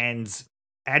anti-trans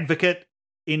advocate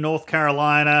in North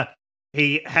Carolina,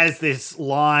 he has this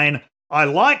line, "I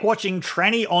like watching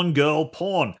tranny on girl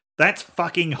porn. That's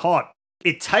fucking hot.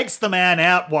 It takes the man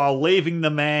out while leaving the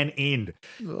man in."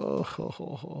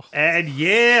 And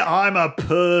yeah, I'm a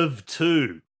perv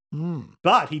too.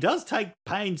 But he does take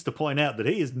pains to point out that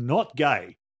he is not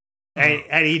gay.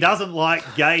 And he doesn't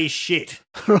like gay shit.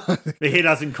 He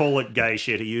doesn't call it gay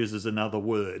shit. He uses another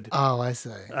word. Oh, I see.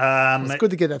 It's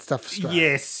good to get that stuff straight.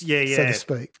 Yes, yeah. So to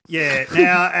speak. Yeah.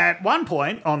 Now, at one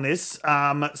point on this,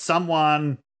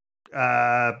 someone...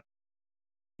 some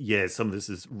of this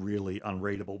is really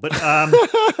unreadable. But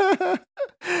I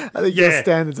think your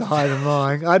standards are higher than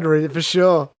mine. I'd read it for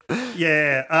sure.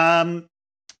 Yeah.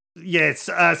 Yes.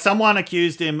 Someone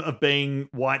accused him of being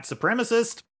white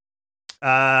supremacist.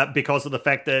 Because of the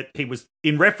fact that he was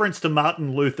in reference to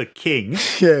Martin Luther King.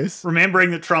 Yes.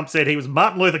 Remembering that Trump said he was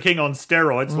Martin Luther King on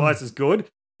steroids, twice as good.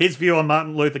 His view on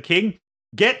Martin Luther King,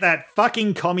 get that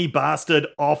fucking commie bastard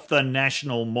off the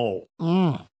National Mall.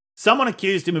 Someone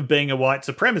accused him of being a white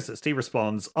supremacist. He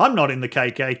responds, "I'm not in the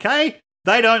KKK.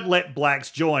 They don't let blacks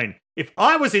join. If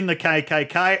I was in the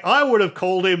KKK, I would have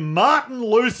called him Martin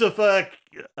Lucifer,"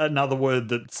 another word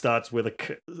that starts with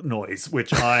a noise,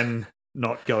 which I'm...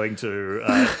 not going to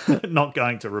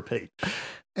repeat.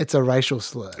 It's a racial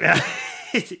slur.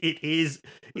 It is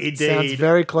indeed. Sounds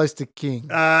very close to King.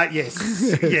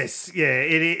 Yes, yeah.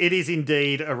 It is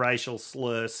indeed a racial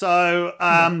slur. So,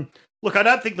 look, I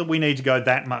don't think that we need to go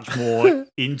that much more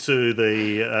into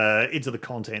the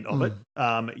content of it.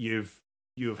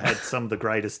 You've had some of the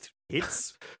greatest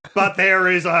hits, but there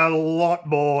is a lot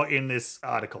more in this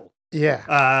article. Yeah,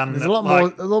 there's a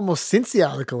lot more since the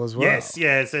article as well. Yes,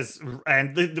 it says,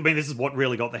 and this is what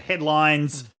really got the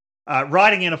headlines.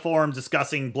 Writing in a forum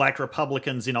discussing black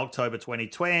Republicans in October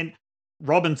 2020,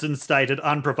 Robinson stated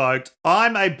unprovoked,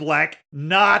 "I'm a black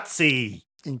Nazi."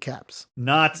 In caps.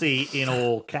 Nazi in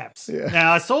all caps. Yeah.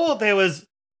 Now, I saw there was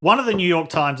one of the New York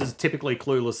Times is typically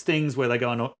clueless things where they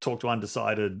go and talk to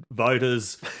undecided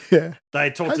voters. Yeah. How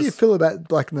do you feel about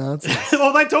black Nazis?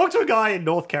 Well, they talked to a guy in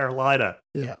North Carolina.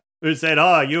 Yeah. Who said,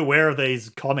 "Oh, you aware of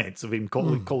these comments of him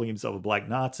calling himself a black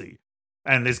Nazi?"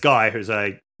 And this guy who's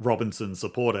a Robinson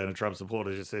supporter and a Trump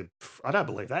supporter just said, "I don't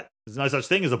believe that. There's no such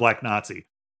thing as a black Nazi."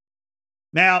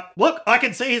 Now, look, I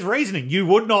can see his reasoning. You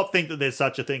would not think that there's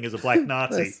such a thing as a black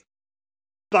Nazi. Yes.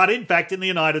 But in fact, in the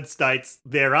United States,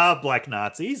 there are black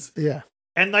Nazis. Yeah.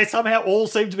 And they somehow all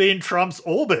seem to be in Trump's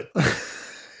orbit.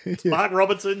 Mark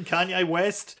Robinson, Kanye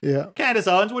West. Yeah. Candace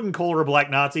Owens wouldn't call her a black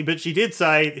Nazi, but she did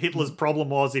say Hitler's problem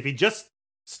was if he just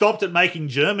stopped at making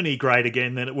Germany great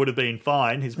again, then it would have been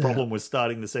fine. His problem was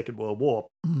starting the Second World War.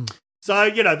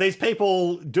 So, these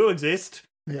people do exist.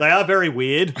 Yeah. They are very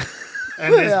weird.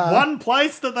 And there's one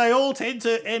place that they all tend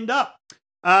to end up.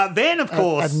 Then, of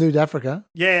course... At Nude Africa.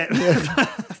 Yeah.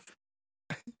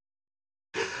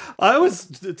 I was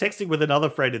texting with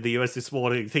another friend in the US this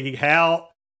morning thinking, how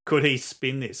could he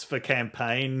spin this for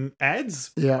campaign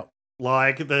ads? Yeah.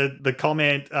 Like the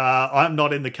comment, "I'm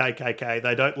not in the KKK.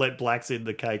 They don't let blacks in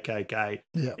the KKK.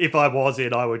 Yeah. If I was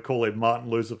in, I would call him Martin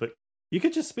Lucifer." You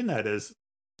could just spin that as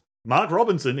Mark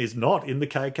Robinson is not in the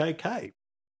KKK.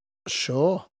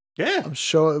 Sure. Yeah. I'm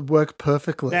sure it would work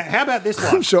perfectly. Now, how about this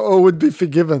one? I'm sure all would be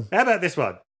forgiven. How about this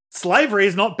one? "Slavery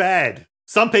is not bad.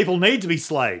 Some people need to be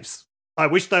slaves. I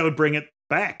wish they would bring it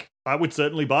back. I would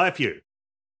certainly buy a few."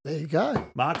 There you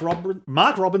go. Mark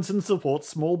Robinson supports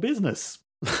small business.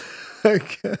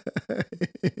 Okay.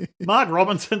 Mark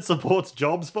Robinson supports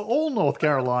jobs for all North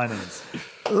Carolinians.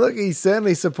 Look, he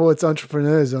certainly supports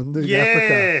entrepreneurs on Nude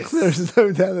Africa. There's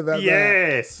no doubt about that.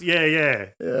 Yes, yeah.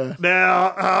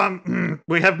 Now,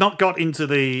 we have not got into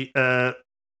the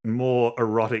more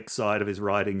erotic side of his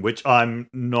writing, which I'm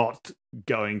not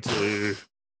going to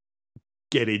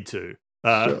get into.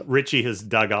 Sure. Richie has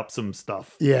dug up some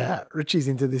stuff. Yeah, Richie's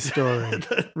into this story.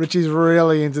 Richie's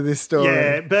really into this story.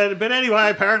 Yeah, but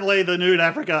anyway, apparently the Nude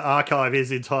Africa archive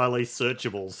is entirely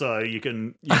searchable, so you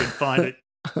can find it.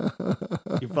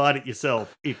 You find it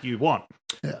yourself if you want.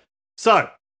 Yeah. So,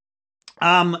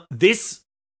 this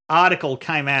article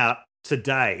came out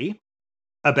today,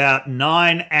 about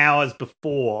 9 hours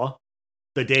before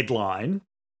the deadline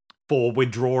for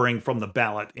withdrawing from the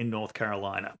ballot in North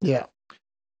Carolina. Yeah.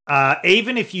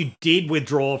 Even if you did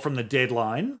withdraw from the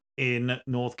deadline in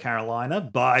North Carolina,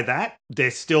 by that,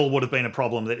 there still would have been a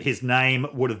problem that his name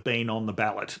would have been on the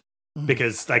ballot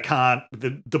because they can't,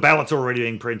 the ballot's already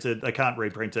being printed. They can't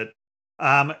reprint it.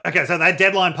 Okay, so that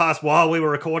deadline passed while we were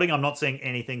recording. I'm not seeing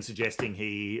anything suggesting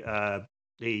he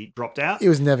he dropped out. He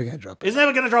was never going to drop out. He's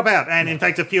never going to drop out. And in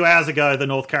fact, a few hours ago, the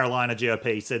North Carolina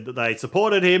GOP said that they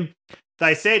supported him.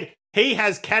 They said he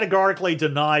has categorically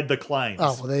denied the claims.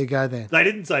 Oh, well, there you go then. They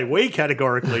didn't say we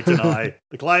categorically deny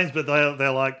the claims, but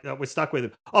they're like, we're stuck with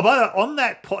him. Oh, by the way, on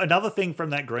that point, another thing from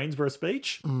that Greensboro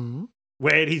speech,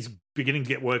 where he's beginning to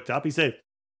get worked up, he said,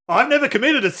 I've never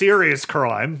committed a serious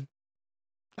crime.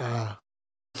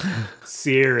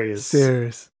 Serious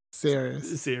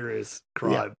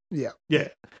crime. Yeah.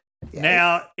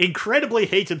 Now, incredibly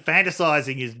heated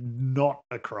fantasizing is not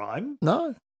a crime.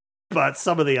 No. But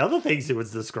some of the other things he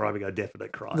was describing are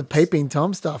definite crimes. The peeping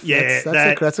Tom stuff. Yeah,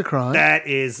 that's a crime. That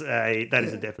is a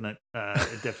definite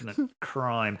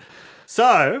crime.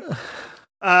 So,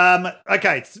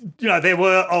 okay, there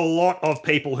were a lot of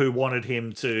people who wanted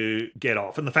him to get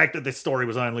off, and the fact that this story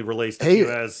was only released a few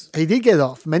hours. He did get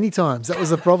off many times. That was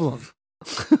the problem.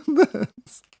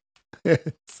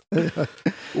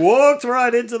 Walked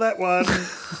right into that one.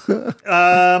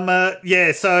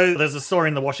 So there's a story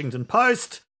in the Washington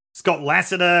Post. Scott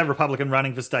Lassiter, Republican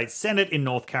running for state Senate in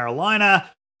North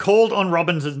Carolina, called on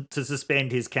Robinson to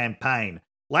suspend his campaign.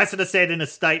 Lassiter said in a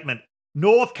statement,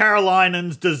 North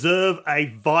Carolinians deserve a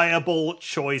viable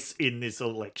choice in this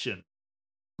election.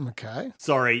 Okay.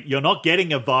 Sorry, you're not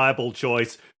getting a viable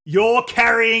choice. You're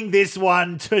carrying this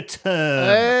one to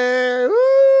term.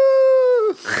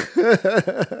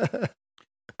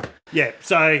 Yeah,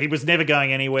 so he was never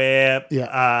going anywhere.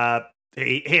 Yeah.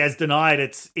 He has denied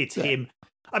it's him.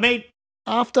 I mean,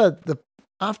 after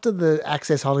the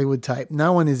Access Hollywood tape,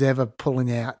 no one is ever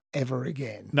pulling out ever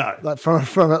again. No, like from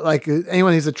it, like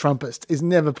anyone who's a Trumpist is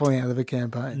never pulling out of a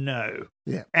campaign. No.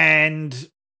 Yeah, and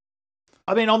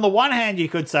I mean, on the one hand, you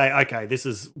could say, okay, this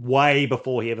is way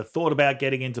before he ever thought about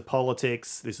getting into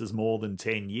politics. This is more than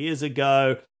 10 years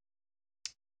ago.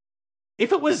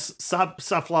 If it was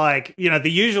stuff like, the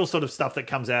usual sort of stuff that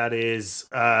comes out is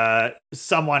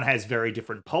someone has very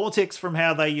different politics from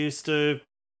how they used to,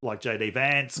 like J.D.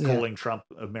 Vance calling Trump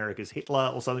America's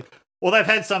Hitler or something, or they've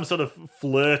had some sort of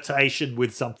flirtation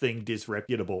with something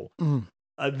disreputable.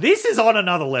 This is on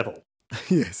another level.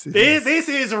 Yes. This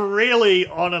is really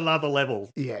on another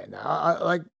level. Yeah, no,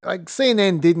 like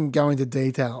CNN didn't go into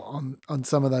detail on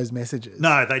some of those messages.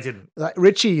 No, they didn't. Like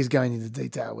Richie is going into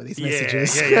detail with his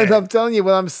messages. Yeah. And I'm telling you,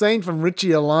 what I'm seeing from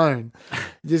Richie alone,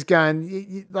 just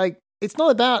going, it's not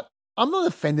about, I'm not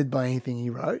offended by anything he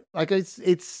wrote. Like it's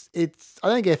I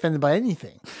don't get offended by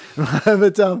anything.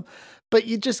 But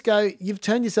you just go, you've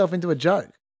turned yourself into a joke.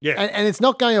 Yeah. And it's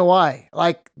not going away.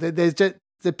 Like there's just,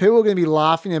 the people are going to be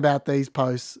laughing about these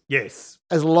posts. Yes.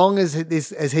 As long as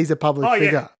he's a public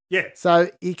figure. Yeah.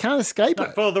 So you can't escape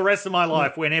it. For the rest of my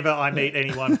life, whenever I meet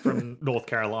anyone from North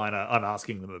Carolina, I'm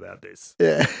asking them about this.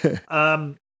 Yeah.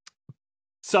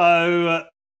 So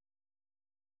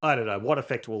I don't know. What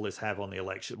effect will this have on the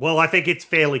election? Well, I think it's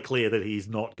fairly clear that he's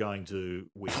not going to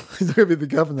win. He's not going to be the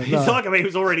governor. He's not going to be. He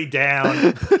was already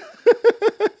down.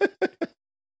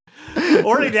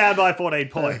 Already down by 14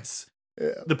 points. Yeah.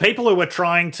 The people who were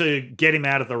trying to get him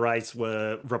out of the race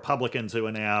were Republicans who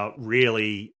are now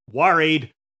really worried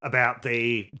about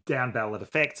the down ballot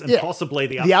effects and possibly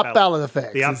the up ballot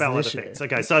effects. The up ballot effects.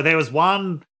 Okay, so there was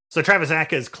one. So Travis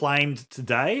Ackers claimed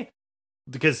today,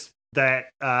 because that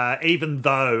even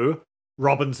though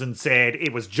Robinson said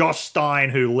it was Josh Stein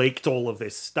who leaked all of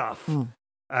this stuff,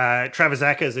 Travis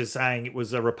Ackers is saying it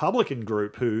was a Republican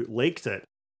group who leaked it,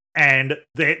 and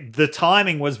the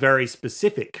timing was very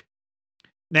specific.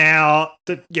 Now,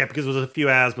 because it was a few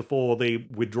hours before the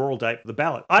withdrawal date for the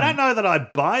ballot. I don't know that I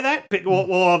buy that.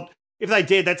 Well, if they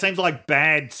did, that seems like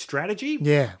bad strategy.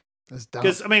 Yeah, that's dumb.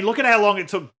 Because, I mean, look at how long it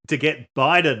took to get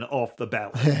Biden off the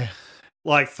ballot.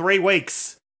 Like 3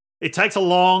 weeks. It takes a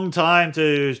long time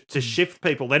to shift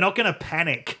people. They're not going to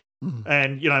panic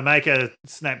and, make a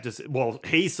snap decision. Well,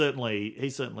 he's certainly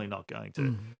not going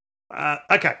to.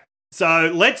 Okay, so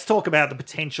let's talk about the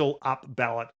potential up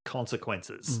ballot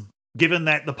consequences. Given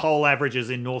that the poll averages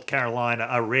in North Carolina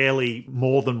are rarely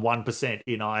more than 1%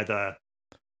 in either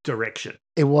direction.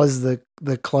 It was the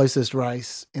closest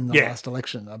race in the last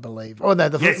election, I believe. Or no,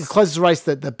 the closest race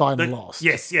that Biden lost.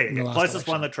 Yes, closest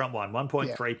one that Trump won,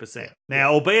 1.3%.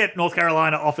 Now, albeit North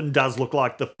Carolina often does look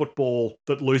like the football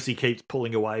that Lucy keeps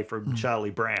pulling away from Charlie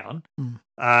Brown.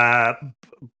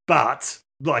 But,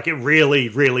 it really,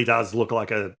 really does look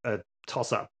like a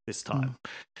toss-up this time.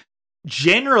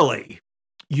 Generally,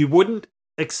 you wouldn't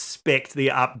expect the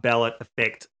up ballot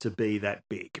effect to be that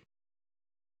big.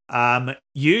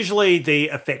 Usually the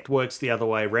effect works the other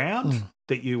way around,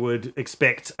 that you would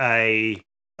expect a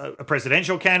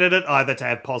presidential candidate either to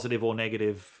have positive or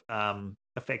negative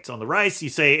effects on the race. You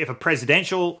see, if a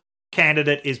presidential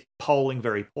candidate is polling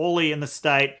very poorly in the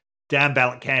state. Down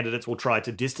ballot candidates will try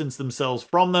to distance themselves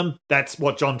from them. That's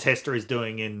what John Tester is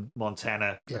doing in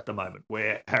Montana at the moment,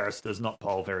 where Harris does not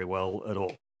poll very well at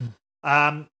all.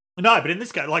 No, but in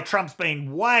this case, like, Trump's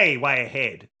been way, way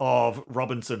ahead of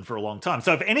Robinson for a long time.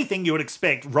 So if anything, you would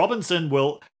expect Robinson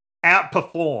will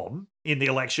outperform in the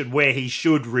election where he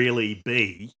should really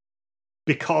be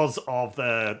because of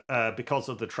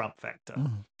the Trump factor.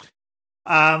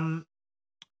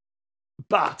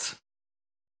 But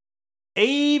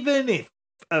even if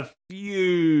a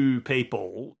few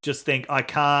people just think, I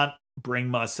can't bring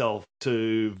myself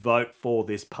to vote for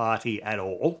this party at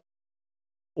all,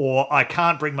 or I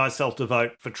can't bring myself to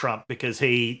vote for Trump because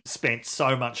he spent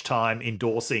so much time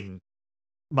endorsing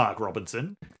Mark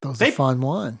Robinson. That was a fine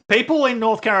wine. People in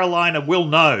North Carolina will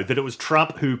know that it was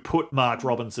Trump who put Mark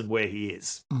Robinson where he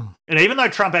is. And even though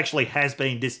Trump actually has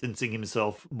been distancing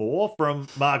himself more from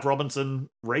Mark Robinson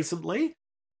recently,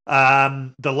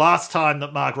 the last time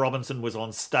that Mark Robinson was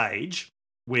on stage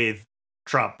with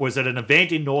Trump was at an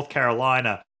event in North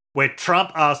Carolina where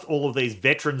Trump asked all of these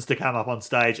veterans to come up on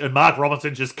stage, and Mark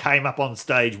Robinson just came up on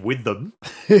stage with them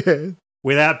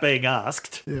without being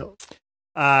asked. He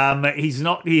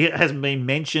hasn't been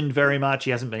mentioned very much.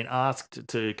 He hasn't been asked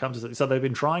to come to, so they've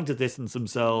been trying to distance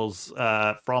themselves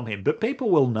from him. But people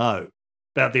will know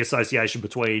about the association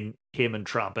between him and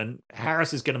Trump, and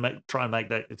Harris is going to try and make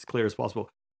that as clear as possible.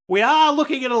 We are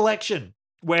looking at an election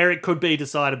where it could be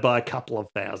decided by a couple of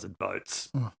thousand votes.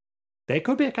 There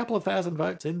could be a couple of thousand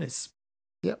votes in this.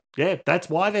 Yep. Yeah, that's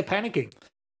why they're panicking.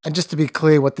 And just to be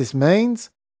clear what this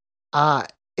means,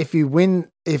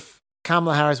 if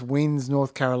Kamala Harris wins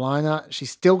North Carolina, she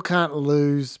still can't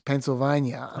lose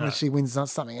Pennsylvania unless she wins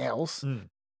something else.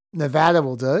 Nevada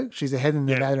will do. She's ahead in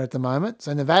Nevada at the moment.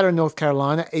 So Nevada and North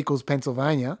Carolina equals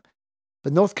Pennsylvania.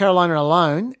 But North Carolina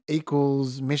alone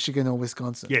equals Michigan or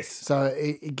Wisconsin. Yes. So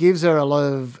it gives her a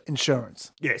lot of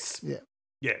insurance. Yes. Yeah.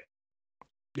 Yeah.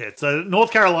 Yeah. So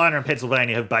North Carolina and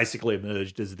Pennsylvania have basically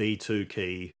emerged as the two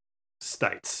key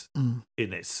states in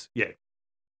this. Yeah.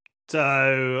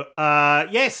 So,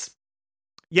 yes.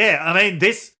 Yeah. I mean,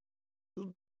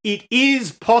 it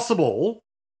is possible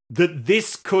that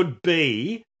this could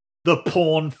be the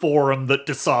porn forum that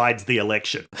decides the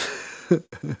election.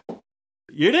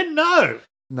 You didn't know.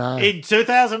 No. In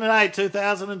 2008,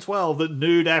 2012, that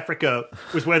Nude Africa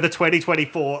was where the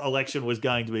 2024 election was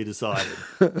going to be decided.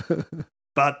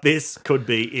 But this could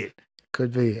be it.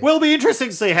 Could be it. Will be interesting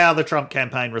to see how the Trump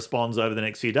campaign responds over the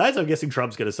next few days. I'm guessing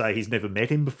Trump's going to say he's never met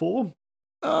him before.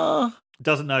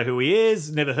 Doesn't know who he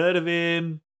is, never heard of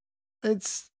him.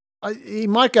 He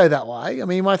might go that way. I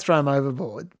mean, he might throw him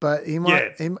overboard, but he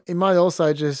might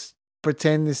also just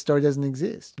pretend this story doesn't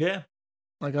exist. Yeah.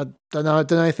 Like, I don't know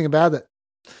anything about it.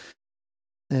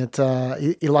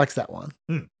 He likes that one.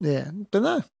 Yeah, don't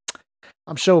know.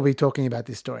 I'm sure we'll be talking about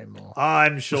this story more.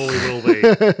 I'm sure we will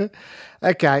be.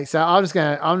 Okay, so I'm just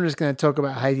gonna talk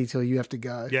about Haiti till you have to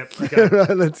go. Yep. Okay.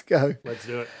 Right, let's go. Let's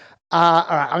do it. All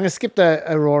right, I'm gonna skip the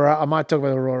Aurora. I might talk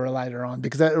about Aurora later on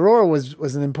because Aurora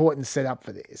was an important setup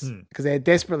for this because they're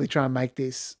desperately trying to make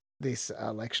this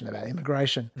election about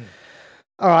immigration.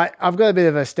 All right, I've got a bit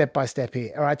of a step-by-step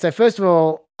here. All right, so first of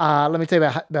all, let me tell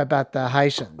you about the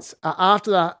Haitians.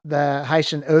 After the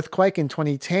Haitian earthquake in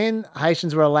 2010,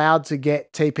 Haitians were allowed to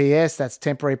get TPS, that's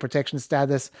temporary protection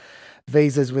status,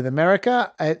 visas with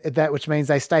America, which means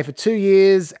they stay for 2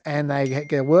 years and they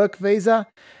get a work visa.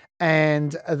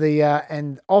 And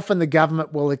often the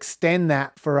government will extend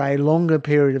that for a longer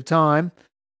period of time,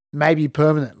 maybe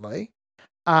permanently.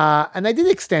 And they did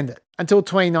extend it until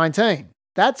 2019.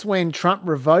 That's when Trump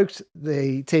revoked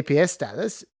the TPS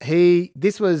status.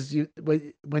 This was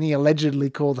when he allegedly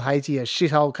called Haiti a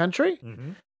shithole country.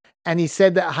 And he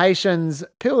said that Haitians,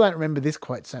 people don't remember this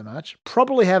quote so much,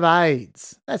 probably have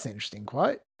AIDS. That's an interesting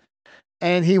quote.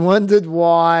 And he wondered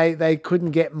why they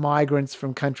couldn't get migrants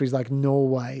from countries like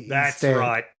Norway That's instead.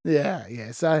 right. Yeah,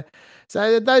 yeah. So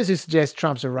those who suggest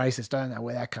Trump's a racist, I don't know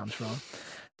where that comes from.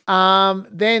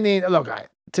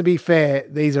 To be fair,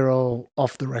 these are all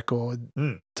off the record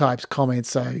types comments,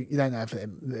 so you don't know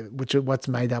what's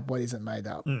made up, what isn't made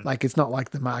up. Like, it's not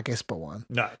like the Mark Esper one.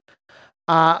 No.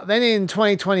 Then in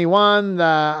 2021,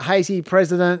 the Haiti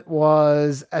president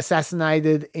was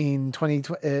assassinated and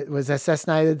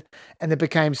it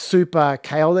became super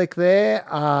chaotic there.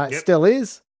 It still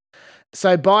is.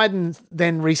 So Biden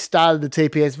then restarted the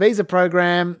TPS visa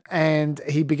program and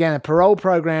he began a parole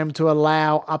program to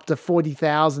allow up to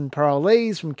 40,000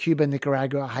 parolees from Cuba,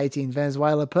 Nicaragua, Haiti, and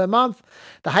Venezuela per month.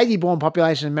 The Haiti-born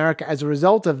population in America, as a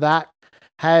result of that,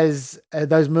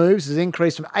 those moves has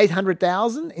increased from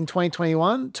 800,000 in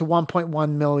 2021 to 1.1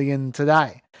 million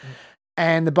today.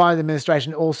 And the Biden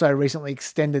administration also recently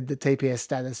extended the TPS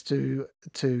status to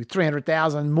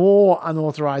 300,000 more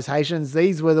unauthorized Haitians.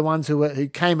 These were the ones who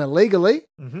came illegally,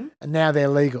 and now they're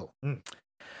legal.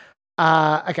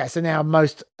 Okay, so now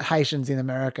most Haitians in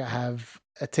America have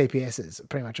TPSs.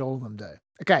 Pretty much all of them do.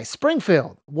 Okay,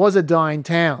 Springfield was a dying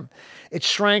town. It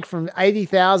shrank from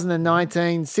 80,000 in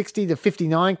 1960 to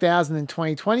 59,000 in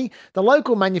 2020. The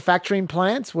local manufacturing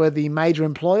plants were the major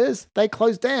employers. They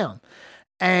closed down.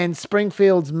 And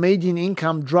Springfield's median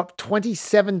income dropped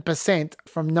 27%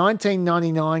 from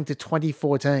 1999 to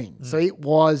 2014. So it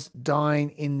was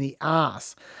dying in the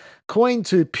arse. According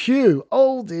to Pew,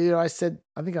 oh dear, I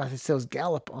think I said it was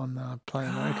Gallup on Play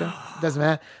America. Doesn't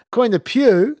matter. According to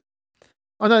Pew,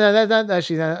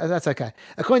 that's okay.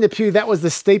 According to Pew, that was the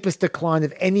steepest decline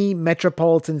of any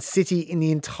metropolitan city in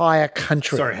the entire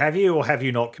country. Sorry, have you or have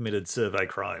you not committed survey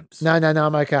crimes? No,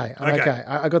 I'm okay. I'm okay.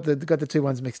 I got the two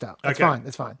ones mixed up. That's fine.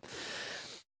 That's fine.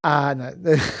 No, I'm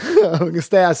gonna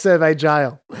stay out of survey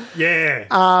jail. Yeah.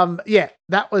 Yeah,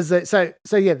 that was it. So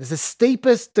yeah, there's the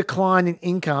steepest decline in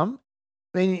income,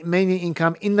 meaning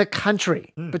income in the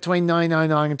country between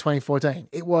 1999 and 2014.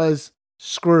 It was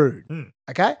screwed.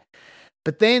 Okay.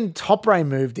 But then Topray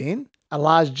moved in, a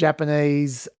large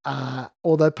Japanese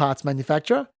auto parts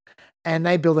manufacturer, and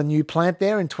they built a new plant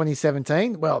there in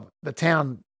 2017. Well, the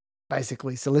town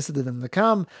basically solicited them to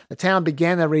come. The town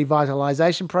began a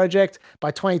revitalization project. By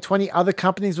 2020, other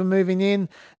companies were moving in.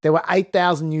 There were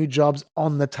 8,000 new jobs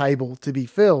on the table to be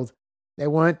filled. There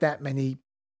weren't that many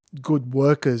good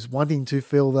workers wanting to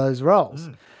fill those roles.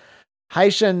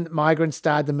 Haitian migrants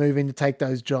started to move in to take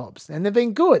those jobs, and they've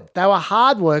been good. They were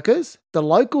hard workers. The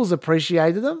locals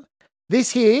appreciated them.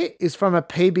 This here is from a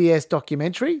PBS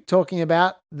documentary talking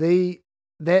about the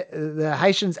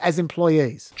Haitians as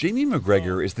employees. Jamie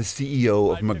McGregor is the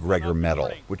CEO of McGregor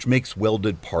Metal, which makes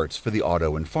welded parts for the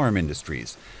auto and farm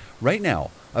industries. Right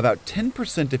now, about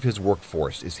 10% of his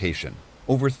workforce is Haitian,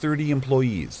 over 30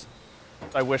 employees.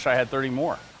 I wish I had 30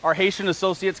 more. Our Haitian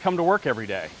associates come to work every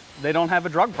day. They don't have a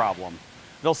drug problem.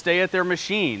 They'll stay at their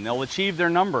machine. They'll achieve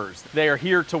their numbers. They are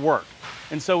here to work.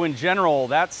 And so in general,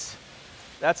 that's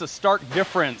a stark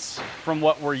difference from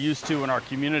what we're used to in our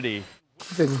community.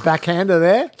 There's backhander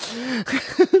there.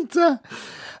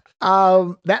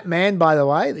 That man, by the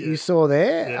way, that you saw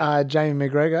there, Jamie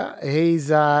McGregor, he's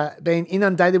been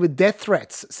inundated with death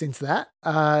threats since that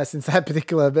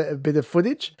particular bit of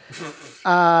footage.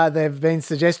 There have been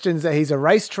suggestions that he's a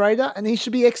race traitor and he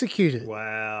should be executed.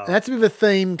 Wow. And that's a bit of a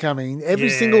theme coming. Every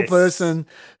single person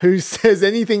who says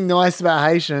anything nice about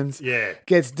Haitians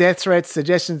gets death threats,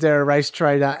 suggestions they're a race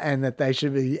traitor, and that they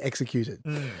should be executed.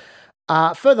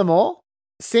 Furthermore,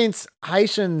 since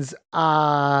Haitians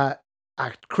are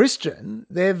Christian,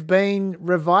 they've been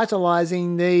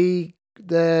revitalizing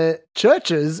the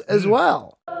churches as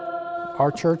well.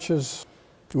 Our churches,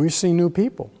 we see new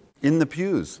people. In the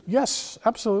pews. Yes,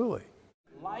 absolutely.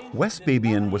 Wes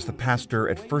Babian was the pastor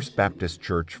at First Baptist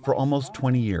Church for almost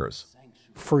 20 years.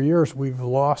 For years, we've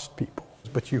lost people,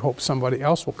 but you hope somebody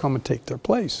else will come and take their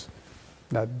place.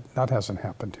 That hasn't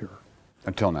happened here.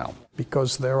 Until now.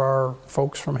 Because there are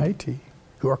folks from Haiti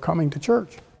who are coming to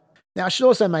church. Now, I should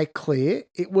also make clear,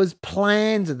 it was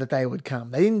planned that they would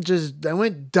come. They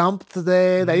weren't dumped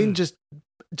there. They didn't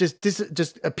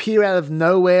just appear out of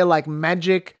nowhere like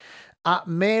magic.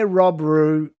 Mayor Rob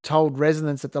Roux told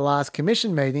residents at the last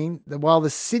commission meeting that while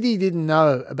the city didn't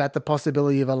know about the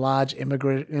possibility of a large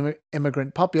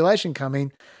immigrant population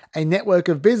coming, a network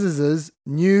of businesses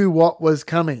knew what was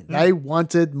coming. They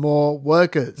wanted more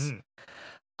workers.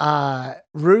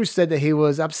 Roux said that he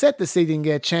was upset the city didn't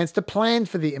get a chance to plan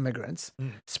for the immigrants.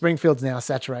 Springfield's now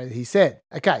saturated, he said.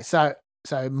 Okay, so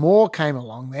more came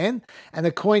along then, and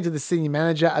according to the city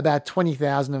manager, about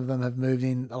 20,000 of them have moved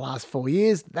in the last 4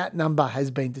 years. That number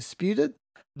has been disputed.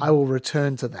 I will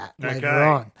return to that later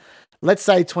on. Let's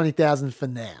say 20,000 for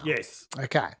now. Yes.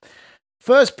 Okay.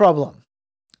 First problem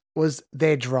was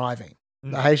their driving.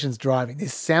 The Haitians driving.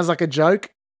 This sounds like a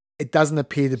joke. It doesn't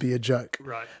appear to be a joke.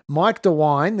 Right. Mike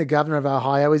DeWine, the governor of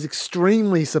Ohio, is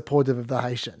extremely supportive of the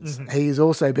Haitians. He has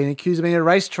also been accused of being a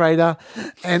race traitor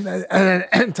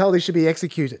and told he should be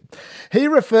executed. He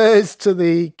refers to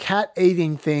the cat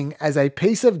eating thing as a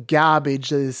piece of garbage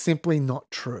that is simply not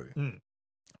true.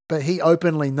 But he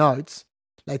openly notes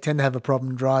they tend to have a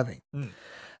problem driving.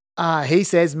 He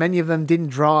says many of them didn't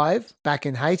drive back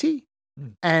in Haiti.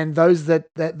 And those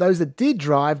that did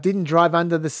drive didn't drive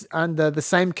under the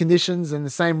same conditions and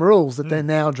the same rules that they're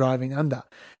now driving under.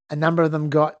 A number of them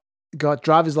got got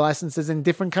driver's licenses in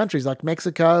different countries like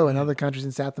Mexico and other countries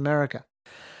in South America.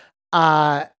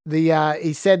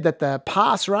 He said that the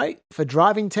pass rate for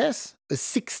driving tests is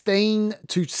 16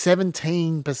 to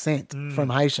 17% from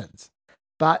Haitians.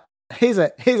 But here's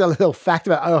a little fact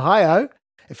about Ohio.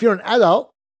 If you're an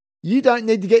adult, you don't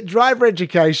need to get driver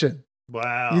education.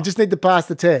 Wow. You just need to pass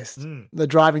the test, the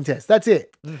driving test. That's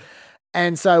it.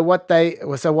 And so what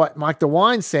Mike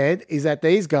DeWine said is that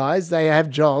these guys, they have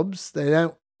jobs. They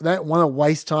don't want to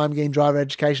waste time getting driver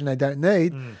education they don't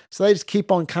need. So they just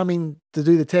keep on coming to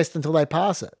do the test until they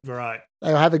pass it. Right.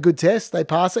 They'll have a good test. They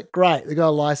pass it. Great. They got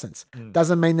a license.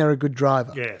 Doesn't mean they're a good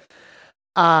driver.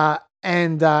 Yeah.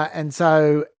 And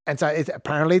so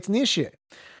apparently it's an issue.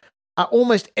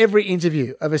 Almost every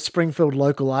interview of a Springfield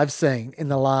local I've seen in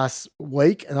the last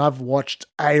week, and I've watched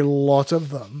a lot of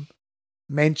them,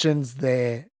 mentions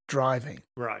their driving.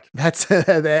 Right. That's what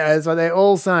they're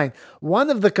all saying.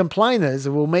 One of the complainers,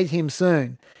 who will meet him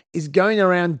soon, is going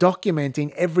around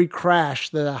documenting every crash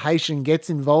that a Haitian gets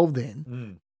involved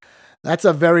in. That's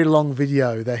a very long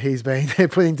video that he's been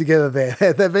putting together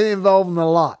there. They've been involved in a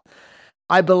lot.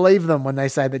 I believe them when they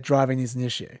say that driving is an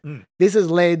issue. This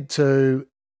has led to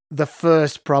the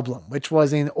first problem, which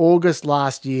was in August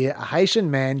last year. A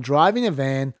Haitian man driving a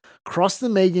van crossed the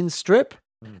median strip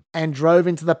and drove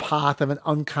into the path of an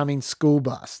oncoming school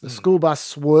bus. The school bus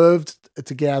swerved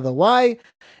to get out of the way.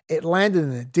 It landed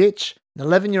in a ditch. An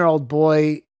 11-year-old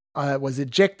boy was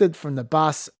ejected from the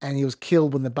bus, and he was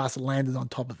killed when the bus landed on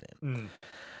top of him.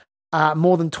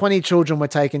 More than 20 children were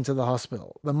taken to the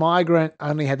hospital. The migrant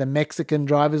only had a Mexican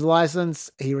driver's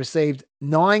license. He received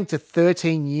 9 to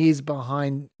 13 years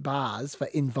behind bars for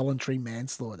involuntary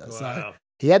manslaughter. Wow. So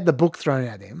he had the book thrown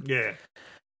at him. Yeah.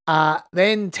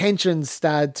 Then tensions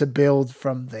started to build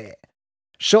from there.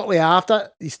 Shortly after,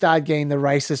 he started getting the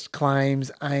racist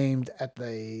claims aimed at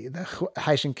the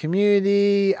Haitian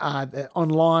community, the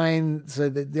online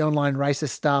racist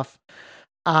stuff.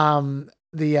 And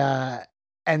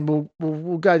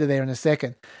we'll go to there in a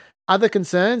second. Other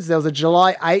concerns, there was a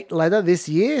July 8 letter this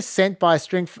year sent by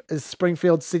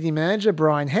Springfield City Manager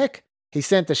Brian Heck. He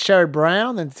sent to Sherrod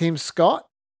Brown and Tim Scott,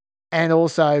 and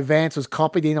also Vance was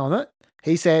copied in on it.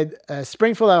 He said,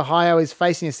 Springfield, Ohio is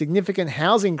facing a significant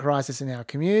housing crisis in our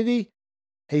community.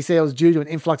 He said it was due to an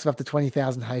influx of up to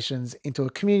 20,000 Haitians into a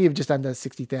community of just under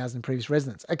 60,000 previous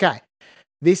residents. Okay,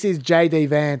 this is J.D.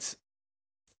 Vance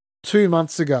 2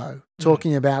 months ago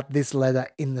talking about this letter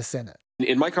in the Senate.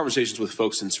 In my conversations with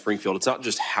folks in Springfield, it's not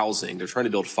just housing. They're trying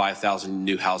to build 5,000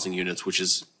 new housing units, which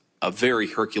is a very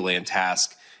Herculean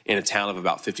task in a town of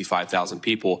about 55,000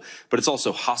 people. But it's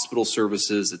also hospital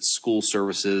services, it's school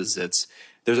services,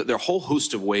 there are a whole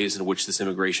host of ways in which this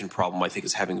immigration problem, I think,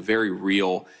 is having very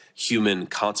real human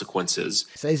consequences.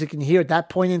 So as you can hear at that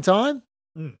point in time,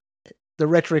 the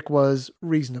rhetoric was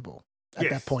reasonable at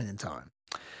that point in time.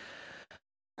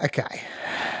 Okay.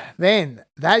 Then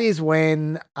that is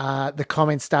when the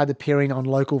comments started appearing on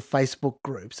local Facebook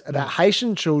groups about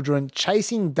Haitian children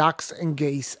chasing ducks and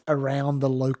geese around the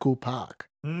local park.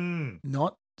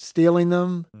 Not stealing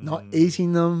them, not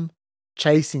eating them,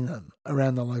 chasing them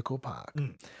around the local park.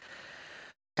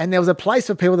 And there was a place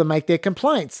for people to make their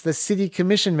complaints, the city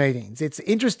commission meetings. It's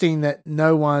interesting that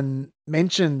no one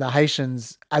mentioned the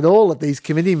Haitians at all at these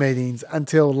committee meetings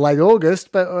until late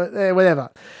August, but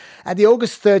whatever. At the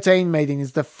August 13 meeting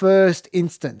is the first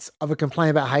instance of a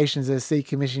complaint about Haitians at a city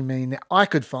commission meeting that I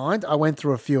could find. I went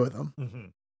through a few of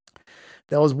them.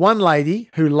 There was one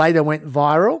lady who later went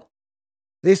viral.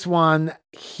 This one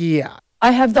here.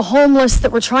 I have the homeless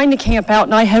that were trying to camp out,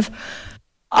 and I have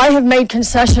made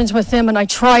concessions with them, and I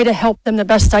try to help them the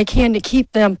best I can to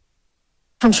keep them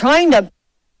from trying to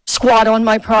squat on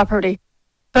my property.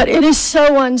 But it is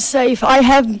so unsafe. I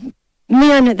have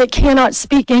men that cannot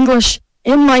speak English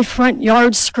in my front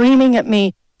yard screaming at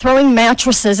me, throwing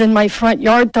mattresses in my front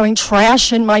yard, throwing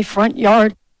trash in my front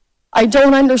yard. I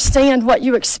don't understand what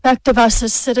you expect of us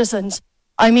as citizens.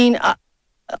 I mean,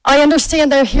 I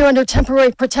understand they're here under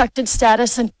temporary protected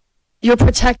status and you're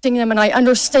protecting them, and I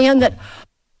understand that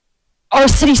our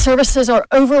city services are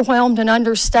overwhelmed and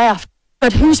understaffed,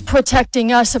 but who's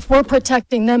protecting us? If we're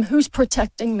protecting them, who's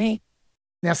protecting me?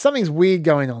 Now, something's weird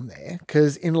going on there,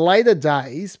 because in later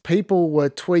days, people were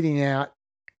tweeting out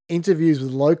interviews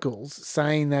with locals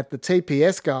saying that the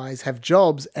TPS guys have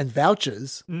jobs and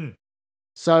vouchers.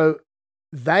 So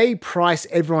they price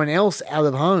everyone else out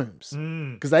of homes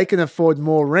because they can afford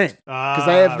more rent because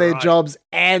they have their jobs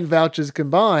and vouchers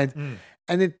combined.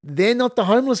 And they're not the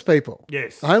homeless people.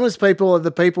 Yes. The homeless people are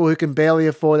the people who can barely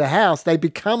afford a house. They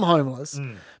become homeless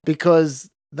because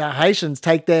the Haitians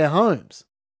take their homes.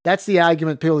 That's the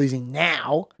argument people are using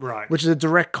now, Right. which is a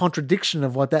direct contradiction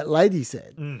of what that lady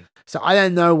said. Mm. So I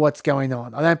don't know what's going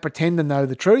on. I don't pretend to know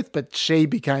the truth, but she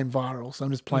became viral. So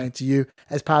I'm just playing it to you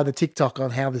as part of the TikTok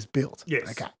on how this built.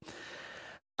 Yes. Okay.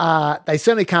 They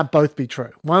certainly can't both be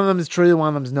true. One of them is true, one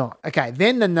of them's not. Okay,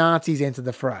 then the Nazis enter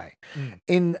the fray.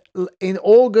 In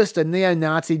August, a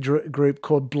neo-Nazi group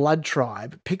called Blood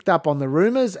Tribe picked up on the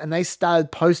rumors and they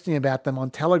started posting about them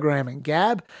on Telegram and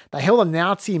Gab. They held a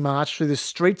Nazi march through the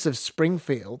streets of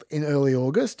Springfield in early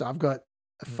August. I've got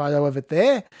a photo of it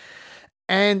there.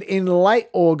 And in late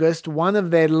August, one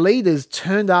of their leaders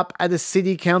turned up at a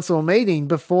city council meeting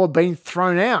before being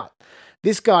thrown out.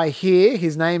 This guy here,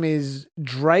 his name is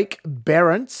Drake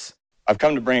Berentz. I've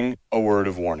come to bring a word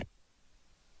of warning.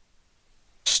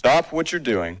 Stop what you're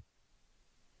doing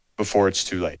before it's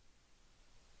too late.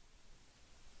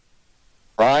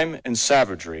 Crime and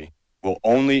savagery will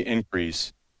only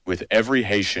increase with every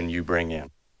Haitian you bring in.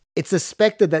 It's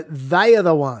suspected that they are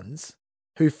the ones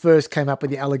who first came up with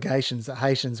the allegations that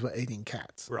Haitians were eating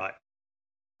cats. Right.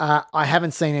 I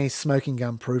haven't seen any smoking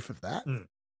gun proof of that,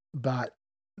 but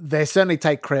they certainly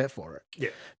take credit for it. Yeah.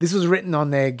 This was written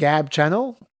on their Gab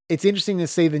channel. It's interesting to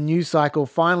see the news cycle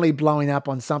finally blowing up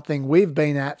on something we've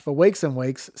been at for weeks and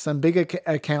weeks. Some bigger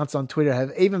accounts on Twitter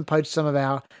have even poached some of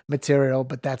our material,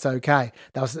 but that's okay.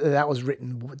 That was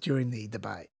written during the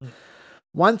debate.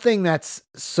 One thing that's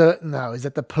certain, though, is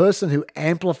that the person who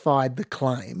amplified the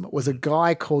claim was a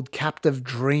guy called Captive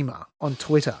Dreamer on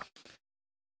Twitter.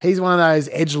 He's one of those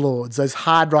edgelords, those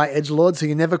hard right edgelords who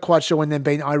you're never quite sure when they're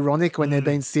being ironic, when they're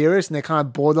being serious, and they're kind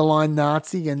of borderline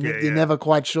Nazi, and you're never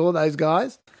quite sure, those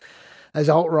guys, those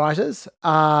alt-writers.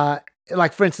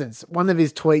 Like, for instance, one of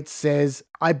his tweets says,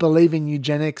 "I believe in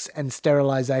eugenics and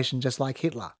sterilization just like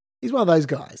Hitler." He's one of those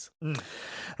guys. All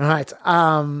right.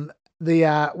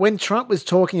 When Trump was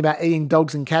talking about eating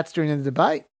dogs and cats during the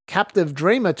debate, Captive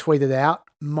Dreamer tweeted out,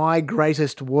 "My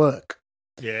greatest work."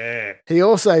 Yeah. He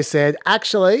also said,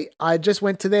 "Actually, I just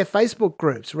went to their Facebook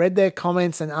groups, read their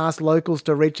comments and asked locals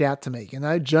to reach out to me. You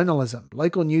know, journalism.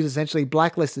 Local news essentially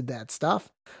blacklisted that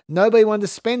stuff. Nobody wanted to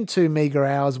spend 2 meager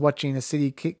hours watching a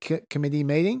city committee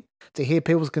meeting to hear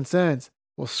people's concerns.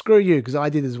 Well, screw you, because I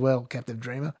did as well, Captive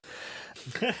Dreamer."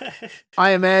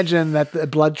 I imagine that the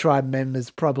Blood Tribe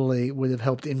members probably would have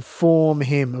helped inform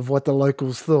him of what the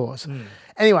locals thought.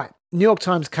 Anyway, New York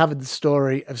Times covered the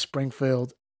story of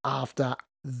Springfield after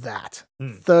that.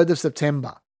 3rd of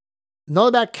September. Not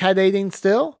about cat eating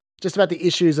still, just about the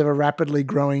issues of a rapidly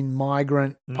growing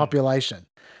migrant population.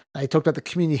 They talked about the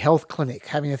community health clinic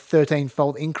having a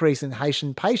 13-fold increase in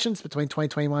Haitian patients between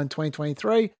 2021 and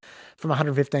 2023 from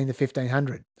 115 to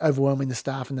 1,500, overwhelming the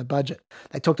staff and the budget.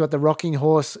 They talked about the Rocking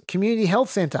Horse Community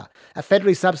Health Centre, a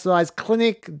federally subsidised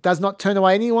clinic, does not turn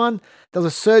away anyone. There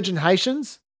was a surge in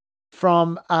Haitians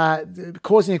from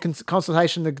causing a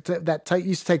consultation that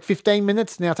used to take 15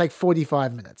 minutes, now take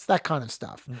 45 minutes, that kind of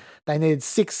stuff. They needed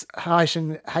 6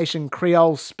 Haitian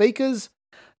Creole speakers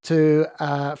to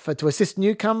assist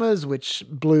newcomers, which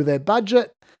blew their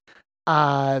budget.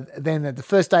 Then at the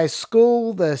first day of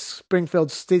school, the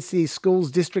Springfield City Schools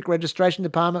District Registration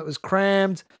Department was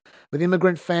crammed with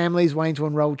immigrant families waiting to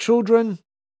enroll children.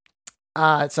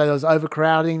 So there was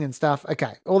overcrowding and stuff.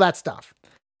 Okay, all that stuff.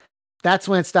 That's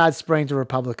when it started spreading to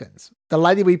Republicans. The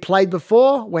lady we played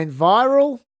before went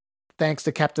viral, thanks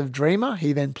to Captive Dreamer.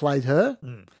 He then played her.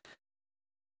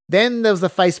 Then there was the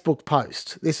Facebook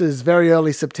post. This is very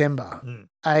early September.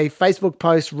 A Facebook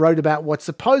post wrote about what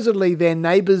supposedly their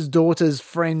neighbor's daughter's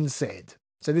friend said.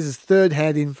 So this is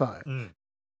third-hand info.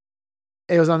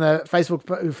 It was on the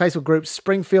Facebook group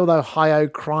Springfield, Ohio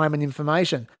Crime and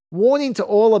Information. Warning to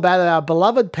all about our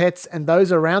beloved pets and those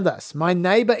around us. My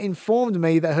neighbor informed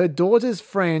me that her daughter's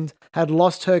friend had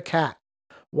lost her cat.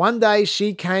 One day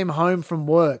she came home from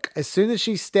work. As soon as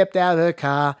she stepped out of her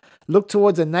car, looked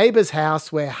towards a neighbor's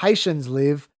house where Haitians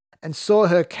live, and saw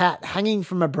her cat hanging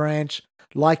from a branch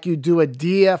like you do a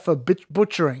deer for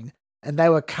butchering, and they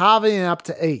were carving it up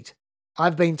to eat.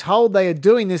 I've been told they are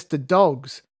doing this to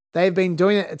dogs. They've been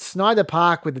doing it at Snyder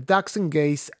Park with the ducks and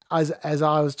geese, as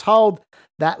I was told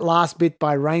that last bit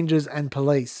by rangers and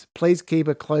police. Please keep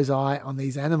a close eye on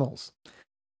these animals.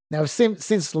 Now, I've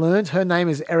since learned her name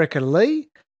is Erica Lee.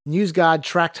 NewsGuard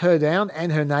tracked her down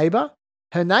and her neighbor.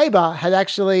 Her neighbor had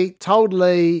actually told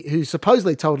Lee, who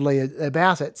supposedly told Lee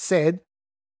about it, said,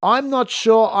 "I'm not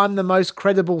sure I'm the most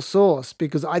credible source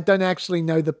because I don't actually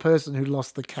know the person who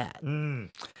lost the cat."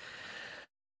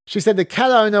 She said the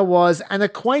cat owner was an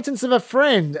acquaintance of a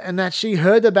friend and that she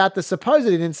heard about the supposed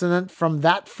incident from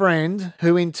that friend,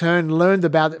 who in turn learned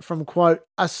about it from, quote,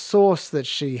 a source that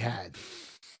she had.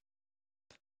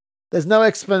 There's no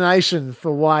explanation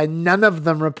for why none of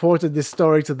them reported this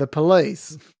story to the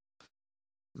police.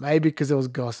 Maybe because it was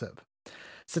gossip.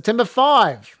 September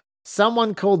 5,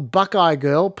 someone called Buckeye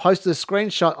Girl posted a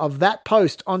screenshot of that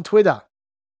post on Twitter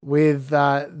with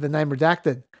the name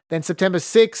redacted. Then September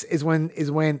 6 is when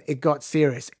it got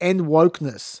serious. End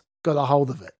Wokeness got a hold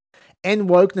of it. End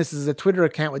Wokeness is a Twitter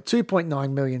account with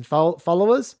 2.9 million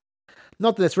followers.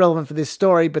 Not that it's relevant for this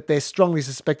story, but they're strongly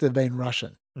suspected of being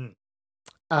Russian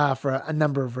for a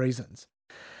number of reasons.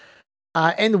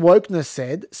 End Wokeness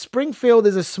said, Springfield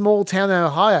is a small town in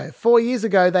Ohio. 4 years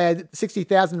ago, they had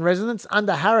 60,000 residents.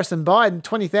 Under Harris and Biden,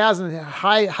 20,000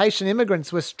 Haitian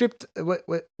immigrants were shipped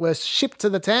to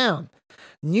the town.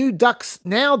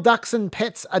 Now ducks and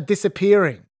pets are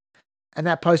disappearing. And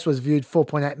that post was viewed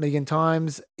 4.8 million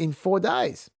times in 4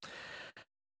 days.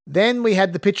 Then we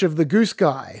had the picture of the goose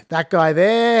guy. That guy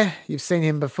there, you've seen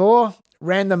him before.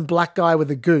 Random black guy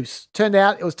with a goose. Turned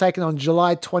out it was taken on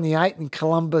July 28 in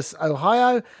Columbus,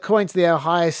 Ohio. According to the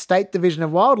Ohio State Division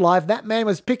of Wildlife, that man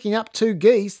was picking up 2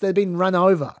 geese that had been run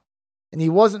over. And he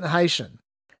wasn't Haitian.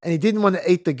 And he didn't want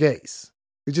to eat the geese.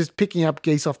 He was just picking up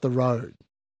geese off the road.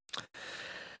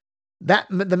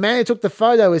 The man who took the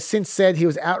photo has since said he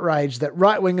was outraged that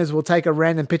right-wingers will take a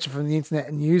random picture from the internet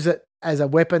and use it as a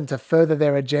weapon to further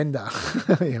their agenda.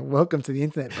 Yeah, welcome to the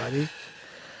internet, buddy.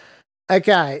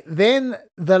 Okay, then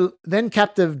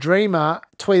Captive Dreamer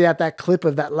tweeted out that clip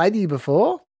of that lady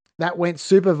before. That went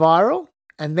super viral,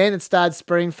 and then it started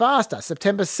spreading faster.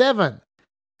 September 7,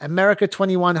 America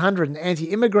 2100, an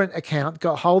anti-immigrant account,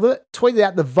 got hold of it, tweeted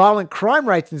out the violent crime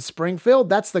rates in Springfield.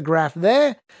 That's the graph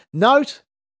there. Note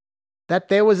that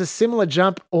there was a similar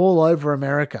jump all over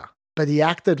America, but he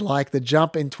acted like the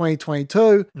jump in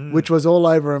 2022, which was all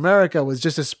over America, was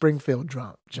just a Springfield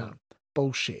jump.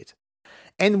 Bullshit.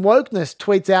 And Wokeness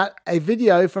tweets out a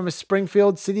video from a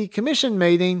Springfield City Commission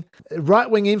meeting.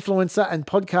 Right-wing influencer and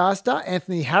podcaster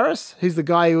Anthony Harris, who's the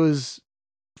guy who was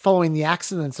following the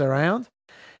accidents around,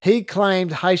 he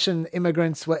claimed Haitian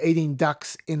immigrants were eating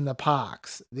ducks in the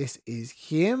parks. This is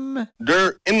him.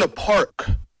 They're in the park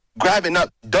grabbing up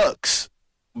ducks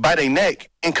by their neck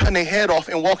and cutting their head off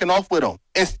and walking off with them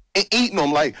and eating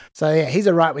them like. So yeah, he's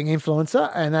a right-wing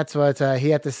influencer, and that's what he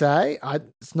had to say.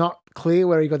 It's not clear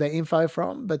where he got that info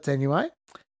from, but anyway,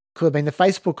 could have been the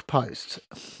Facebook post.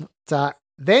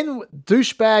 Then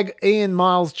douchebag Ian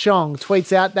Miles Chong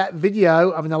tweets out that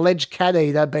video of an alleged cat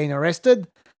eater being arrested.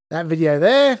 That video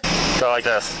there. Go like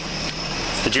this.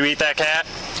 Did you eat that cat?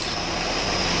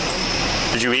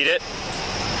 Did you eat it?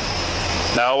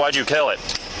 No, why'd you kill it?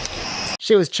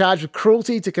 She was charged with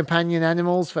cruelty to companion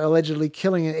animals for allegedly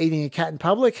killing and eating a cat in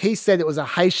public. He said it was a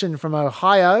Haitian from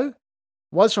Ohio.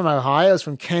 Was from Ohio. It was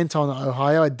from Canton,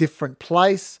 Ohio, a different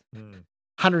place.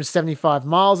 175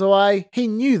 miles away. He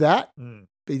knew that,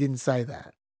 but he didn't say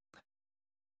that.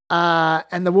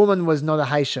 And the woman was not a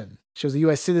Haitian. She was a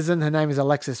US citizen. Her name is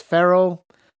Alexis Farrell.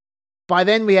 By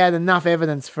then, we had enough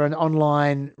evidence for an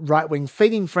online right-wing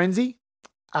feeding frenzy.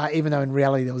 Even though in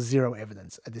reality there was zero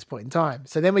evidence at this point in time.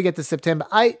 So then we get to September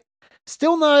 8.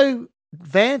 Still no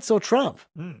Vance or Trump.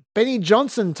 Benny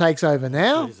Johnson takes over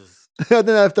now. I don't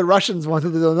know if the Russians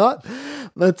wanted it or not.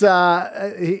 But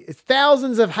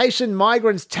thousands of Haitian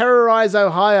migrants terrorize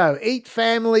Ohio. Eat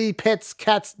family, pets,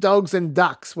 cats, dogs, and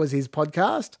ducks was his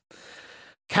podcast.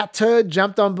 Cat Turd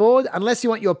jumped on board. Unless you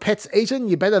want your pets eaten,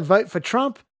 you better vote for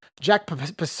Trump. Jack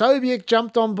Posobiec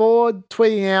jumped on board,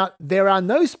 tweeting out, there are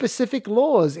no specific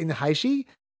laws in Haiti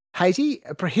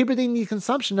prohibiting the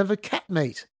consumption of a cat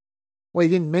meat. What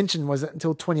he didn't mention was that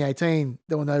until 2018,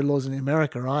 there were no laws in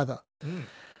America either.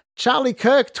 Charlie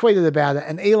Kirk tweeted about it,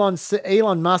 and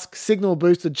Elon Musk signal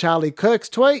boosted Charlie Kirk's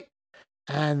tweet,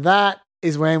 and that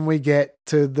is when we get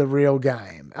to the real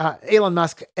game. Elon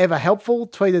Musk, ever helpful,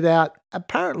 tweeted out,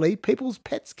 apparently people's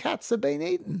pets' cats have been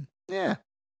eaten. Yeah.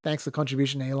 Thanks for the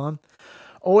contribution, Elon.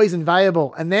 Always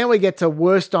invaluable. And then we get to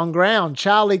worst on ground,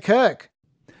 Charlie Kirk.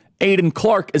 Aidan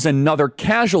Clark is another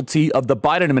casualty of the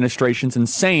Biden administration's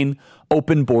insane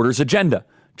open borders agenda,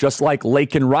 just like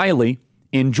Laken Riley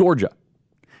in Georgia.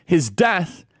 His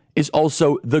death is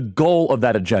also the goal of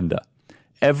that agenda.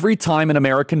 Every time an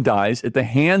American dies at the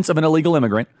hands of an illegal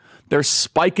immigrant, they're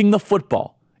spiking the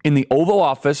football in the Oval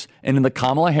Office and in the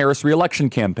Kamala Harris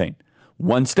reelection campaign,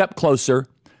 one step closer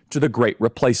to the great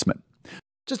replacement.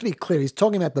 Just to be clear, he's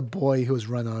talking about the boy who was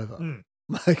run over.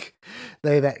 Like,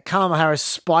 that Kamala Harris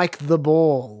spiked the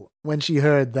ball when she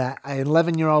heard that an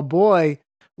 11-year-old boy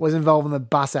was involved in a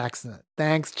bus accident.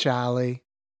 Thanks, Charlie.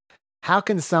 How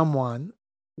can someone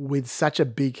with such a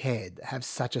big head have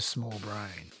such a small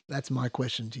brain? That's my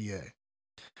question to you.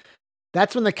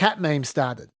 That's when the cat meme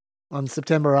started on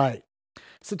September 8.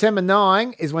 September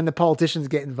 9 is when the politicians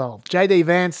get involved. J.D.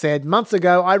 Vance said, months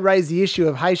ago, I raised the issue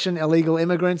of Haitian illegal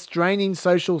immigrants draining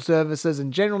social services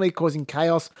and generally causing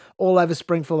chaos all over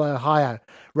Springfield, Ohio.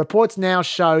 Reports now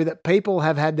show that people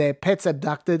have had their pets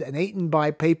abducted and eaten by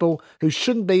people who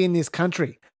shouldn't be in this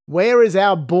country. Where is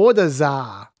our border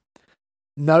czar?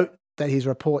 Note that his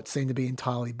reports seem to be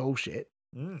entirely bullshit.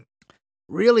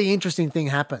 Really interesting thing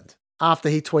happened after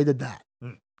he tweeted that.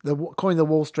 According to the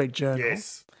Wall Street Journal.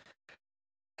 Yes.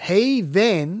 He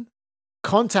then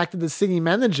contacted the city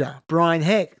manager, Brian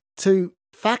Heck, to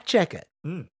fact check it.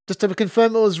 Just to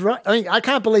confirm it was right. I mean, I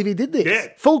can't believe he did this. Yeah.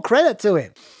 Full credit to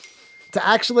him. To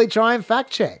actually try and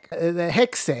fact check. The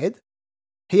Heck said,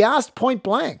 he asked point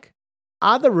blank,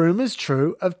 are the rumours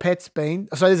true of pets being...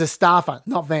 So there's a staffer,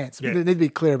 not Vance. Yeah. We need to be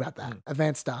clear about that. A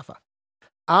Vance staffer.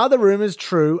 Are the rumours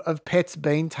true of pets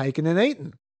being taken and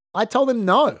eaten? I told him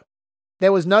no.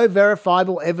 There was no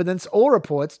verifiable evidence or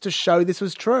reports to show this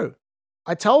was true.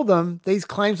 I told them these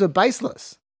claims were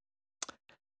baseless.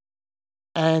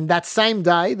 And that same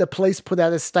day, the police put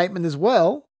out a statement as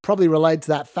well, probably related to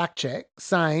that fact check,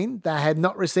 saying they had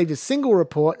not received a single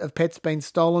report of pets being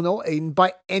stolen or eaten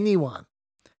by anyone.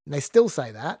 And they still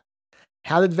say that.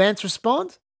 How did Vance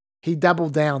respond? He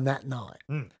doubled down that night.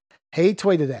 He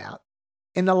tweeted out,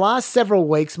 in the last several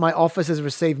weeks, my office has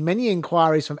received many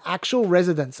inquiries from actual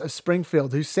residents of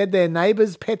Springfield who said their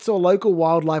neighbours, pets or local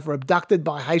wildlife were abducted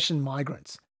by Haitian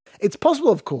migrants. It's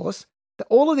possible, of course, that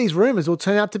all of these rumours will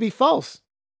turn out to be false.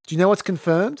 Do you know what's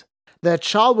confirmed? That a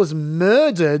child was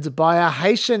murdered by a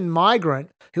Haitian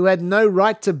migrant who had no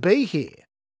right to be here.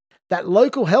 That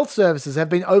local health services have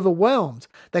been overwhelmed,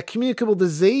 that communicable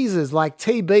diseases like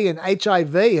TB and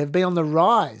HIV have been on the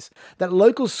rise, that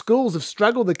local schools have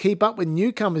struggled to keep up with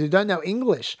newcomers who don't know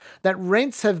English, that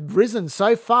rents have risen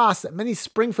so fast that many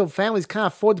Springfield families can't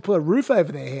afford to put a roof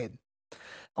over their head.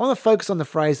 I want to focus on the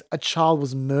phrase, a child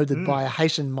was murdered by a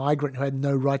Haitian migrant who had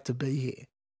no right to be here.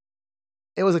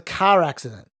 It was a car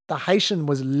accident. The Haitian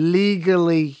was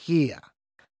legally here.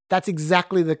 That's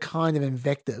exactly the kind of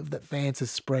invective that Vance has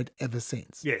spread ever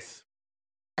since. Yes.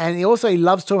 And he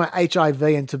loves talking about HIV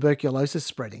and tuberculosis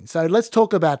spreading. So let's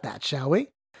talk about that, shall we?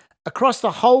 Across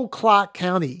the whole Clark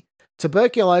County,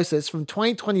 tuberculosis from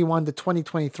 2021 to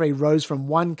 2023 rose from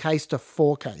 1 case to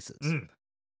 4 cases.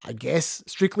 I guess,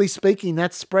 strictly speaking,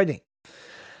 that's spreading.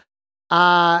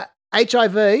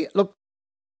 HIV, look,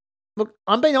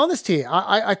 I'm being honest here.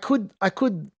 I could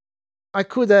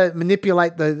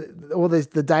manipulate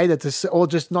the data or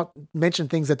just not mention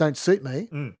things that don't suit me.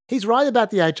 He's right about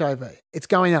the HIV. It's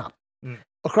going up.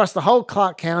 Across the whole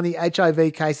Clark County,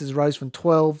 HIV cases rose from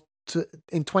 12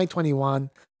 in 2021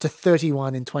 to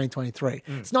 31 in 2023.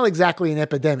 It's not exactly an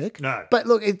epidemic, but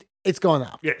look, it's gone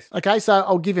up. Yes. Okay, so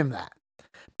I'll give him that.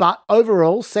 But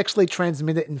overall, sexually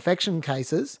transmitted infection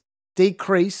cases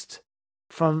decreased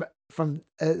from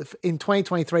in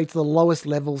 2023 to the lowest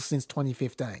levels since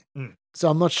 2015. So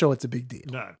I'm not sure it's a big deal.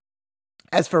 No.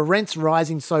 As for rents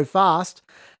rising so fast,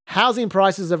 housing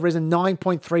prices have risen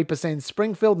 9.3% in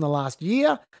Springfield in the last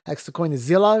year. That's according to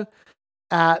Zillow.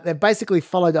 They've basically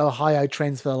followed Ohio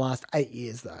trends for the last 8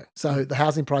 years, though. So the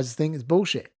housing prices thing is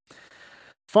bullshit.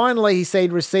 Finally, he said he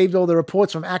received all the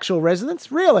reports from actual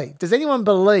residents. Really? Does anyone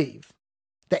believe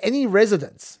that any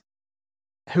residents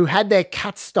who had their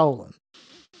cats stolen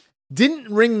didn't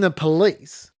ring the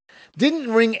police,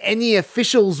 didn't ring any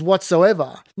officials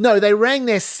whatsoever? No, they rang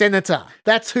their senator.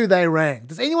 That's who they rang.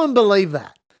 Does anyone believe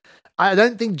that? I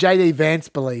don't think J.D. Vance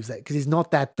believes that because he's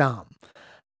not that dumb.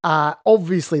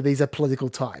 Obviously, these are political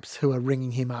types who are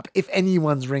ringing him up, if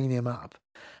anyone's ringing him up.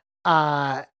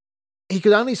 He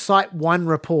could only cite one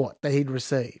report that he'd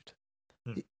received.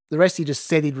 The rest he just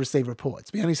said he'd received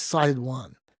reports, but he only cited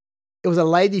one. It was a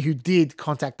lady who did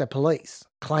contact the police,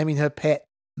 claiming her pet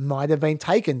might have been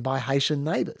taken by Haitian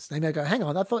neighbours. They may go, hang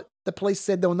on, I thought the police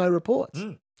said there were no reports.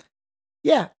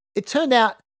 Yeah, it turned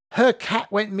out her cat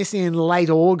went missing in late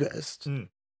August,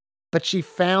 but she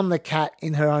found the cat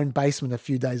in her own basement a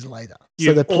few days later.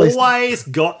 You've so the police always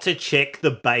got to check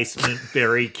the basement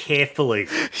very carefully.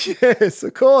 Yes,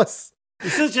 of course.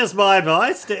 This is just my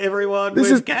advice to everyone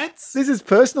with cats. This is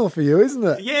personal for you, isn't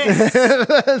it? Yes.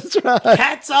 That's right.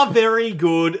 Cats are very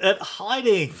good at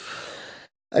hiding.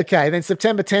 Okay, then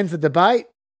September 10's the debate.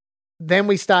 Then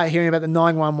we start hearing about the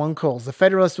 911 calls. The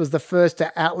Federalist was the first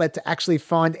outlet to actually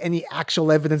find any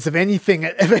actual evidence of anything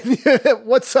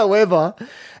whatsoever.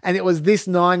 And it was this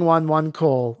 911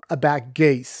 call about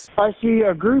geese. I see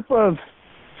a group of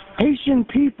Haitian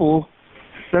people.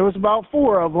 There was about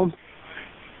 4 of them.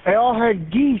 They all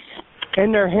had geese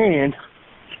in their hand.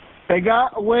 They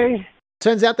got away.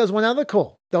 Turns out there was one other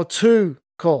call. There were 2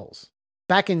 calls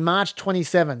Back in March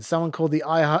 27, someone called the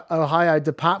Ohio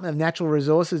Department of Natural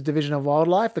Resources Division of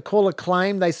Wildlife. The caller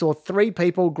claimed they saw 3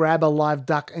 people grab a live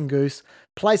duck and goose,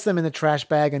 place them in a trash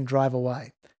bag and drive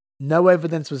away. No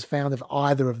evidence was found of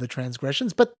either of the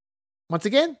transgressions, but once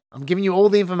again, I'm giving you all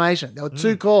the information. There were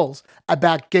 2 calls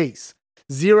about geese,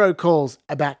 0 calls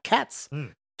about cats,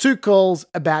 2 calls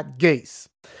about geese.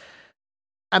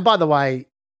 And by the way,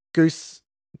 goose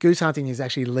hunting is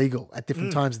actually legal at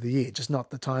different times of the year, just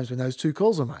not the times when those 2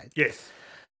 calls were made. Yes.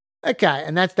 Okay,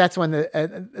 and that's when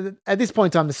at this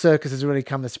point in time the circus has really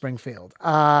come to Springfield.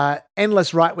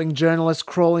 Endless right-wing journalists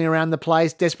crawling around the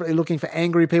place, desperately looking for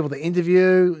angry people to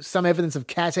interview, some evidence of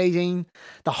cat eating.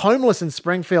 The homeless in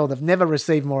Springfield have never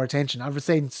received more attention. I've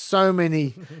received so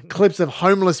many clips of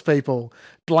homeless people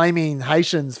blaming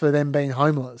Haitians for them being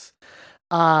homeless.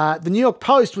 The New York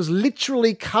Post was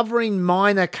literally covering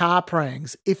minor car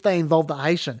pranks if they involved a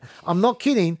Haitian. I'm not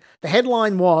kidding. The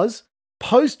headline was,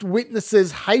 Post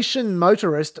witnesses Haitian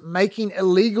motorist making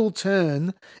illegal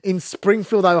turn in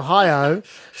Springfield, Ohio,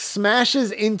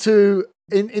 smashes into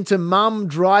mum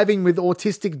driving with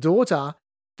autistic daughter.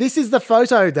 This is the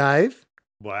photo, Dave.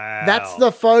 Wow. That's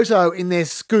the photo in their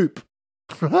scoop.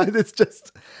 Right? It's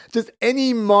just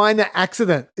any minor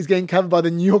accident is getting covered by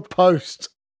the New York Post.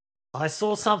 I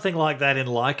saw something like that in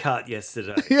Leichhardt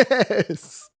yesterday.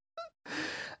 Yes.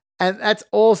 And that's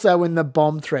also when the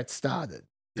bomb threats started.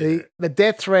 The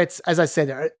death threats, as I said,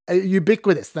 are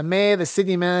ubiquitous. The mayor, the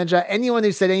city manager, anyone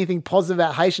who said anything positive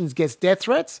about Haitians gets death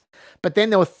threats. But then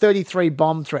there were 33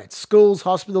 bomb threats. Schools,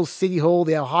 hospitals, City Hall,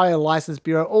 the Ohio License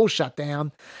Bureau, all shut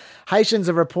down. Haitians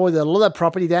have reported a lot of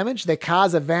property damage. Their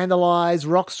cars are vandalized,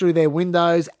 rocks through their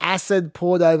windows, acid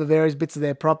poured over various bits of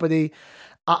their property.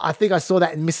 I think I saw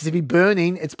that in Mississippi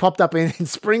burning. It's popped up in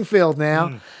Springfield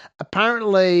now.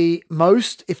 Apparently,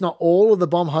 most, if not all, of the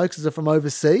bomb hoaxes are from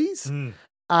overseas.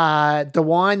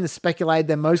 DeWine has speculated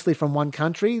they're mostly from one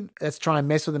country. Let's try and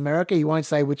mess with America. He won't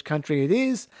say which country it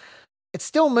is. It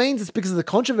still means it's because of the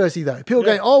controversy, though. People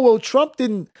going, oh, well, Trump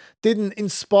didn't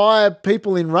inspire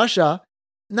people in Russia.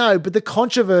 No, but the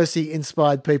controversy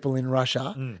inspired people in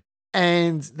Russia.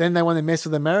 And then they want to mess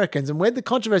with Americans. And where'd the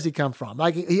controversy come from?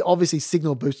 Like, he obviously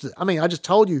signal boosted it. I mean, I just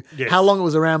told you how long it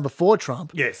was around before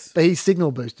Trump. Yes. But he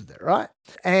signal boosted it, right?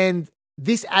 And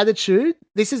this attitude,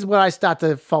 this is where I start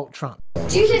to fault Trump.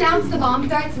 Do you denounce the bomb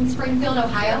threats in Springfield,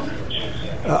 Ohio?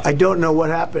 I don't know what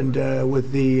happened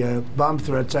with the bomb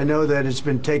threats. I know that it's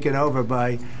been taken over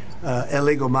by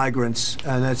illegal migrants,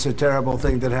 and that's a terrible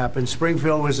thing that happened.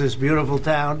 Springfield was this beautiful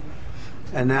town,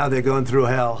 and now they're going through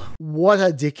hell. What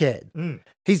a dickhead.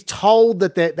 He's told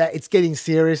that it's getting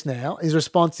serious now. His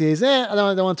response is, I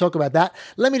don't want to talk about that.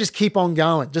 Let me just keep on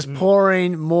going, just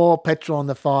pouring more petrol on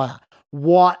the fire.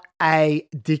 What a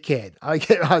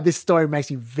dickhead. This story makes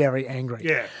me very angry.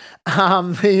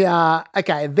 Yeah.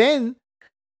 Okay, then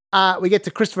we get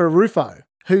to Christopher Rufo,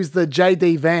 who's the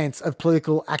J.D. Vance of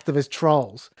political activist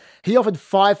trolls. He offered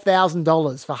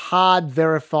 $5,000 for hard,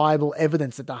 verifiable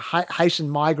evidence that the Haitian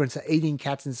migrants are eating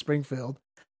cats in Springfield.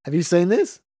 Have you seen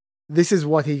this? This is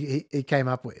what he came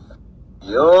up with.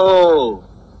 Yo,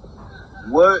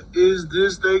 what is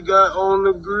this they got on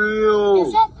the grill?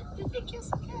 Is that, did they kill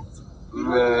some cats?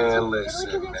 Man,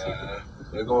 listen, man.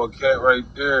 There go a cat right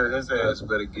there. His ass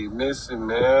better get missing,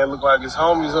 man. Look like his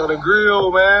homies on the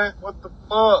grill, man. What the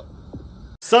fuck?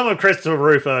 Some of Christopher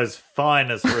Rufo's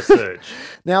finest research.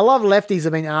 Now, a lot of lefties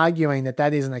have been arguing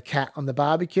that isn't a cat on the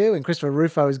barbecue, and Christopher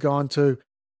Rufo has gone to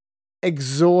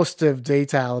exhaustive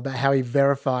detail about how he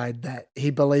verified that he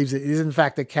believes it is in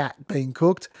fact a cat being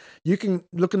cooked. You can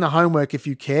look in the homework if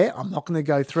you care. I'm not going to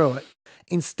go through it.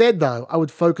 Instead, though, I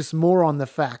would focus more on the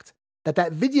fact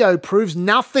that video proves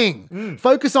nothing.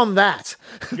 Focus on that.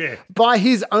 Yeah. By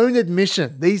his own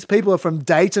admission, these people are from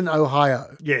Dayton,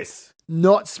 Ohio. Yes.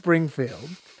 Not Springfield.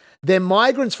 They're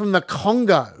migrants from the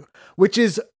Congo, which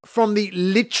is from the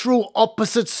literal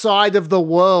opposite side of the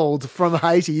world from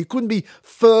Haiti. You couldn't be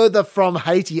further from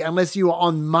Haiti unless you were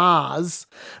on Mars,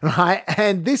 right?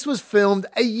 And this was filmed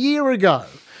a year ago.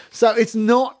 So it's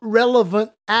not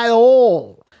relevant at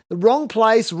all. The wrong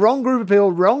place, wrong group of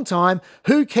people, wrong time.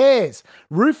 Who cares?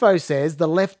 Rufo says the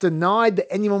left denied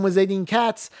that anyone was eating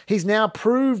cats. He's now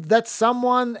proved that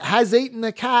someone has eaten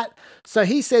a cat. So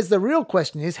he says the real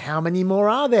question is, how many more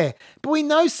are there? But we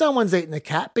know someone's eaten a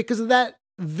cat because of that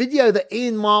video that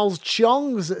Ian Miles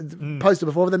Chong's posted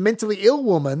before, the mentally ill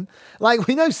woman. Like,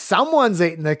 we know someone's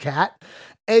eaten a cat.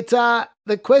 The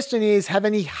question is, have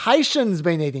any Haitians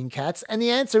been eating cats? And the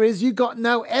answer is, you got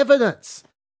no evidence.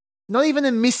 Not even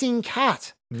a missing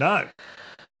cat. No.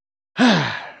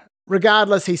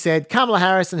 Regardless, he said, Kamala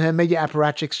Harris and her media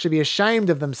apparatchiks should be ashamed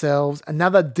of themselves.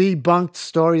 Another debunked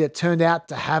story that turned out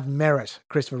to have merit,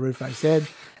 Christopher Rufo said.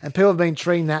 And people have been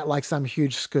treating that like some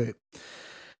huge scoop.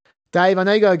 Dave, I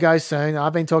know you got to go soon.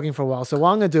 I've been talking for a while. So what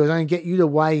I'm going to do is I'm going to get you to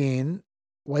weigh in,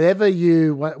 whatever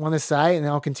you want to say, and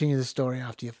then I'll continue the story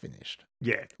after you're finished.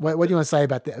 Yeah. What do you want to say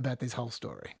about this whole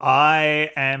story?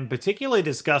 I am particularly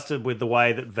disgusted with the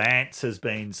way that Vance has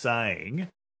been saying,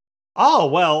 oh,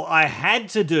 well, I had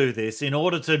to do this in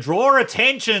order to draw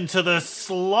attention to the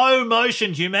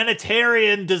slow-motion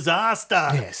humanitarian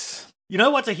disaster. Yes. You know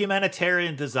what's a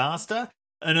humanitarian disaster?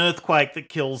 An earthquake that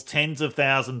kills tens of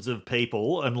thousands of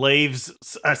people and leaves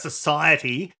a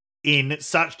society in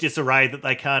such disarray that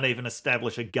they can't even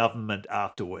establish a government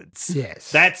afterwards.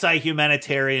 Yes. That's a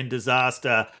humanitarian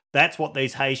disaster. That's what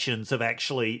these Haitians have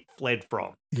actually fled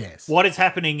from. Yes. What is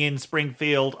happening in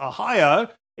Springfield, Ohio,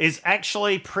 is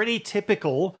actually pretty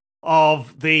typical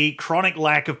of the chronic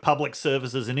lack of public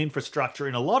services and infrastructure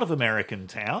in a lot of American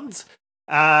towns.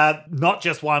 Not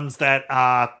just ones that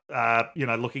are,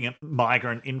 looking at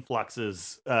migrant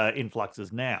influxes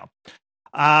now.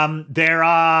 There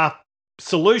are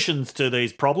solutions to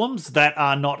these problems that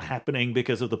are not happening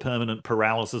because of the permanent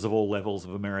paralysis of all levels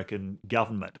of American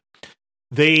government.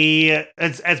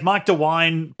 As Mike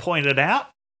DeWine pointed out,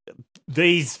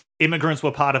 these immigrants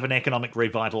were part of an economic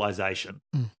revitalization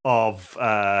of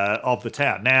the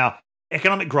town. Now,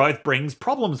 economic growth brings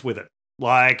problems with it.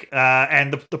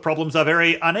 And the problems are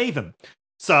very uneven.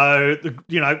 So,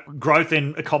 growth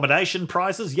in accommodation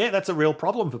prices, yeah, that's a real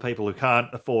problem for people who can't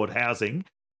afford housing.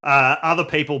 Other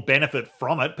people benefit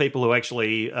from it, people who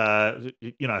actually,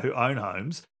 who own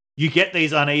homes. You get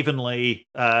these unevenly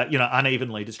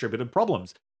distributed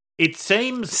problems. It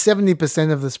seems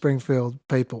 70% of the Springfield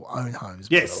people own homes,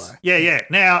 by the way. Yeah.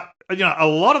 Now, a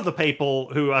lot of the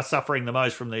people who are suffering the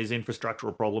most from these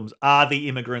infrastructural problems are the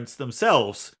immigrants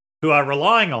themselves, who are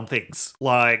relying on things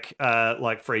like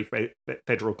free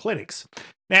federal clinics.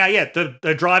 Now, yeah,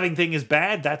 the driving thing is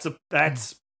bad. That's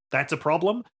a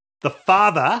problem. The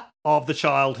father of the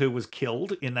child who was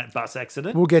killed in that bus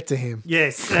accident. We'll get to him.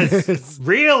 Yes, has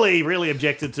really, really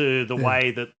objected to the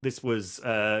way that this was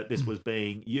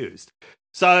being used.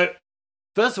 So,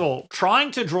 first of all,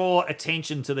 trying to draw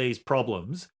attention to these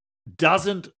problems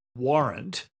doesn't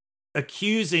warrant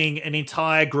accusing an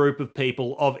entire group of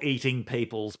people of eating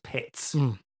people's pets.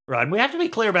 Right? And we have to be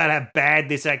clear about how bad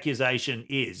this accusation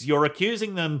is. You're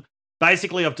accusing them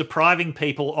basically of depriving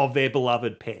people of their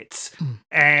beloved pets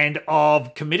and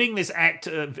of committing this act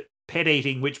of pet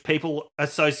eating, which people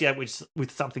associate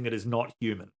with something that is not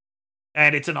human.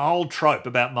 And it's an old trope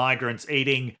about migrants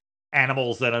eating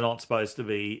animals that are not supposed to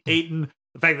be eaten.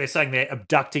 The fact they're saying they're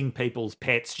abducting people's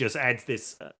pets just adds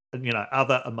this,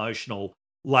 other emotional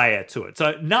layer to it.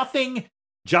 So nothing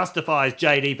justifies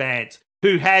J.D. Vance,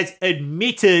 who has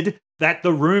admitted that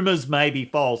the rumors may be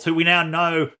false, who we now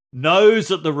know knows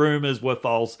that the rumors were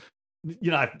false.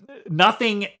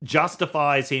 Nothing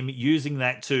justifies him using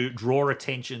that to draw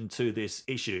attention to this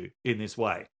issue in this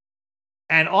way.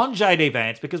 And on J.D.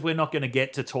 Vance, because we're not going to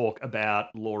get to talk about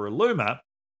Laura Loomer,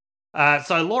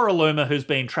 so Laura Loomer, who's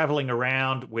been traveling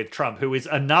around with Trump, who is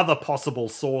another possible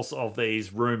source of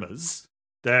these rumors,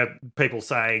 there are people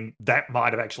saying that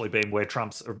might have actually been where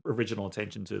Trump's original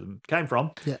attention to them came from.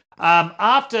 Yeah.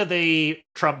 After the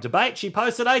Trump debate, she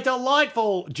posted a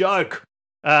delightful joke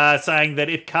saying that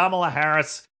if Kamala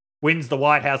Harris wins the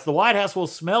White House will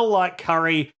smell like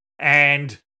curry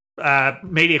and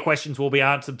media questions will be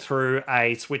answered through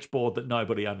a switchboard that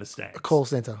nobody understands. A call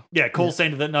center. Yeah, call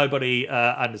center that nobody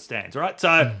understands, right?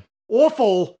 So,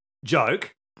 awful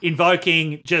joke,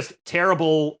 invoking just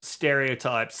terrible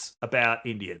stereotypes about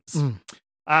Indians.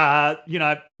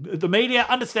 The media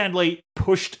understandably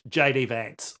pushed J.D.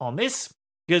 Vance on this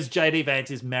because J.D. Vance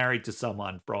is married to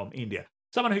someone from India,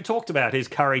 someone who talked about his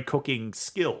curry cooking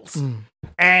skills.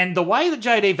 And the way that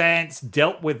J.D. Vance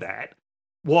dealt with that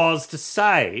was to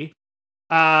say,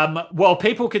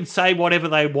 people can say whatever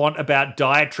they want about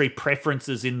dietary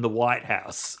preferences in the White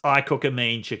House. I cook a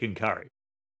mean chicken curry.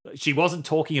 She wasn't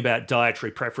talking about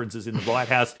dietary preferences in the White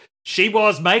House. She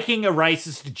was making a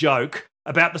racist joke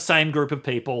about the same group of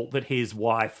people that his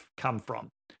wife come from.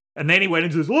 And then he went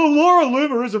and says, Laura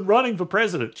Loomer isn't running for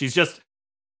president. She's just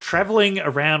traveling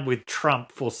around with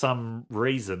Trump for some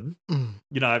reason.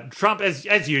 Trump,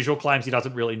 as usual, claims he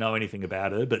doesn't really know anything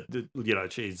about her, but,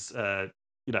 she's a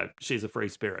free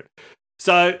spirit.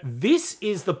 So this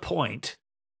is the point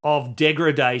of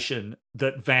degradation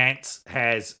that Vance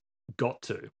has got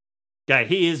to. Okay,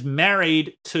 he is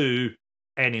married to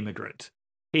an immigrant.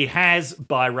 He has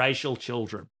biracial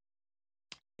children.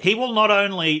 he will not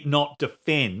only not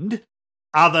defend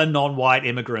other non-white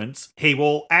immigrants, he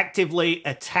will actively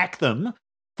attack them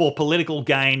for political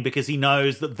gain because he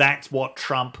knows that that's what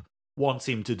Trump wants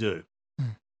him to do.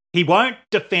 He won't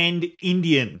defend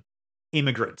Indian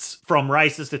immigrants from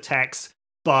racist attacks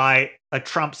by a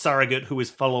Trump surrogate who is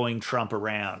following Trump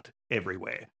around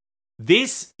everywhere.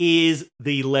 This is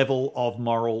the level of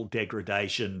moral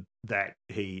degradation that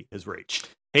he has reached.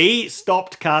 He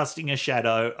stopped casting a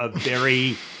shadow a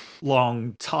very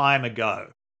long time ago.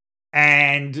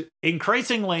 And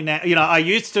increasingly now, I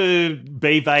used to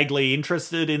be vaguely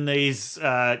interested in these,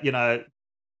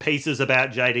 pieces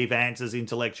about J.D. Vance's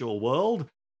intellectual world.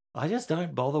 I just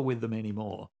don't bother with them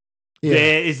anymore. Yeah.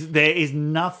 There is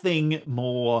nothing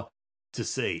more to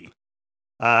see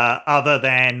other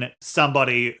than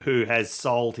somebody who has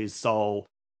sold his soul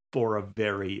for a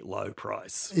very low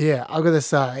price. Yeah, I've got to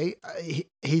say,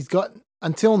 he's got,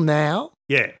 until now,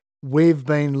 we've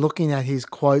been looking at his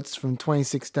quotes from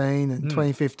 2016 and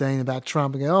 2015 about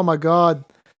Trump and going, oh my God,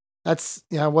 that's,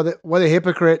 what a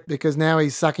hypocrite, because now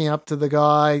he's sucking up to the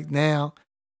guy now.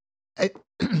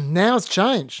 Now it's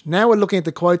changed. Now we're looking at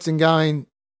the quotes and going,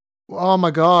 oh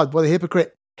my God, what a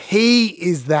hypocrite. He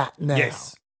is that now.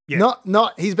 Yes. Yeah.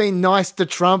 Not he's been nice to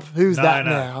Trump, who's that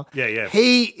now. Yeah.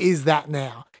 He is that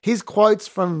now. His quotes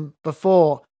from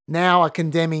before now are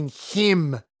condemning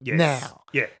him now.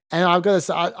 Yeah. And I've got to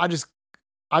say,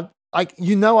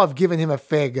 I've given him a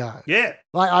fair go. Yeah.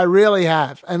 Like, I really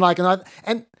have.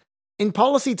 And in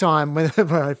policy time,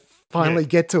 whenever I finally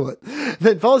get to it,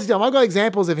 then policy time, I've got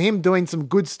examples of him doing some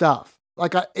good stuff.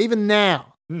 Even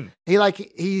now,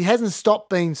 he hasn't stopped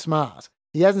being smart.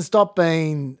 He hasn't stopped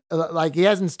being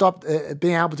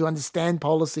being able to understand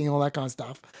policy and all that kind of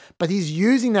stuff. But he's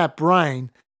using that brain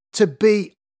to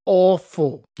be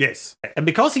awful. Yes. And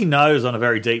because he knows on a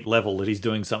very deep level that he's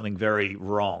doing something very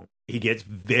wrong, he gets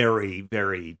very,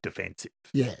 very defensive.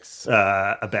 Yes.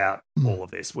 About all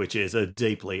of this, which is a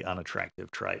deeply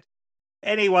unattractive trait.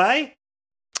 Anyway,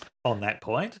 on that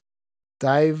point,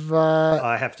 Dave,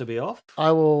 I have to be off.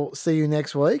 I will see you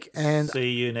next week. And see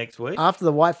you next week. After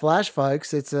the White Flash,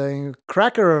 folks, it's a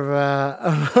cracker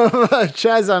of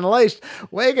Chaz Unleashed.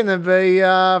 We're going to be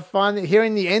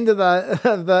hearing the end of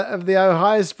the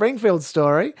Ohio Springfield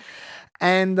story.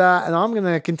 And I'm going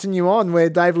to continue on where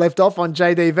Dave left off on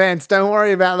J.D. Vance. Don't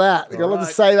worry about that. We've got a lot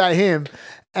to say about him.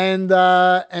 And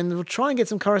we'll try and get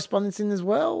some correspondence in as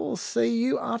well. We'll see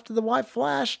you after the White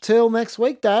Flash. Till next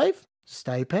week, Dave.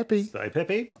 Stay peppy. Stay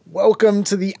peppy. Welcome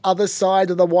to the other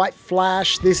side of the White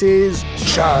Flash. This is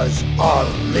Chaz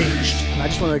Unleashed. And I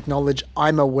just want to acknowledge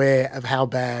I'm aware of how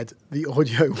bad the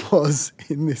audio was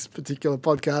in this particular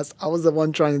podcast. I was the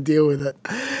one trying to deal with it.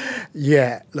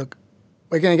 Yeah, look,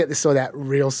 we're going to get this sorted out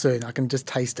real soon. I can just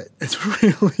taste it. It's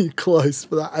really close,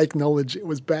 but I acknowledge it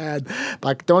was bad. But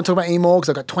I don't want to talk about it anymore because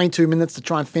I've got 22 minutes to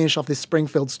try and finish off this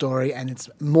Springfield story, and it's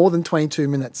more than 22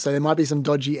 minutes, so there might be some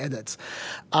dodgy edits.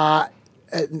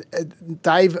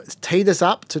 Dave teed us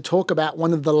up to talk about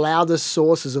one of the loudest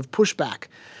sources of pushback,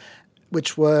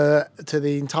 which were to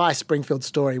the entire Springfield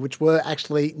story, which were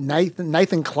actually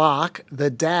Nathan Clark, the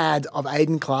dad of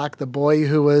Aiden Clark, the boy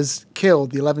who was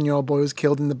killed, the 11-year-old boy who was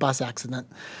killed in the bus accident.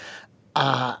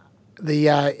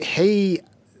 He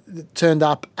turned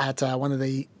up at one of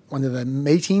the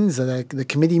meetings, the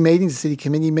committee meetings, the city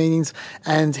committee meetings,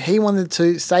 and he wanted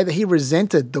to say that he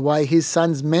resented the way his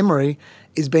son's memory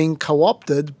is being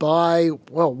co-opted by,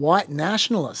 white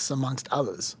nationalists, amongst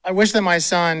others. I wish that my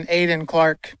son, Aiden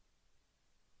Clark,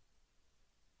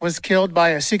 was killed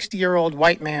by a 60-year-old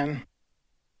white man.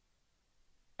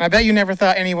 I bet you never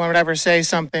thought anyone would ever say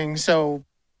something so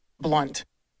blunt.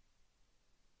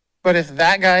 But if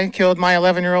that guy killed my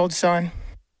 11-year-old son,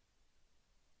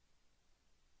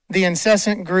 the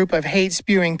incessant group of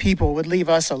hate-spewing people would leave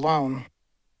us alone.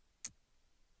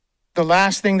 The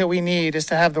last thing that we need is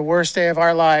to have the worst day of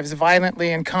our lives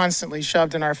violently and constantly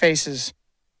shoved in our faces.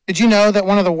 Did you know that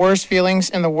one of the worst feelings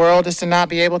in the world is to not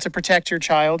be able to protect your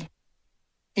child?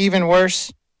 Even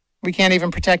worse, we can't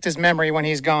even protect his memory when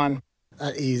he's gone.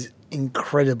 That is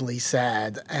incredibly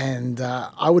sad. And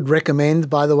I would recommend,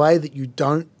 by the way, that you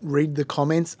don't read the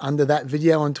comments under that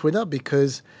video on Twitter,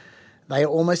 because they are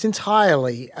almost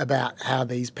entirely about how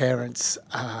these parents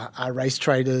are race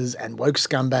traitors and woke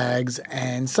scumbags.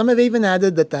 And some have even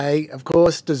added that they, of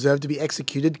course, deserve to be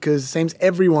executed, because it seems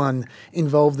everyone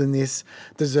involved in this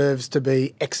deserves to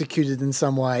be executed in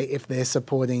some way if they're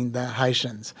supporting the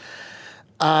Haitians.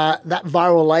 That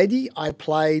viral lady I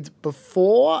played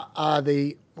before,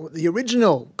 the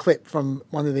original clip from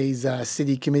one of these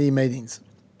city committee meetings,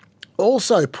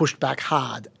 also pushed back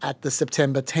hard at the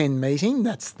September 10 meeting.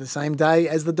 That's the same day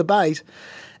as the debate.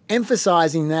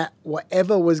 emphasizing that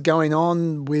whatever was going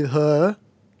on with her,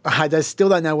 I still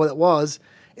don't know what it was,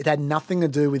 it had nothing to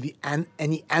do with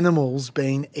any animals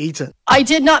being eaten. I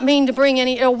did not mean to bring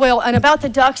any ill will. And about the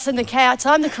ducks and the cats,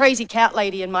 I'm the crazy cat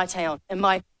lady in my town.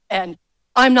 And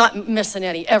I'm not missing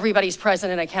any. Everybody's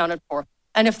present and accounted for.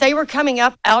 And if they were coming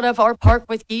up out of our park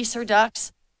with geese or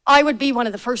ducks, I would be one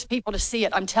of the first people to see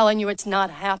it. I'm telling you, it's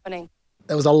not happening.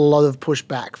 There was a lot of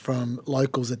pushback from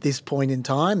locals at this point in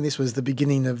time. This was the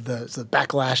beginning of the sort of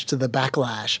backlash to the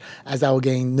backlash as they were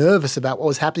getting nervous about what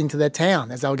was happening to their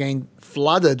town, as they were getting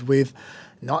flooded with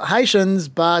not Haitians,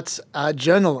 but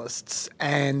journalists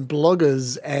and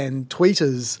bloggers and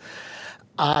tweeters.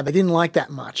 They didn't like that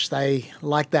much. They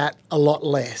liked that a lot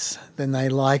less than they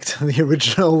liked the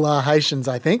original Haitians,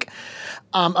 I think.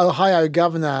 Ohio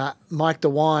Governor Mike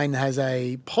DeWine has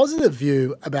a positive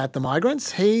view about the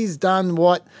migrants. He's done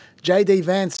what J.D.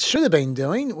 Vance should have been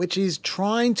doing, which is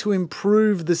trying to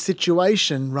improve the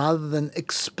situation rather than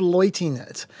exploiting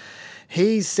it.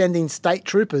 He's sending state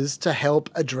troopers to help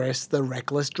address the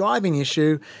reckless driving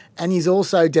issue, and he's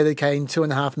also dedicating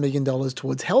 $2.5 million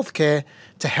towards healthcare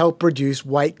to help reduce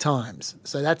wait times.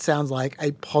 So that sounds like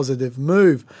a positive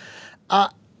move.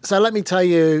 So let me tell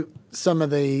you some of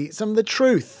the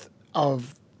truth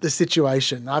of the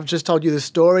situation. I've just told you the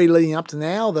story leading up to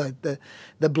now, the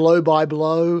blow by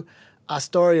blow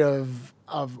story of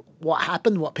what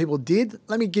happened, what people did.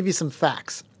 Let me give you some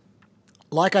facts.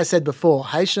 Like I said before,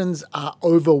 Haitians are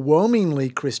overwhelmingly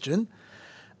Christian,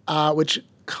 which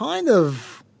kind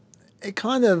of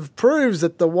proves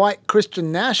that the white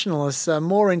Christian nationalists are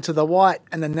more into the white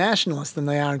and the nationalists than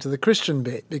they are into the Christian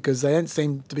bit, because they don't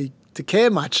seem to care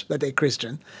much that they're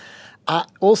Christian.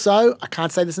 Also, I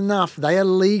can't say this enough, they are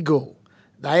legal.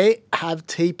 They have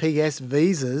TPS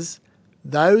visas.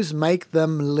 Those make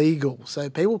them legal. So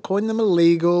people calling them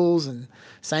illegals and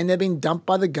saying they've been dumped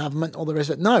by the government, all the rest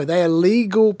of it. No, they are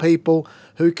legal people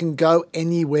who can go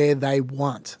anywhere they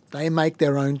want. They make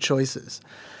their own choices.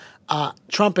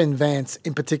 Trump and Vance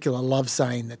in particular love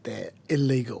saying that they're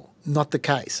illegal. Not the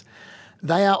case.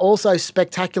 They are also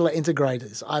spectacular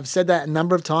integrators. I've said that a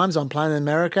number of times on Planet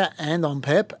America and on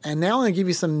PEP, and now I'm going to give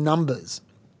you some numbers.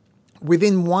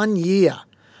 Within 1 year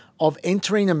of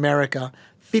entering America,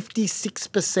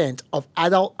 56% of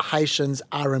adult Haitians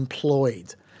are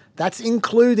employed. That's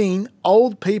including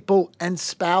old people and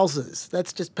spouses.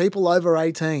 That's just people over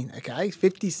 18, okay?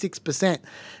 56%.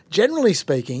 Generally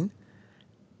speaking,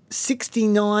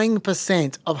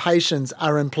 69% of Haitians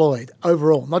are employed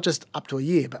overall, not just up to a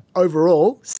year, but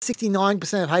overall,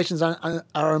 69% of Haitians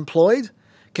are employed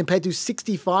compared to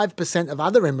 65% of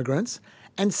other immigrants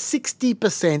and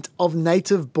 60% of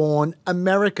native-born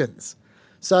Americans.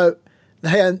 So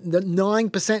they are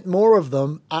 9% more of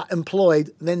them are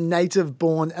employed than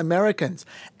native-born Americans.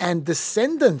 And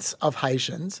descendants of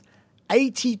Haitians,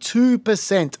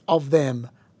 82% of them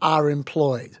are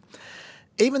employed.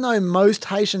 Even though most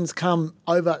Haitians come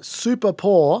over super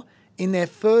poor, in their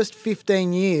first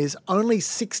 15 years, only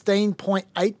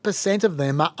 16.8% of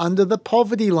them are under the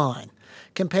poverty line,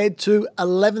 compared to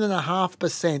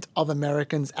 11.5% of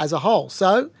Americans as a whole.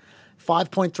 So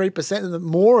 5.3%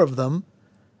 more of them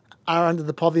are under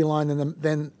the poverty line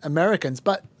than Americans.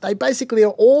 But they basically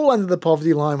are all under the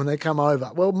poverty line when they come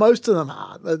over. Well, most of them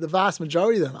are. The vast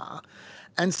majority of them are.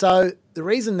 And so the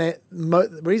reason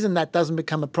that doesn't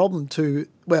become a problem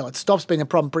it stops being a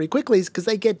problem pretty quickly is because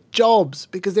they get jobs,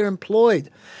 because they're employed.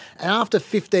 And after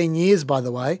 15 years, by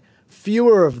the way,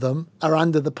 fewer of them are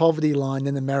under the poverty line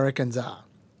than Americans are.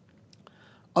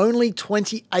 Only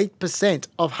 28%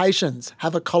 of Haitians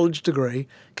have a college degree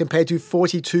compared to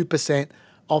 42%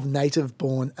 of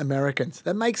native-born Americans.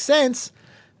 That makes sense.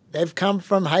 They've come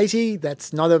from Haiti.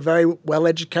 That's not a very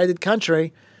well-educated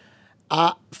country.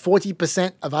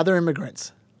 40% of other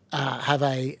immigrants have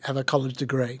a college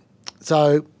degree.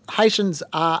 So Haitians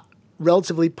are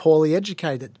relatively poorly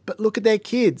educated. But look at their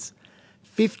kids.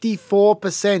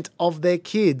 54% of their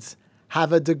kids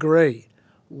have a degree.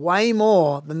 Way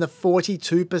more than the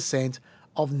 42%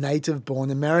 of native-born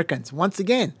Americans. Once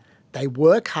again, they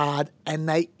work hard and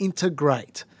they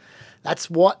integrate. That's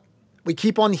what we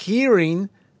keep on hearing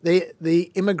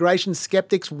the immigration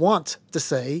skeptics want to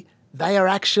see. They are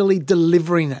actually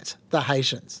delivering it, the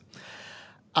Haitians.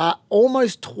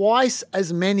 Almost twice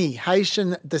as many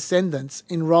Haitian descendants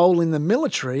enroll in the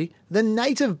military than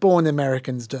native-born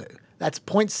Americans do. That's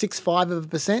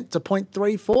 0.65% to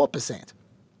 0.34%.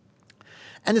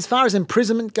 And as far as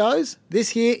imprisonment goes, this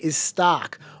here is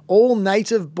stark. All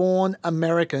native-born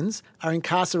Americans are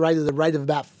incarcerated at a rate of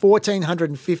about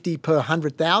 1,450 per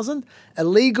 100,000.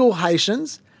 Illegal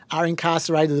Haitians are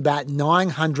incarcerated about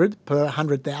 900 per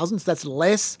 100,000. So that's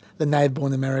less than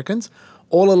native-born Americans.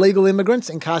 All illegal immigrants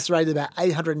incarcerated about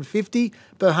 850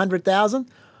 per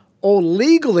 100,000. All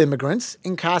legal immigrants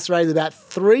incarcerated about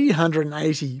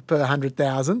 380 per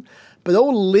 100,000. But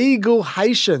all legal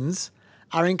Haitians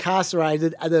are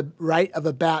incarcerated at a rate of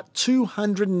about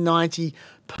 290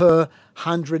 per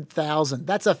 100,000.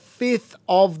 That's a fifth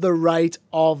of the rate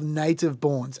of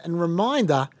native-borns. And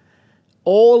reminder,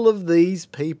 all of these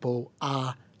people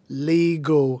are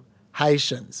legal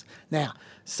Haitians. Now,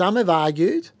 some have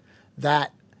argued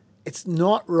that it's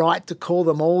not right to call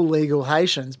them all legal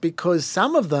Haitians because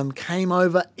some of them came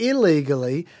over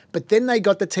illegally, but then they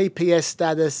got the TPS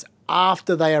status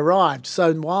after they arrived.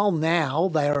 So while now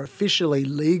they are officially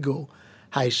legal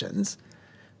Haitians,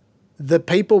 the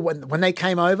people, when they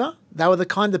came over, they were the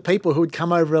kind of people who would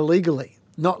come over illegally,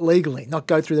 not legally, not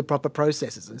go through the proper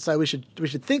processes. And so we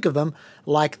should think of them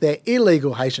like they're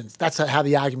illegal Haitians. That's how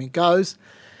the argument goes.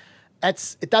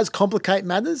 It does complicate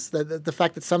matters, the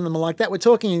fact that some of them are like that. We're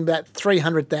talking about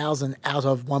 300,000 out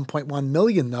of 1.1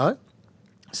 million, though.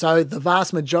 So the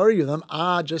vast majority of them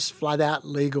are just flat-out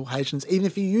legal Haitians, even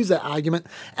if you use that argument.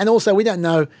 And also, we don't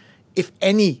know if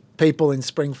any people in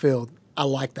Springfield are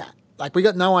like that. Like, we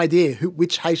got no idea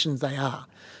which Haitians they are.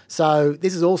 So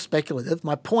this is all speculative.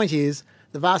 My point is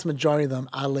the vast majority of them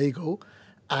are legal.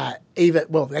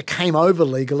 They came over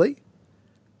legally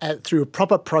through a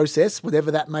proper process, whatever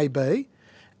that may be,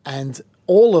 and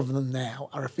all of them now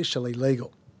are officially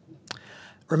legal.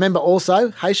 Remember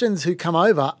also, Haitians who come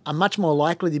over are much more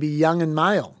likely to be young and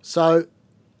male. So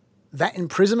that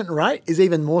imprisonment rate is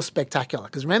even more spectacular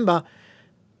because remember,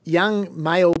 young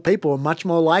male people are much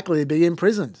more likely to be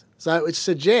imprisoned. So it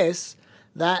suggests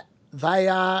that they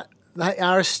have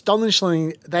an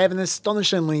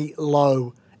astonishingly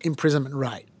low imprisonment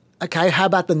rate. Okay, how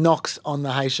about the knocks on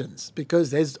the Haitians? Because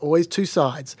there's always two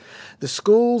sides. The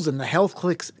schools and the health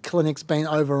clinics being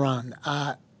overrun.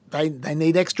 They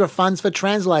need extra funds for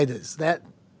translators.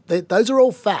 Those are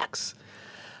all facts,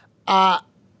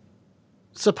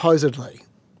 supposedly.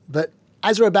 But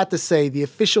as we're about to see, the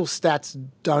official stats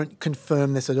don't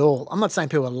confirm this at all. I'm not saying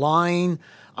people are lying.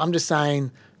 I'm just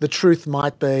saying the truth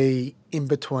might be in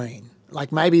between.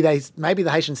 Like maybe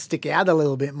the Haitians stick out a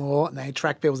little bit more and they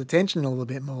attract people's attention a little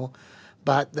bit more.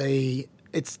 But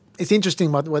it's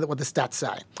interesting what the stats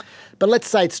say. But let's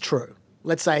say it's true.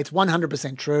 Let's say it's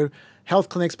 100% true. Health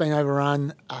clinics being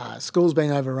overrun, schools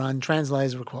being overrun,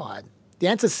 translators required. The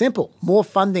answer's simple. More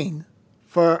funding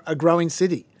for a growing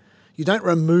city. You don't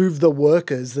remove the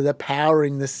workers that are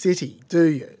powering the city, do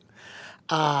you?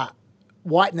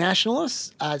 White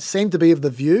nationalists seem to be of the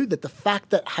view that the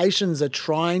fact that Haitians are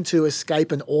trying to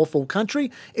escape an awful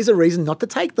country is a reason not to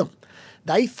take them.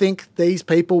 They think these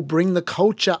people bring the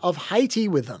culture of Haiti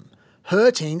with them,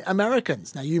 hurting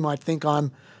Americans. Now, you might think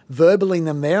I'm verbaling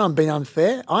them there, I'm being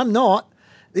unfair. I'm not.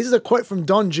 This is a quote from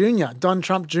Don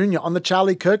Trump Jr. on the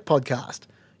Charlie Kirk podcast.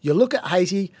 You look at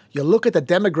Haiti, you look at the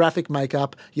demographic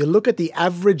makeup, you look at the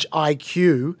average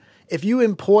IQ. If you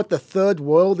import the third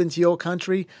world into your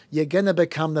country, you're going to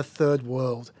become the third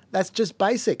world. That's just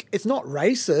basic. It's not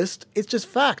racist. It's just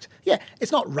fact. Yeah,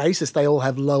 it's not racist they all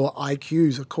have lower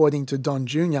IQs, according to Don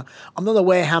Jr. I'm not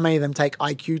aware how many of them take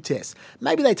IQ tests.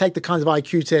 Maybe they take the kinds of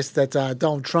IQ tests that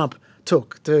Donald Trump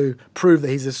took to prove that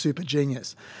he's a super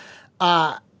genius.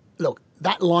 Look,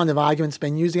 that line of argument's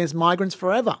been used against migrants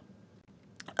forever.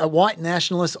 White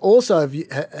nationalists also,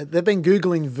 they've been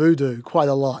Googling voodoo quite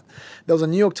a lot. There was a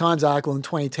New York Times article in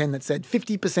 2010 that said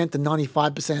 50% to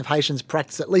 95% of Haitians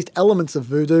practice at least elements of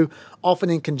voodoo,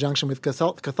 often in conjunction with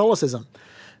Catholicism.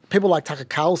 People like Tucker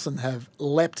Carlson have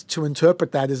leapt to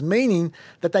interpret that as meaning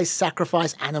that they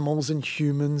sacrifice animals and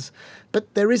humans.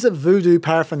 But there is a voodoo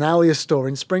paraphernalia store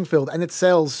in Springfield and it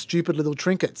sells stupid little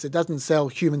trinkets. It doesn't sell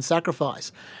human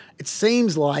sacrifice. It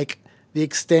seems like to the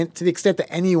extent that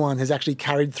anyone has actually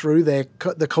carried through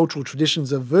the cultural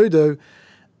traditions of voodoo,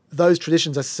 those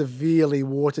traditions are severely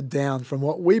watered down from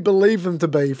what we believe them to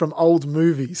be from old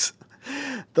movies.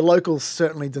 The locals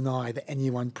certainly deny that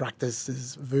anyone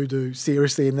practices voodoo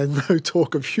seriously, and there's no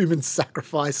talk of human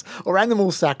sacrifice or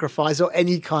animal sacrifice or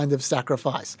any kind of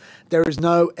sacrifice. There is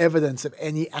no evidence of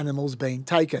any animals being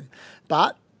taken.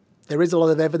 But there is a lot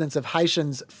of evidence of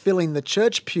Haitians filling the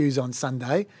church pews on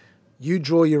Sunday. You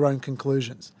draw your own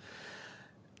conclusions.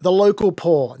 The local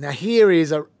poor. Now, here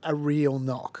is a real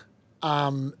knock.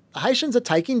 Haitians are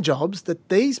taking jobs that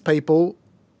these people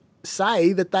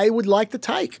say that they would like to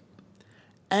take.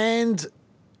 And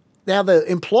now the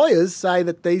employers say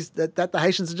that the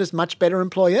Haitians are just much better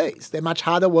employees. They're much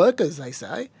harder workers, they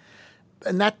say.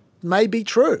 And that may be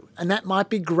true. And that might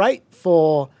be great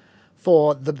for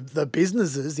for the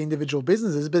businesses, the individual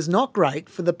businesses, but it's not great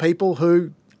for the people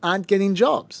who aren't getting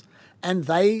jobs. And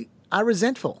they are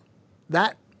resentful.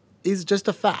 That is just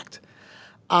a fact.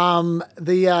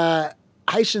 The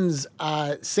Haitians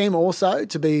seem also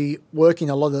to be working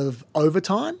a lot of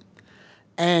overtime,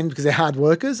 and because they're hard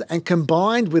workers, and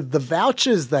combined with the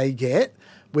vouchers they get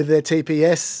with their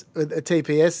TPS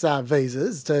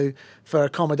visas for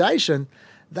accommodation,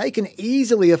 they can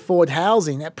easily afford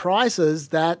housing at prices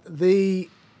that the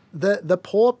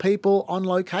poor people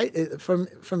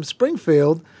from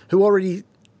Springfield who already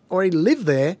live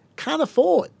there can't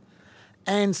afford.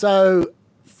 And so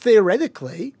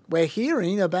theoretically, we're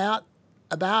hearing about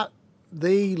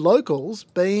the locals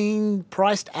being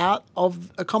priced out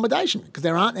of accommodation because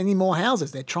there aren't any more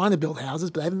houses. They're trying to build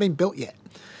houses, but they haven't been built yet.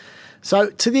 So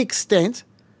to the extent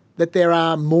that there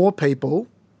are more people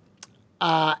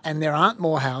and there aren't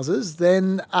more houses,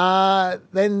 then there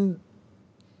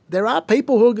are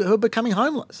people who are becoming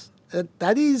homeless.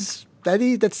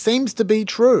 That seems to be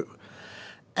true.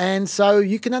 And so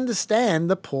you can understand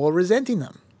the poor resenting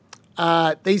them.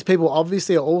 These people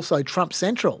obviously are also Trump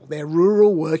central. They're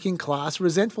rural, working class,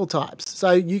 resentful types.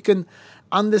 So you can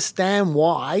understand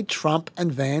why Trump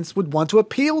and Vance would want to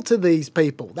appeal to these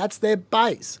people. That's their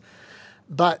base.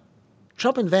 But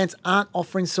Trump and Vance aren't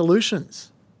offering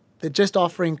solutions. They're just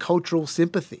offering cultural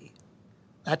sympathy.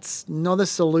 That's not a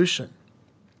solution.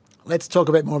 Let's talk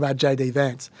a bit more about J.D.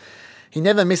 Vance. He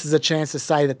never misses a chance to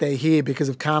say that they're here because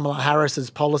of Kamala Harris's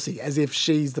policy, as if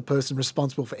she's the person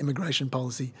responsible for immigration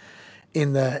policy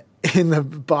in the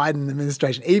Biden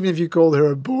administration. Even if you call her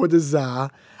a border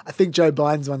czar, I think Joe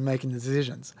Biden's the one making the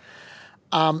decisions.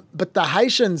 But the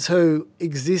Haitians who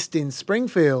exist in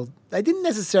Springfield, they didn't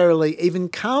necessarily even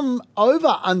come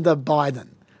over under Biden.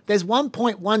 There's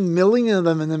 1.1 million of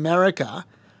them in America.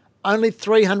 Only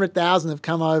 300,000 have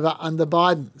come over under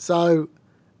Biden. So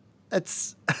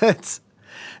there's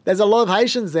a lot of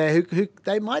Haitians there who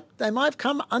they might have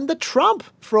come under Trump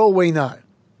for all we know.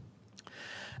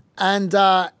 And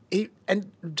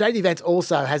J.D. Vance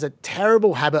also has a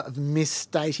terrible habit of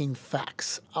misstating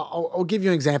facts. I'll give you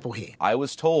an example here. I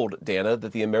was told, Dana,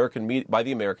 that by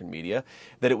the American media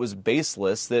that it was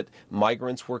baseless that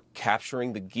migrants were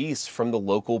capturing the geese from the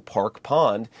local park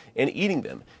pond and eating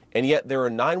them. And yet there are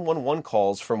 911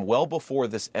 calls from well before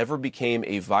this ever became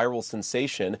a viral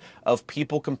sensation of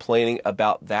people complaining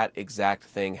about that exact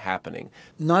thing happening.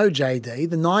 No, JD,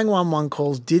 the 911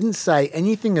 calls didn't say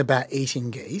anything about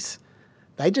eating geese.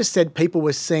 They just said people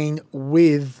were seen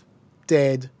with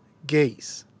dead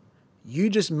geese. You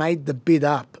just made the bit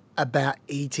up about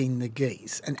eating the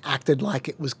geese and acted like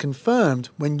it was confirmed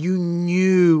when you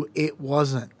knew it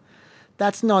wasn't.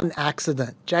 That's not an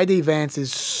accident. J.D. Vance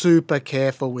is super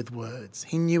careful with words.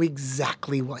 He knew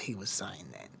exactly what he was saying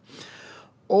then.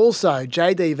 Also,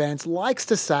 J.D. Vance likes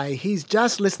to say he's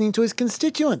just listening to his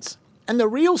constituents. And the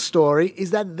real story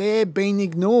is that they're being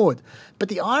ignored. But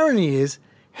the irony is,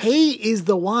 he is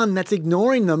the one that's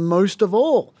ignoring them most of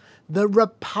all. The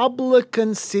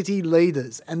Republican city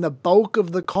leaders, and the bulk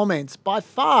of the comments by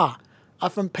far are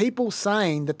from people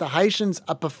saying that the Haitians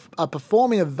are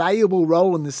performing a valuable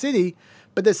role in the city,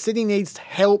 but the city needs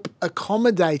help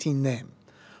accommodating them.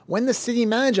 When the city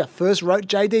manager first wrote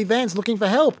J.D. Vance looking for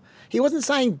help, he wasn't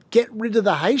saying get rid of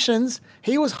the Haitians,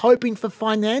 he was hoping for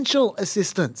financial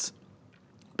assistance.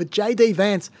 But J.D.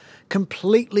 Vance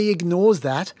completely ignores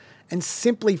that and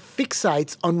simply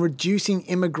fixates on reducing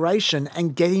immigration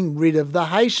and getting rid of the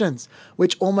Haitians,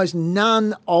 which almost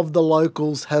none of the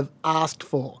locals have asked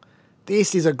for.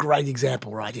 This is a great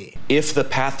example right here. If the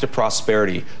path to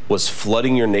prosperity was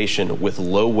flooding your nation with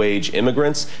low-wage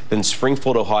immigrants, then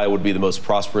Springfield, Ohio would be the most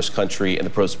prosperous country and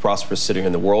the most prosperous city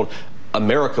in the world.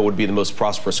 America would be the most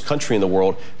prosperous country in the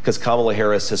world because Kamala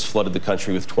Harris has flooded the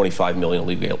country with 25 million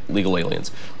legal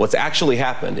aliens. What's actually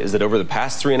happened is that over the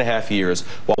past 3.5 years,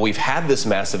 while we've had this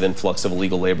massive influx of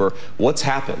illegal labor, what's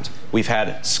happened? We've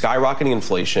had skyrocketing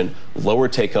inflation, lower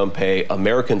take-home pay,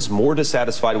 Americans more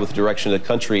dissatisfied with the direction of the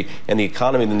country and the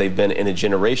economy than they've been in a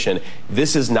generation.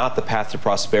 This is not the path to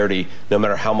prosperity, no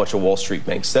matter how much a Wall Street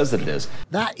bank says that it is.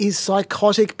 That is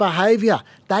psychotic behaviour.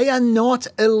 They are not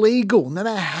illegal, no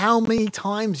matter how many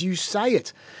times you say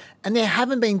it. And there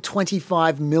haven't been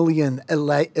 25 million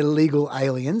illegal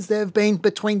aliens. There have been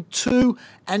between 2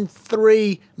 and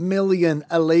 3 million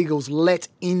illegals let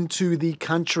into the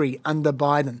country under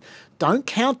Biden. Don't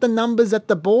count the numbers at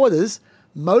the borders.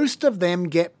 Most of them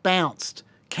get bounced.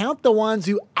 Count the ones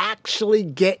who actually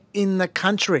get in the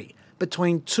country.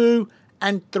 Between 2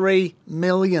 and 3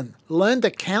 million. Learn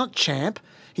to count, champ.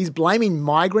 He's blaming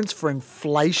migrants for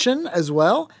inflation as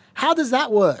well. How does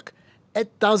that work?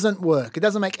 It doesn't work. It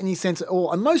doesn't make any sense at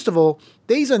all. And most of all,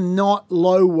 these are not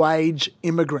low-wage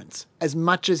immigrants, as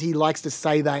much as he likes to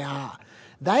say they are.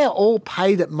 They are all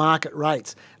paid at market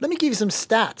rates. Let me give you some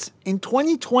stats. In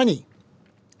 2020,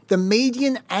 the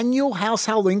median annual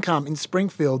household income in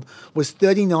Springfield was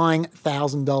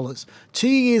 $39,000. 2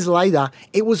 years later,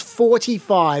 it was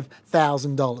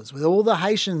 $45,000 with all the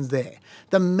Haitians there.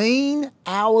 The mean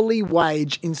hourly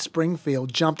wage in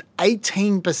Springfield jumped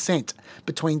 18%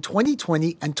 between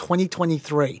 2020 and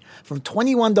 2023, from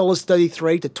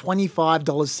 $21.33 to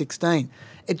 $25.16.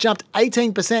 It jumped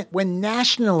 18% when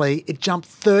nationally it jumped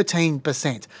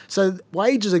 13%. So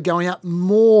wages are going up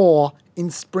more in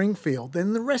Springfield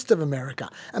than the rest of America.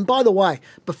 And by the way,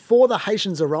 before the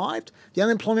Haitians arrived, the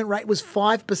unemployment rate was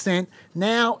 5%.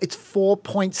 Now it's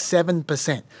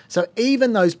 4.7%. So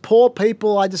even those poor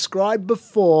people I described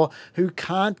before who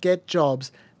can't get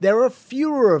jobs, there are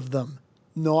fewer of them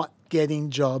not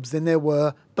getting jobs than there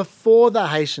were before the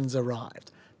Haitians arrived.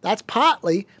 That's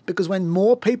partly because when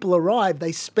more people arrive,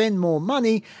 they spend more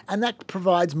money, and that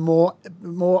provides more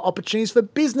opportunities for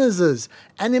businesses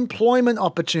and employment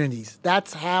opportunities.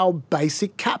 That's how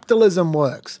basic capitalism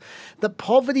works. The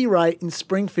poverty rate in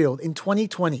Springfield in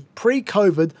 2020,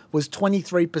 pre-COVID, was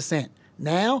 23%.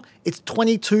 Now it's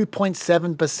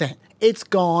 22.7%. It's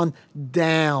gone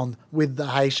down with the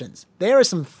Haitians. There are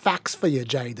some facts for you,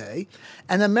 JD.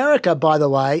 And America, by the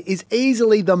way, is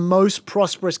easily the most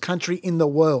prosperous country in the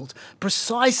world,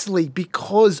 precisely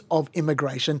because of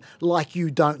immigration, like you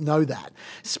don't know that.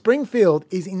 Springfield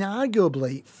is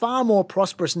inarguably far more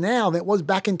prosperous now than it was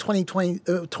back in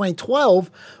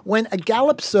 2012, when a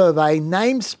Gallup survey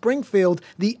named Springfield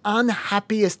the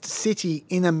unhappiest city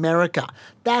in America.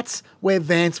 That's where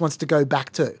Vance wants to go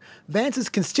back to. Vance's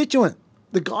constituent,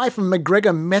 the guy from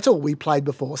McGregor Metal we played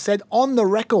before, said on the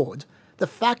record, the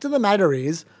fact of the matter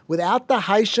is, without the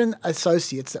Haitian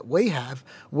associates that we have,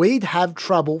 we'd have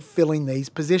trouble filling these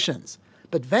positions.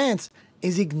 But Vance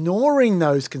is ignoring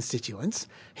those constituents.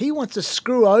 He wants to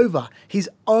screw over his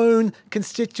own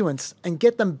constituents and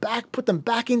get them back, put them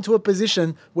back into a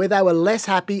position where they were less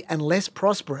happy and less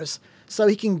prosperous, so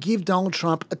he can give Donald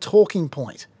Trump a talking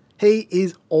point. He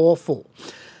is awful.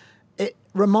 It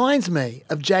reminds me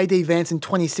of J.D. Vance in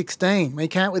 2016 when he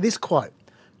came out with this quote: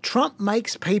 "Trump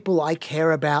makes people I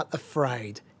care about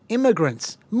afraid.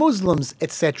 Immigrants, Muslims,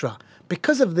 etc.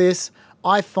 Because of this,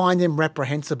 I find him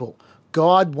reprehensible.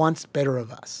 God wants better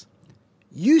of us."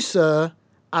 You, sir,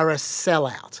 are a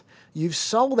sellout. You've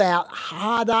sold out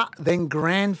harder than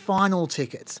grand final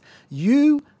tickets.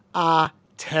 You are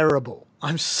terrible.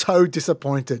 I'm so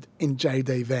disappointed in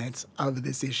J.D. Vance over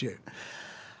this issue.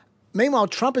 Meanwhile,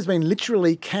 Trump has been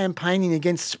literally campaigning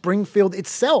against Springfield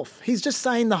itself. He's just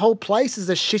saying the whole place is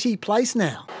a shitty place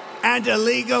now. And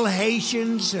illegal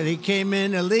Haitians, and he came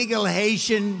in, illegal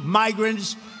Haitian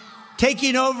migrants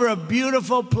taking over a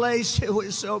beautiful place. It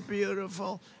was so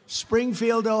beautiful.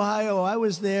 Springfield, Ohio. I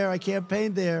was there. I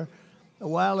campaigned there a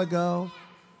while ago.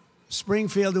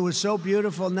 Springfield, it was so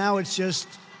beautiful. Now it's just,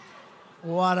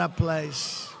 what a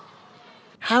place.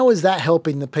 How is that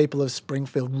helping the people of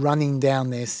Springfield running down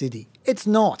their city? It's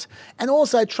not. And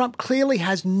also, Trump clearly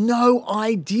has no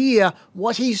idea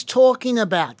what he's talking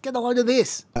about. Get a load of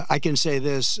this. I can say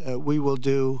this. We will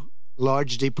do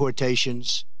large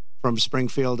deportations from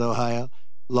Springfield, Ohio.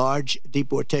 Large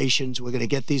deportations. We're going to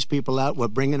get these people out. We're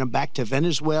bringing them back to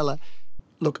Venezuela.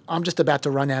 Look, I'm just about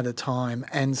to run out of time,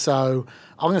 and so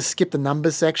I'm going to skip the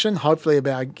numbers section. Hopefully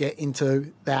I'll get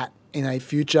into that in a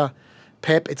future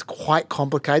PEP. It's quite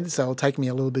complicated, so it'll take me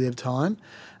a little bit of time,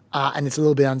 and it's a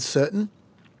little bit uncertain.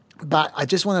 But I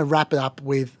just want to wrap it up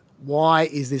with, why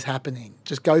is this happening?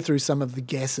 Just go through some of the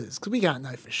guesses, because we can't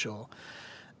know for sure.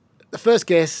 The first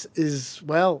guess is,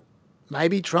 well,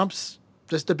 maybe Trump's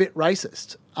just a bit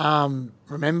racist.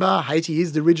 Remember, Haiti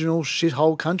is the original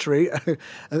shithole country.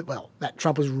 Well, that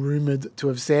Trump was rumoured to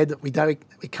have said. We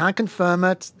can't confirm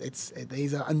it.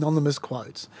 These are anonymous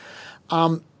quotes.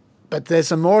 But there's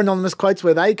some more anonymous quotes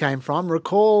where they came from.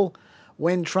 Recall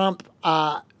when Trump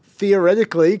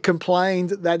theoretically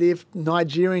complained that if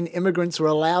Nigerian immigrants were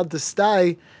allowed to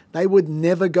stay, they would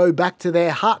never go back to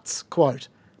their huts, quote.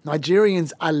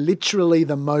 Nigerians are literally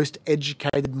the most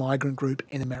educated migrant group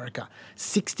in America.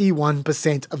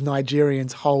 61% of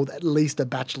Nigerians hold at least a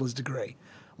bachelor's degree.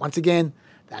 Once again,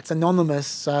 that's anonymous,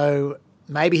 so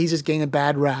maybe he's just getting a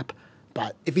bad rap.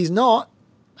 But if he's not,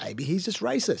 maybe he's just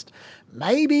racist.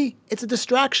 Maybe it's a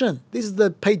distraction. This is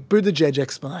the Pete Buttigieg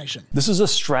explanation. This is a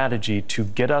strategy to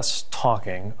get us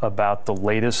talking about the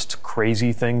latest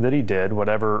crazy thing that he did,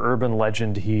 whatever urban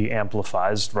legend he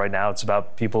amplifies. Right now it's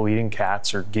about people eating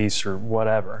cats or geese or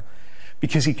whatever.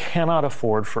 because he cannot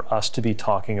afford for us to be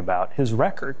talking about his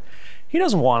record. He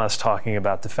doesn't want us talking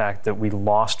about the fact that we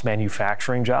lost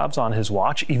manufacturing jobs on his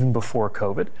watch even before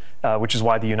COVID, which is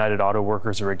why the United Auto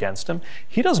Workers are against him.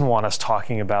 He doesn't want us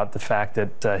talking about the fact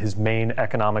that his main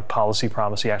economic policy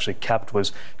promise he actually kept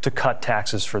was to cut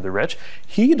taxes for the rich.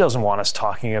 He doesn't want us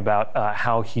talking about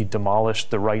how he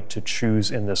demolished the right to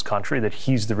choose in this country, that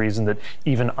he's the reason that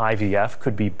even IVF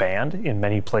could be banned in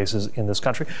many places in this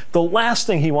country. The last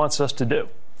thing he wants us to do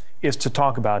is to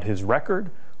talk about his record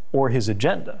or his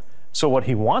agenda. So what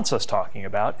he wants us talking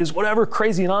about is whatever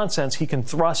crazy nonsense he can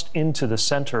thrust into the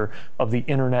center of the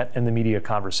internet and the media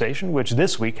conversation, which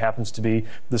this week happens to be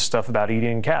the stuff about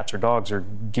eating cats or dogs or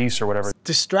geese or whatever.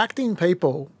 Distracting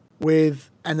people with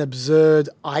an absurd,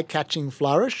 eye-catching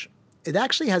flourish, it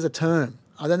actually has a term.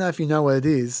 I don't know if you know what it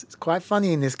is. It's quite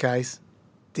funny in this case.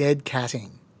 Dead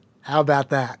catting. How about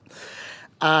that?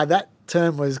 That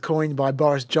term was coined by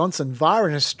Boris Johnson via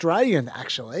an Australian,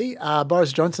 actually.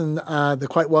 Boris Johnson, the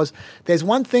quote was, "There's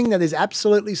one thing that is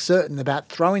absolutely certain about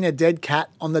throwing a dead cat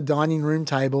on the dining room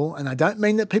table, and I don't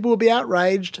mean that people will be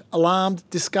outraged, alarmed,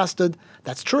 disgusted.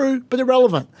 That's true, but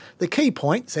irrelevant. The key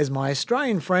point," says my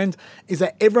Australian friend, "is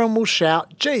that everyone will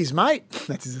shout, 'Geez, mate,'"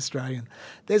 that's his Australian,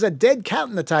 "there's a dead cat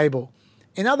on the table."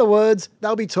 In other words,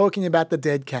 they'll be talking about the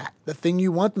dead cat, the thing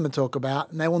you want them to talk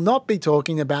about, and they will not be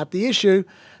talking about the issue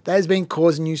that has been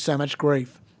causing you so much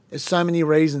grief. There's so many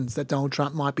reasons that Donald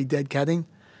Trump might be dead catting.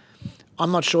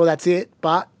 I'm not sure that's it,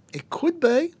 but it could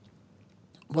be.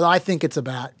 What I think it's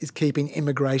about is keeping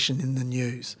immigration in the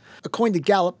news. According to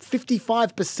Gallup,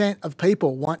 55% of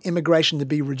people want immigration to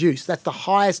be reduced. That's the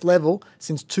highest level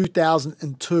since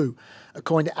 2002.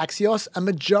 According to Axios, a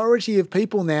majority of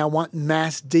people now want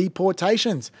mass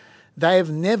deportations. They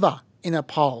have never, in a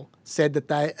poll, said that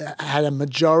they had a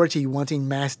majority wanting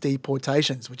mass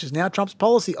deportations, which is now Trump's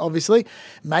policy, obviously.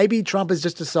 Maybe Trump has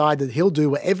just decided that he'll do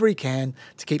whatever he can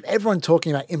to keep everyone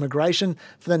talking about immigration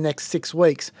for the next 6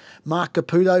 weeks. Mark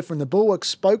Caputo from the Bulwark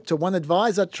spoke to one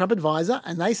advisor, Trump advisor,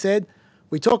 and they said,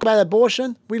 "We talk about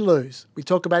abortion, we lose. We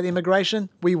talk about immigration,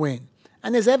 we win."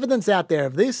 And there's evidence out there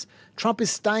of this. Trump is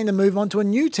starting to move on to a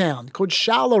new town called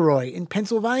Charleroi in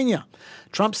Pennsylvania.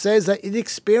 Trump says that it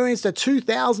experienced a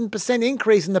 2,000%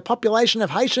 increase in the population of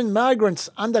Haitian migrants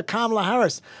under Kamala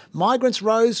Harris. Migrants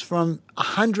rose from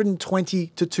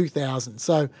 120 to 2,000.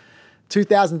 So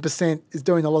 2,000% is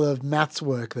doing a lot of maths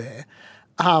work there.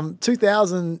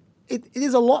 2,000, it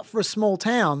is a lot for a small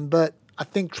town, but I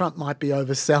think Trump might be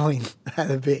overselling that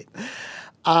a bit.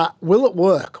 Will it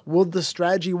work? Will the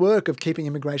strategy work of keeping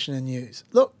immigration in the news?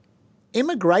 Look,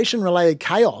 immigration-related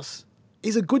chaos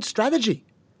is a good strategy.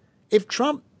 If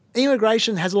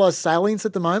immigration has a lot of salience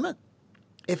at the moment,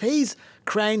 if he's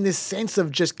creating this sense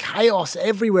of just chaos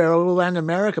everywhere all around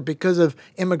America because of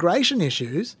immigration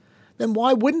issues, then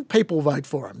why wouldn't people vote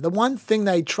for him? The one thing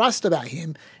they trust about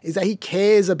him is that he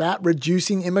cares about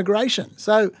reducing immigration.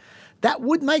 So that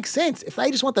would make sense. If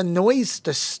they just want the noise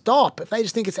to stop, if they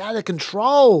just think it's out of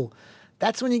control,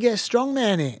 that's when you get a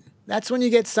strongman in. That's when you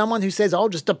get someone who says, "I'll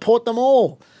just deport them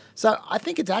all." So I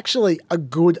think it's actually a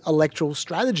good electoral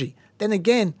strategy. Then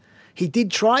again, he did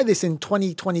try this in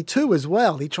 2022 as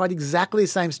well. He tried exactly the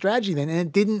same strategy then, and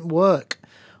it didn't work.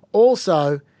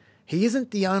 Also, he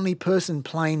isn't the only person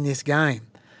playing this game.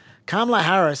 Kamala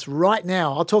Harris, right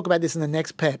now, I'll talk about this in the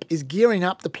next PEP, is gearing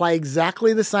up to play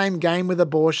exactly the same game with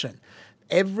abortion.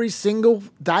 Every single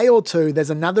day or two, there's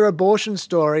another abortion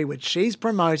story which she's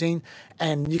promoting,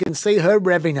 and you can see her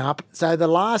revving up. So the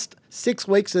last 6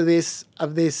 weeks of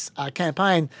this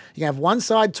campaign, you have one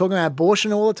side talking about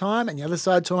abortion all the time, and the other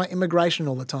side talking about immigration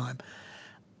all the time.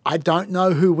 I don't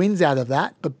know who wins out of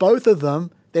that, but both of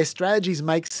them, their strategies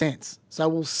make sense. So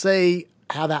we'll see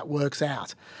how that works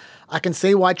out. I can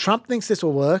see why Trump thinks this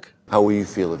will work. How will you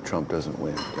feel if Trump doesn't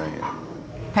win, Diane?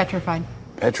 Petrified.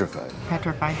 Petrified?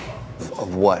 Petrified.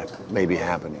 Of what may be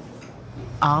happening?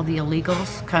 All the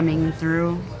illegals coming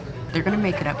through, they're going to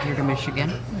make it up here to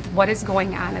Michigan. What is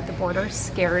going on at the border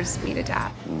scares me to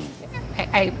death.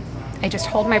 I just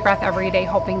hold my breath every day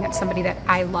hoping that somebody that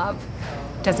I love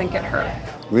doesn't get hurt.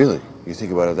 Really? You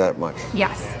think about it that much?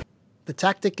 Yes. The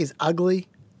tactic is ugly,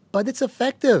 but it's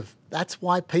effective. That's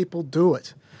why people do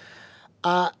it.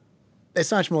 There's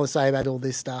so much more to say about all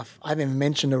this stuff. I haven't even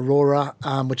mentioned Aurora,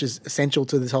 which is essential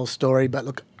to this whole story. But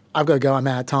look, I've got to go. I'm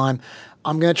out of time.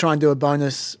 I'm going to try and do a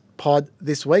bonus pod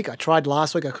this week. I tried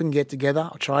last week. I couldn't get together.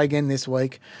 I'll try again this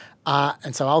week.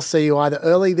 And so I'll see you either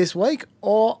early this week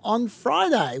or on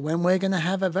Friday when we're going to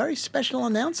have a very special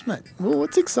announcement. Oh,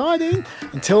 it's exciting.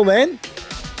 Until then,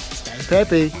 stay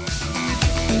peppy.